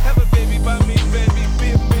millionaire. Have a baby by me, baby.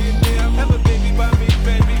 Be a millionaire. Have a baby by me,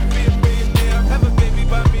 baby. Be a millionaire. Have a baby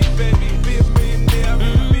by me, baby. Be a millionaire.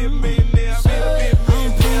 Be a millionaire. Be a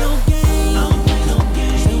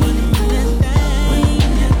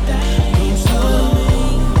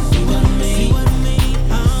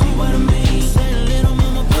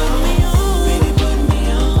Baby, put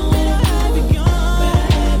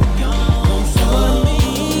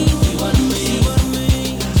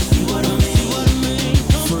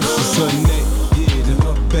sudden that, yeah, then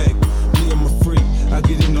her back. Me, I'm a freak, I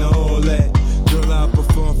get into all that. Girl, I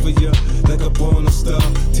perform for you like a porn star.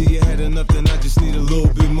 Till you had enough, then I just need a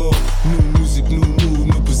little bit more. New music, new mood,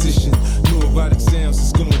 new position. New erotic sounds,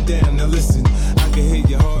 it's going down. Now listen, I can hear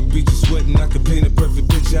your heartbeat, you sweating. I can paint a perfect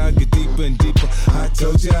picture. I get deeper and deeper. I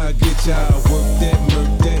told you I'd get you. I work that, murk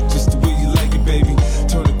that, just the way you like it, baby.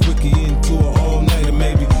 Turn a quickie into an all-nighter,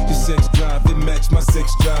 maybe. Your sex drive, it match my sex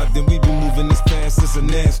drive. Then we been moving as fast as a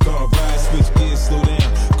NASCAR ride. Switch gears, slow down,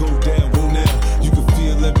 go down, roll now. You can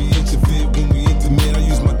feel every inch of it when we intimate. I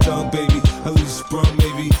use my tongue, baby. I leave you sprung,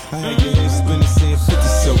 maybe. I had your head spinning, saying 50,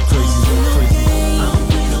 so crazy, so crazy.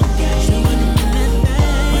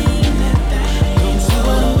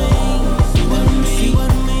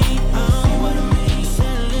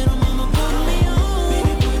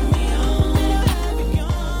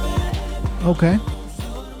 Okay.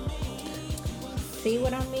 See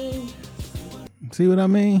what I mean? See what I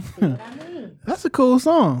mean? That's a cool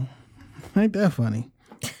song. Ain't that funny?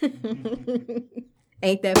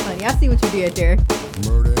 Ain't that funny? I see what you did there.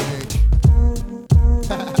 Murder Inc.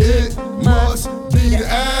 It must be the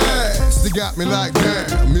ass that got me like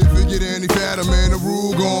damn. If it get any fatter, man, the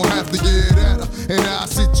rule gon' have to get at her. And our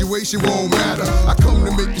situation won't matter. I come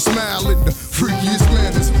to make you smile in the freakiest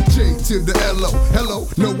manners. J to the L-O, hello.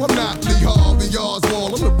 No, I'm not Lee Harvey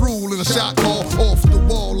Oswald. I'm the rule in a shot call off the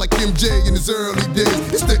wall like MJ in his early days.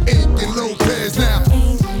 It's the Ink and Lopez now.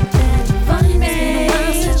 Funny, it's been a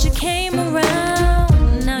while since you came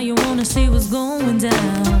around. Now you wanna see what's going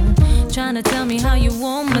down. Trying to tell me how you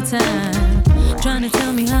want my time. Trying to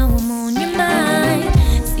tell me how I'm on your mind.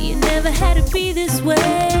 See, it never had to be this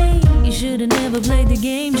way. You should've never played the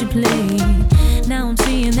games you played. Now I'm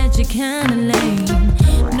seeing that you're kinda lame.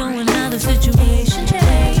 Knowing how the situation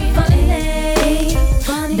changed.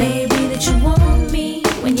 Funny, baby, that you want me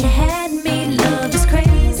when you had me. Love is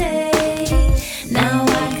crazy. Now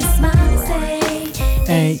I can smile and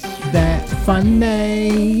say, ain't that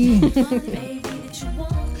funny?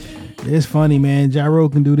 It's funny, man. Gyro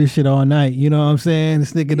can do this shit all night. You know what I'm saying?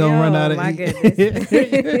 This nigga don't run out of my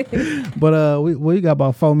goodness. But we got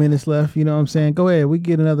about 4 minutes left. You know what I'm saying? Go ahead. We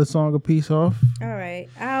get another song or piece off. All right.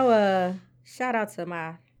 I'll shout out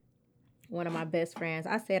to one of my best friends.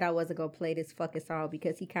 I said I wasn't gonna play this fucking song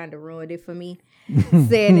because he kind of ruined it for me.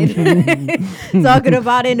 Saying it, talking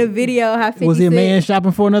about in the video how 50 was he a man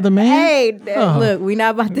shopping for another man? Hey, look, we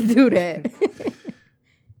not about to do that.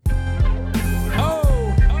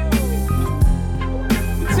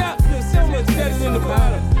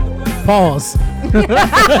 Pause.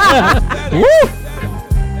 Woo!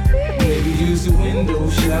 Maybe use a window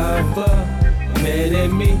shopper. Mad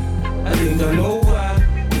at me, I think I know why.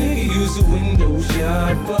 Nigga use a window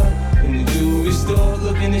shopper. In the jewelry store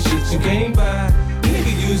looking at shit you can't buy.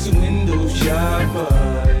 Nigga use a window shopper.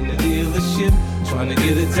 In the dealership trying to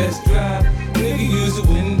get a test drive. Nigga use a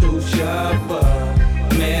window shopper.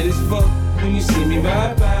 Mad as fuck when you see me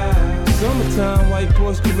ride by. Summertime, white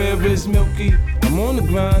Porsche Carrera is milky. I'm on the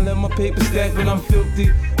grind, let my paper stack when I'm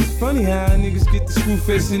filthy. It's funny how niggas get the screw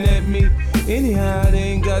facing at me. Anyhow, they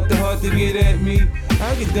ain't got the heart to get at me.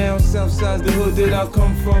 I get down south side the hood that I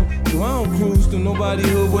come from. So I don't cruise to nobody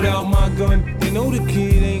hood without my gun. They know the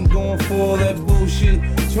kid ain't going for all that bullshit.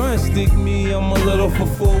 Try and stick me, I'm a little for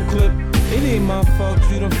full clip. It ain't my fault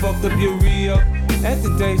you done fucked up your re-up. At the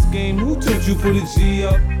dice game, who told you put a G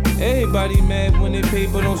up? Everybody mad when they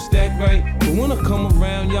paper don't stack right. But when I come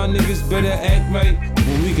around, y'all niggas better act right.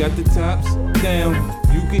 When we got the tops down,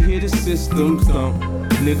 you can hear the system thump.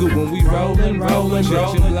 Nigga, when we rollin',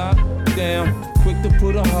 check your block down. Quick to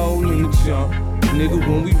put a hole in the jump. Nigga,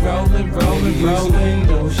 when we rollin',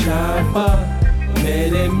 window shopper.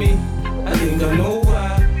 Mad at me, I think I know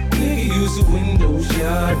why. Nigga, use a window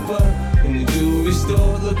shopper. In the jewelry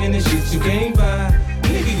store, looking at shit you can't buy.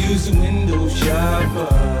 Nigga, use a window shopper.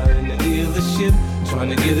 In the dealership, trying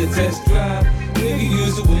to get a test drive. Nigga,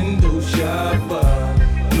 use a window shopper.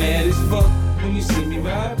 Mad as fuck when you see me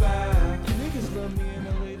ride by. Niggas love me in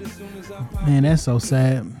LA as soon as I pop. Man, that's so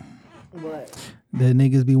sad. What? That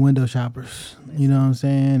niggas be window shoppers. You know what I'm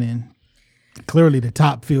saying? And clearly the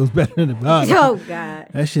top feels better than the bottom. Oh God.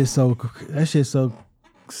 That shit's so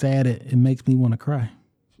sad it makes me want to cry.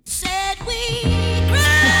 Said we cried.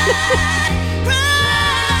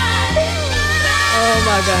 Oh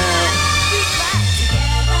my God.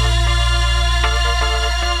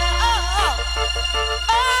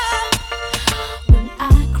 When I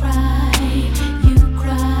cry, you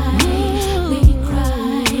cry, we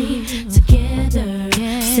cry together.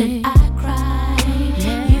 Said I cry,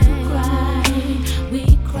 you cry, we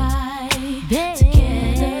cry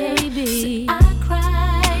together. Said I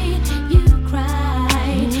cry, you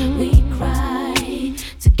cry, we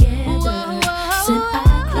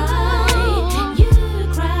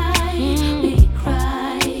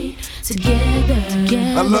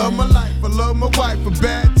love my life, I love my wife, for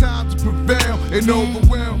bad times to prevail and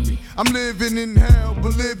overwhelm me. I'm living in hell,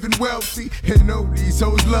 but living wealthy. And know these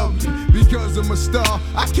hoes love me because I'm a star.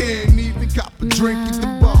 I can't even cop a drink at the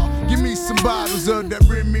bar. Give me some bottles of that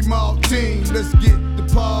Remy Martine. Let's get the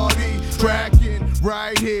party cracking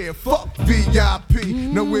right here. Fuck VIP.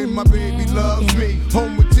 Knowing my baby loves me.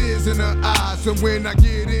 Home with tears in her eyes. And when I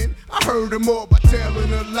get in, I heard her more by telling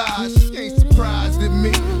her lies. She ain't surprised at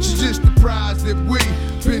me. She's just surprised that we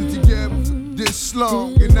been together this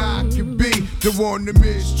long, and I can be the one to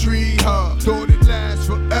mistreat her. Thought it lasts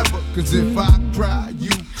forever, cause if I cry,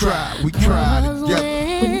 you cry, we cry together.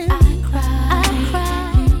 When I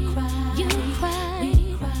cry, you cry, you cry,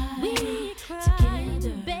 we cry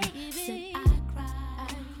together, baby. I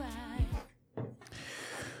cry.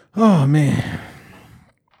 Oh man,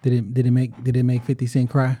 did it make 50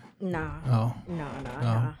 Cent cry? Nah. Oh. No.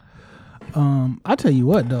 I tell you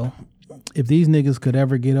what though. If these niggas could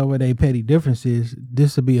ever get over their petty differences,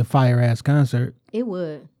 this would be a fire ass concert. It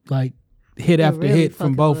would. Like hit after really hit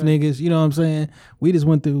from both would. niggas. You know what I'm saying? We just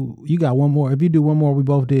went through. You got one more. If you do one more, we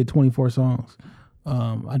both did 24 songs.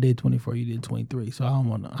 I did 24. You did 23. So I don't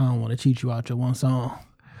want to cheat you out your one song.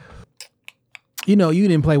 You know, you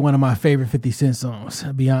didn't play one of my favorite 50 Cent songs.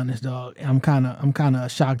 I'll be honest, dog. I'm kind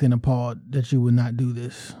of shocked and appalled that you would not do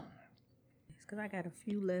this. Because I got a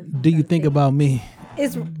few left. Do you think about me?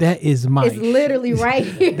 That is my It's literally right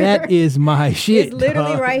here. That is my shit. It's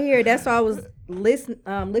literally dog. right here. That's why I was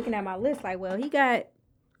looking at my list like, well, he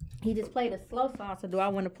just played a slow song, so do I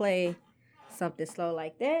want to play something slow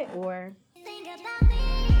like that or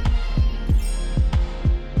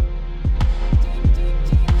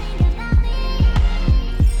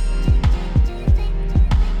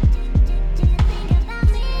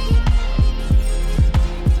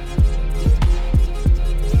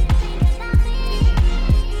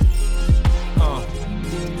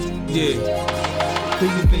Yeah. Do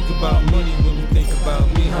you think about money when you think about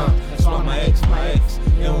me, huh? That's why my ex,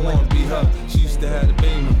 you don't wanna be her. She used to have a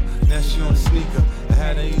Beamer, now she on a sneaker. I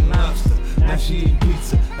had her eating lobster, now she eating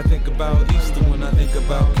pizza. I think about Easter when I think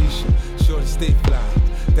about Keisha. Shorty stay fly,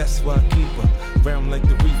 that's why I keep her. Brown like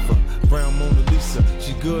the reefer, brown Mona Lisa.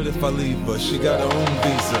 She good if I leave her, she got her own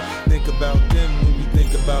visa. Think about them when you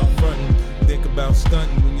think about frontin'. Think about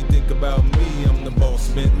stunting when you think about me. I'm the boss,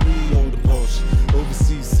 Bentley on the Porsche.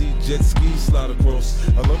 Overseas, see jet ski slide across.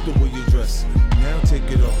 I love the way you dress. Now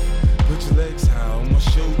take it off. Put your legs high on my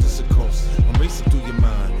shoulders, of course. I'm racing through your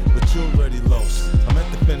mind, but you're already lost. I'm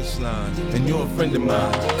at the finish line, and you're a friend of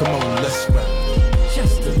mine. Come on, let's ride.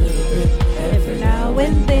 Just a little bit every now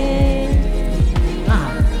and then.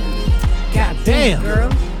 God damn,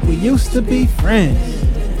 girl. We used to be friends.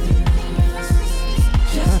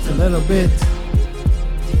 Just a little bit.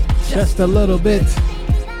 Just a little bit.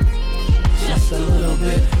 Just a little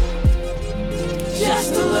bit.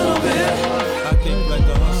 Just a little bit. I think like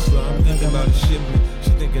a hustler. I'm thinking about a shipment. She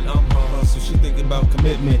thinking I'm her hustle. She thinking about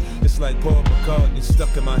commitment. It's like Paul McCartney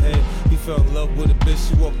stuck in my head. He fell in love with a bitch.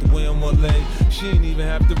 She walked away on one leg. She ain't even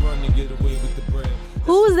have to run to get away with the bread.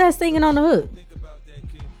 Who was that singing on the hook?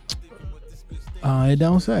 It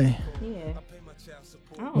don't say. Yeah.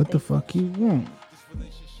 What the fuck you want?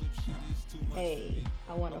 Hey,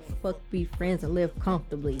 I want to fuck, be friends, and live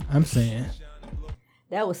comfortably. I'm saying.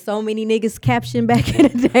 That was so many niggas captioned back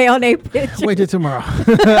in the day on their picture. Wait till tomorrow.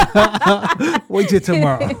 Wait till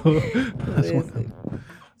tomorrow.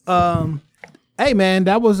 Hey man,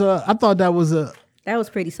 that was I thought that was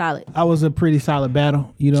pretty solid. That was a pretty solid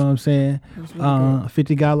battle. You know what I'm saying? Really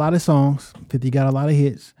 50 got a lot of songs. 50 got a lot of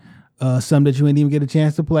hits. Some that you didn't even get a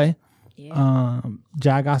chance to play. Yeah.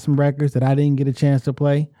 Jai got some records that I didn't get a chance to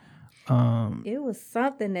play. It was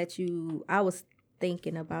something that I was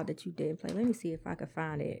thinking about that you didn't play. Let me see if I can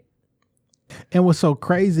find it. And what's so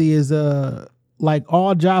crazy is like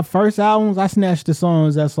all Jai first albums, I snatched the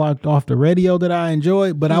songs that's like off the radio that I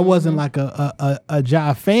enjoyed, but I wasn't like a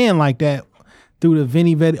Jai fan like that through the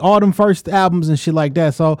Vinny Vetti, all them first albums and shit like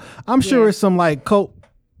that. So I'm sure it's some like cult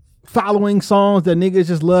following songs that niggas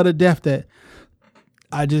just love to death that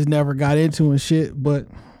I just never got into and shit, but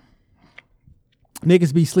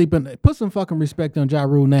niggas be sleeping. Put some fucking respect on Ja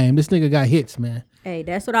Rule name. This nigga got hits, man. Hey,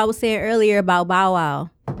 that's what I was saying earlier about Bow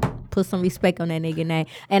Wow. Put some respect on that nigga name.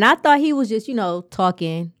 And I thought he was just,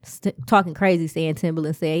 talking crazy, saying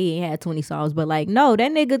Timbaland said he ain't had 20 songs. But like, no,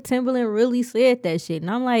 that nigga Timbaland really said that shit.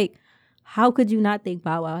 And I'm like, how could you not think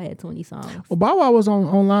Bow Wow had 20 songs? Well, Bow Wow was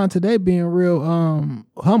online today being real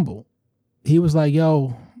humble. He was like,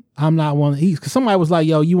 yo, I'm not one of these. Cause somebody was like,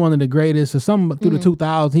 yo, you one of the greatest or something through the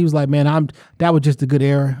 2000s. He was like, man, that was just a good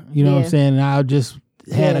era. You know what I'm saying? And I just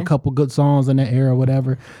had a couple good songs in that era or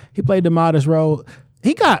whatever. He played the modest role.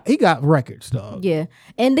 He got records, dog. Yeah.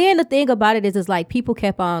 And then the thing about it is like people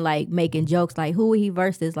kept on like making jokes like who he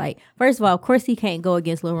versus. Like, first of all, of course he can't go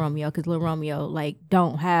against Lil Romeo because Lil Romeo like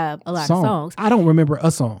don't have a lot of songs. I don't remember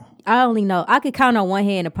a song. I only know I could count on one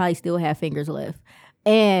hand and probably still have fingers left.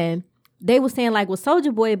 And they were saying like with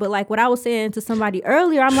Soulja Boy, but like what I was saying to somebody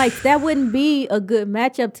earlier, I'm like, that wouldn't be a good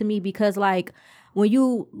matchup to me because like when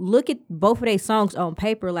you look at both of their songs on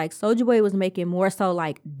paper, like Soulja Boy was making more so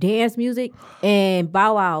like dance music and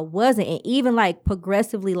Bow Wow wasn't. And even like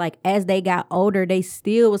progressively, like as they got older, they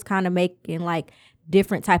still was kind of making like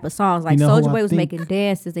different type of songs. Like Soulja Boy was making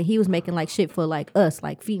dances and he was making like shit for like us,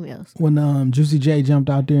 like females. When Juicy J jumped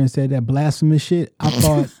out there and said that blasphemous shit, I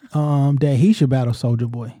thought that he should battle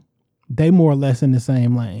Soulja Boy. They more or less in the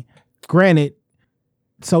same lane. Granted,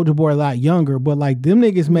 Soulja Boy a lot younger, but like them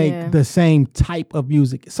niggas make the same type of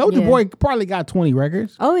music. Soulja Boy probably got 20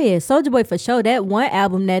 records. Oh yeah, Soulja Boy for sure. That one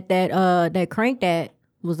album that Crank That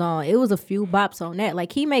was on, it was a few bops on that.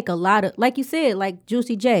 Like he make a lot of, like you said, like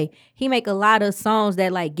Juicy J, he make a lot of songs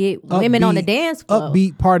that like get women on the dance floor.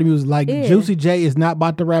 Upbeat party music. Like Juicy J is not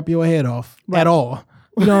about to rap your head off at all.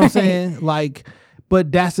 You know what I'm saying? Like,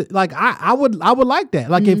 but that's it. Like I would like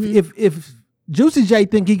that. Like if Juicy J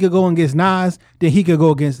think he could go against Nas, then he could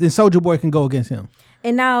go against, then Soulja Boy can go against him.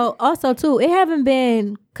 And now also too, it haven't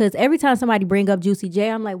been, because every time somebody bring up Juicy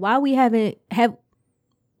J, I'm like, why we have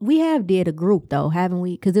did a group though, haven't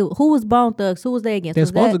we? Because who was Bone Thugs? Who was they against? They're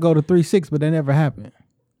supposed to go to 3-6, but that never happened.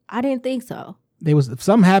 I didn't think so.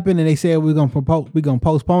 Something happened and they said we're gonna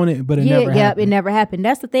postpone it, but it never happened. It never happened.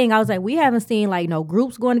 That's the thing. I was like, we haven't seen like no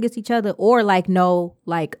groups going against each other or like no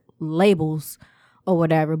like labels or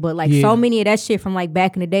whatever. But like so many of that shit from like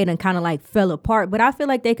back in the day done kind of like fell apart. But I feel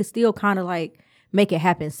like they could still kind of like make it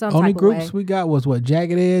happen some Only type of groups way. we got was what,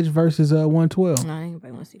 Jagged Edge versus 112. No,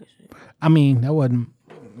 anybody want to see that shit. I mean, that wasn't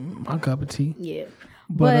my cup of tea. Yeah.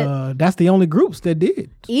 But that's the only groups that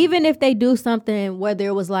did. Even if they do something, whether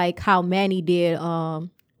it was like how Manny did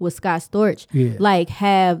with Scott Storch, like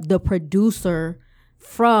have the producer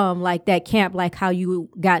from like that camp, like how you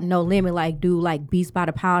got No Limit, like do like Beats by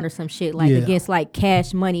the Pound or some shit, like against like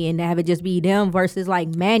Cash Money, and have it just be them versus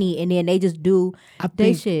like Manny, and then they just do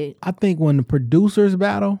shit. I think when the producers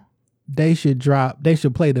battle, they should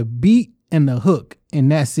play the beat and the hook,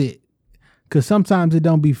 and that's it. Cause sometimes it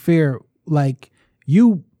don't be fair. Like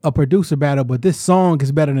you a producer battle, but this song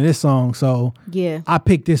is better than this song, so I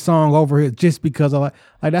picked this song over it just because I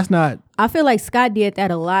like that's not. I feel like Scott did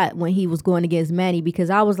that a lot when he was going against Manny, because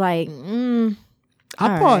I was like,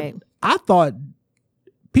 I thought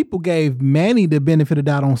people gave Manny the benefit of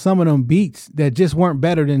the doubt on some of them beats that just weren't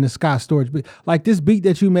better than the Scott Storch beat. Like this beat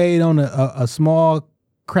that you made on a small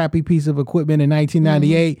crappy piece of equipment in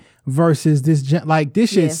 1998 versus this, like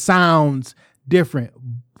this shit sounds different,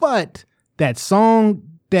 but that song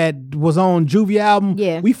that was on Juvie album,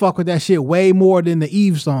 we fuck with that shit way more than the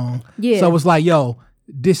Eve song. So it's like, yo,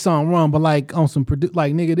 this song wrong, but like on some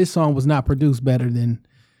like nigga, this song was not produced better than.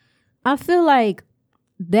 I feel like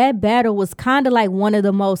that battle was kind of like one of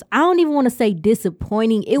the most, I don't even want to say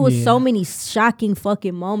disappointing. It was so many shocking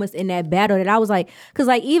fucking moments in that battle that I was like, because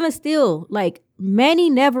like even still, like Manny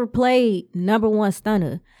never played number one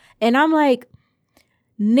stunner. And I'm like,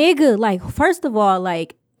 nigga, like first of all,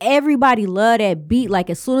 like everybody love that beat. Like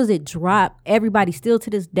as soon as it dropped, everybody still to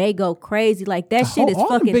this day go crazy. Like that shit is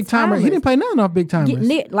fucking Big Timer. He didn't play nothing off Big Timers.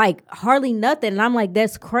 Like hardly nothing. And I'm like,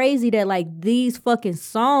 that's crazy that like these fucking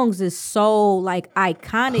songs is so like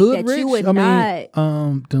iconic Hood that Rich? you would I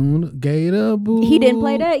not. Mean, Gator Boo. He didn't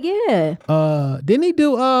play that. Yeah. Didn't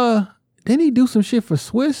he do some shit for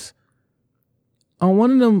Swiss on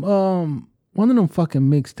one of them fucking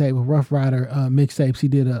mixtape, Rough Rider mixtapes? He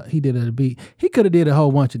did a beat. He could have did a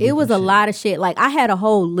whole bunch of. It was a shit. lot of shit. Like I had a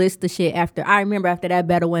whole list of shit after. I remember after that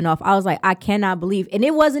battle went off, I was like, I cannot believe, and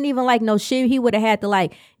it wasn't even like no shit he would have had to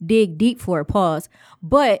like dig deep for a pause.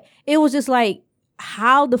 But it was just like,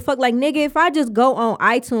 how the fuck, like nigga, if I just go on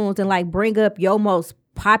iTunes and like bring up your most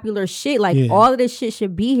popular shit, like all of this shit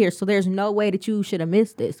should be here. So there's no way that you should have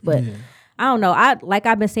missed this. But I don't know.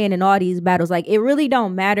 I've been saying in all these battles, like it really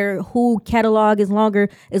don't matter who catalog is longer,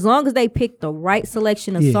 as long as they pick the right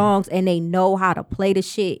selection of songs and they know how to play the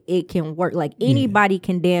shit, it can work. Like anybody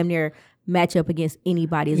can damn near match up against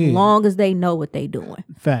anybody as long as they know what they doing.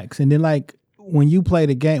 Facts. And then like when you play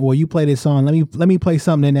the game, well, you play this song, let me play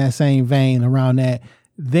something in that same vein around that.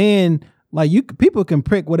 Then like people can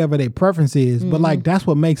pick whatever their preference is, but like that's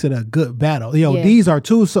what makes it a good battle. These are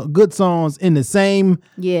two good songs in the same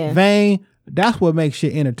vein. That's what makes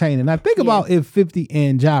shit entertaining. Now think about if 50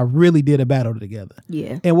 and Ja really did a battle together.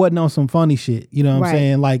 And wasn't on some funny shit. You know what I'm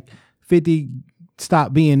saying? Like 50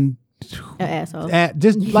 stopped being An asshole.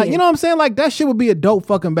 Just like, you know what I'm saying? Like, that shit would be a dope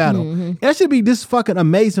fucking battle. That should be just fucking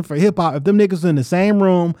amazing for hip hop if them niggas in the same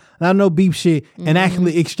room, not no beef shit, and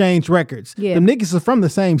actually exchange records. Yeah. Them niggas are from the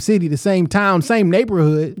same city, the same town, same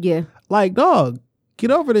neighborhood. Yeah. Like, dog,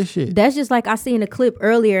 get over this shit. That's just like I seen a clip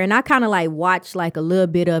earlier, and I kind of like watched like a little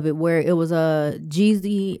bit of it where it was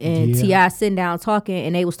Jeezy and T.I. sitting down talking,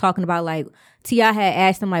 and they was talking about like T.I. had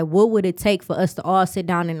asked him like, what would it take for us to all sit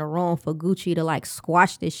down in the room for Gucci to like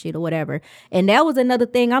squash this shit or whatever. And that was another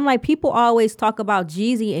thing. I'm like, people always talk about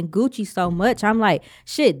Jeezy and Gucci so much. I'm like,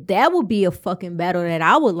 shit, that would be a fucking battle that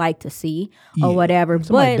I would like to see or whatever.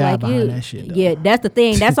 Somebody But died like you, that shit, though. yeah, that's the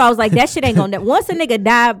thing. That's why I was like, that shit ain't gonna. Once a nigga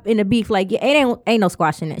die in the beef, like it ain't no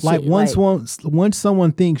squashing that Like shit. once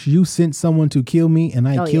someone thinks you sent someone to kill me and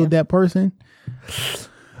I killed that person,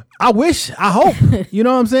 I hope, you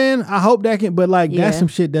know what I'm saying? I hope that can, but like that's some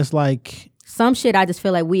shit that's like some shit I just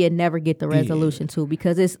feel like we'd never get the resolution to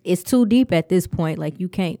because it's too deep at this point. Like you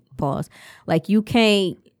can't pause. Like you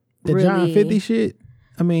can't the really, John 50 shit.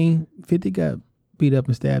 I mean, 50 got beat up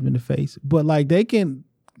and stabbed in the face, but like they can.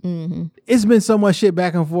 It's been so much shit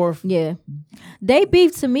back and forth. Yeah, they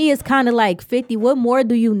beef to me is kind of like 50. What more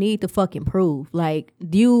do you need to fucking prove? Like,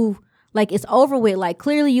 do you like it's over with? Like,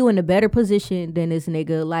 clearly you in a better position than this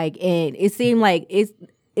nigga. Like, and it seemed like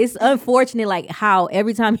it's unfortunate like how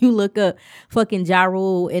every time you look up fucking Ja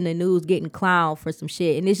Rule in the news getting clowned for some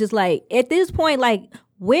shit, and it's just like at this point like.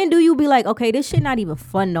 When do you be like, okay, this shit not even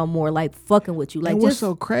fun no more, like fucking with you? Like, and what's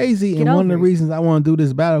so crazy, and one of the reasons I want to do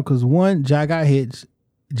this battle, because one, Ja got hits,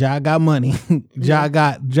 Ja got money, Ja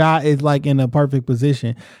is like in a perfect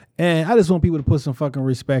position. And I just want people to put some fucking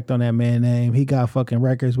respect on that man's name. He got fucking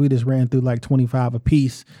records. We just ran through like 25 a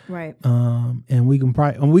piece. Right. And we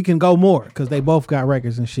can go more because they both got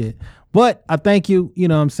records and shit. But I thank you, you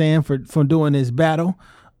know what I'm saying, for doing this battle.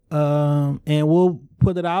 And we'll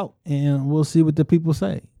put it out and we'll see what the people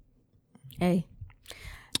say. Hey.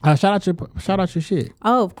 Shout out your shit.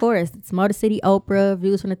 Oh, of course. It's Motor City Oprah,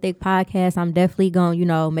 Views from the Thick podcast. I'm definitely going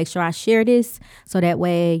to, make sure I share this so that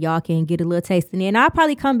way y'all can get a little taste. And then I'll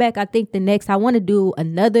probably come back. I think I want to do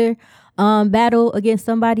another battle against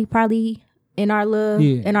somebody probably in our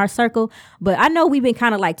in our circle. But I know we've been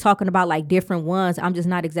kind of like talking about like different ones. I'm just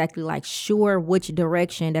not exactly like sure which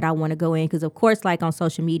direction that I want to go in. Because of course, like on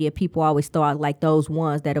social media, people always throw out like those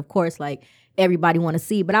ones that of course like everybody want to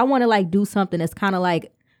see. But I want to like do something that's kind of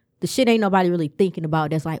like the shit ain't nobody really thinking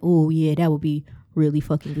about. That's like, oh yeah, that would be really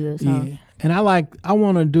fucking good. So. Yeah. And I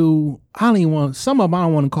want to do, some of them I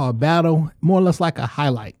don't want to call a battle, more or less like a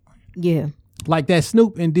highlight. Yeah. Like that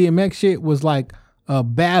Snoop and DMX shit was like a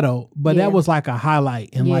battle, but that was like a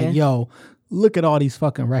highlight. And like, yo, look at all these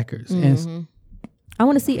fucking records. And I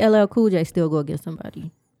want to see LL Cool J still go against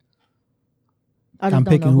somebody. I'm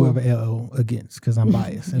picking whoever LL against because I'm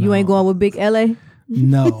biased. You ain't going with Big LA?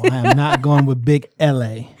 No, I am not going with Big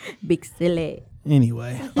LA. Big silly.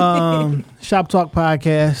 Anyway, Shop Talk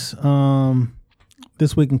Podcast.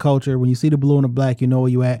 This Week in Culture. When you see the blue and the black, you know where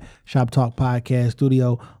you at. Shop Talk Podcast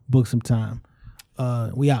Studio. Book some time.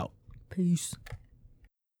 We out. Peace.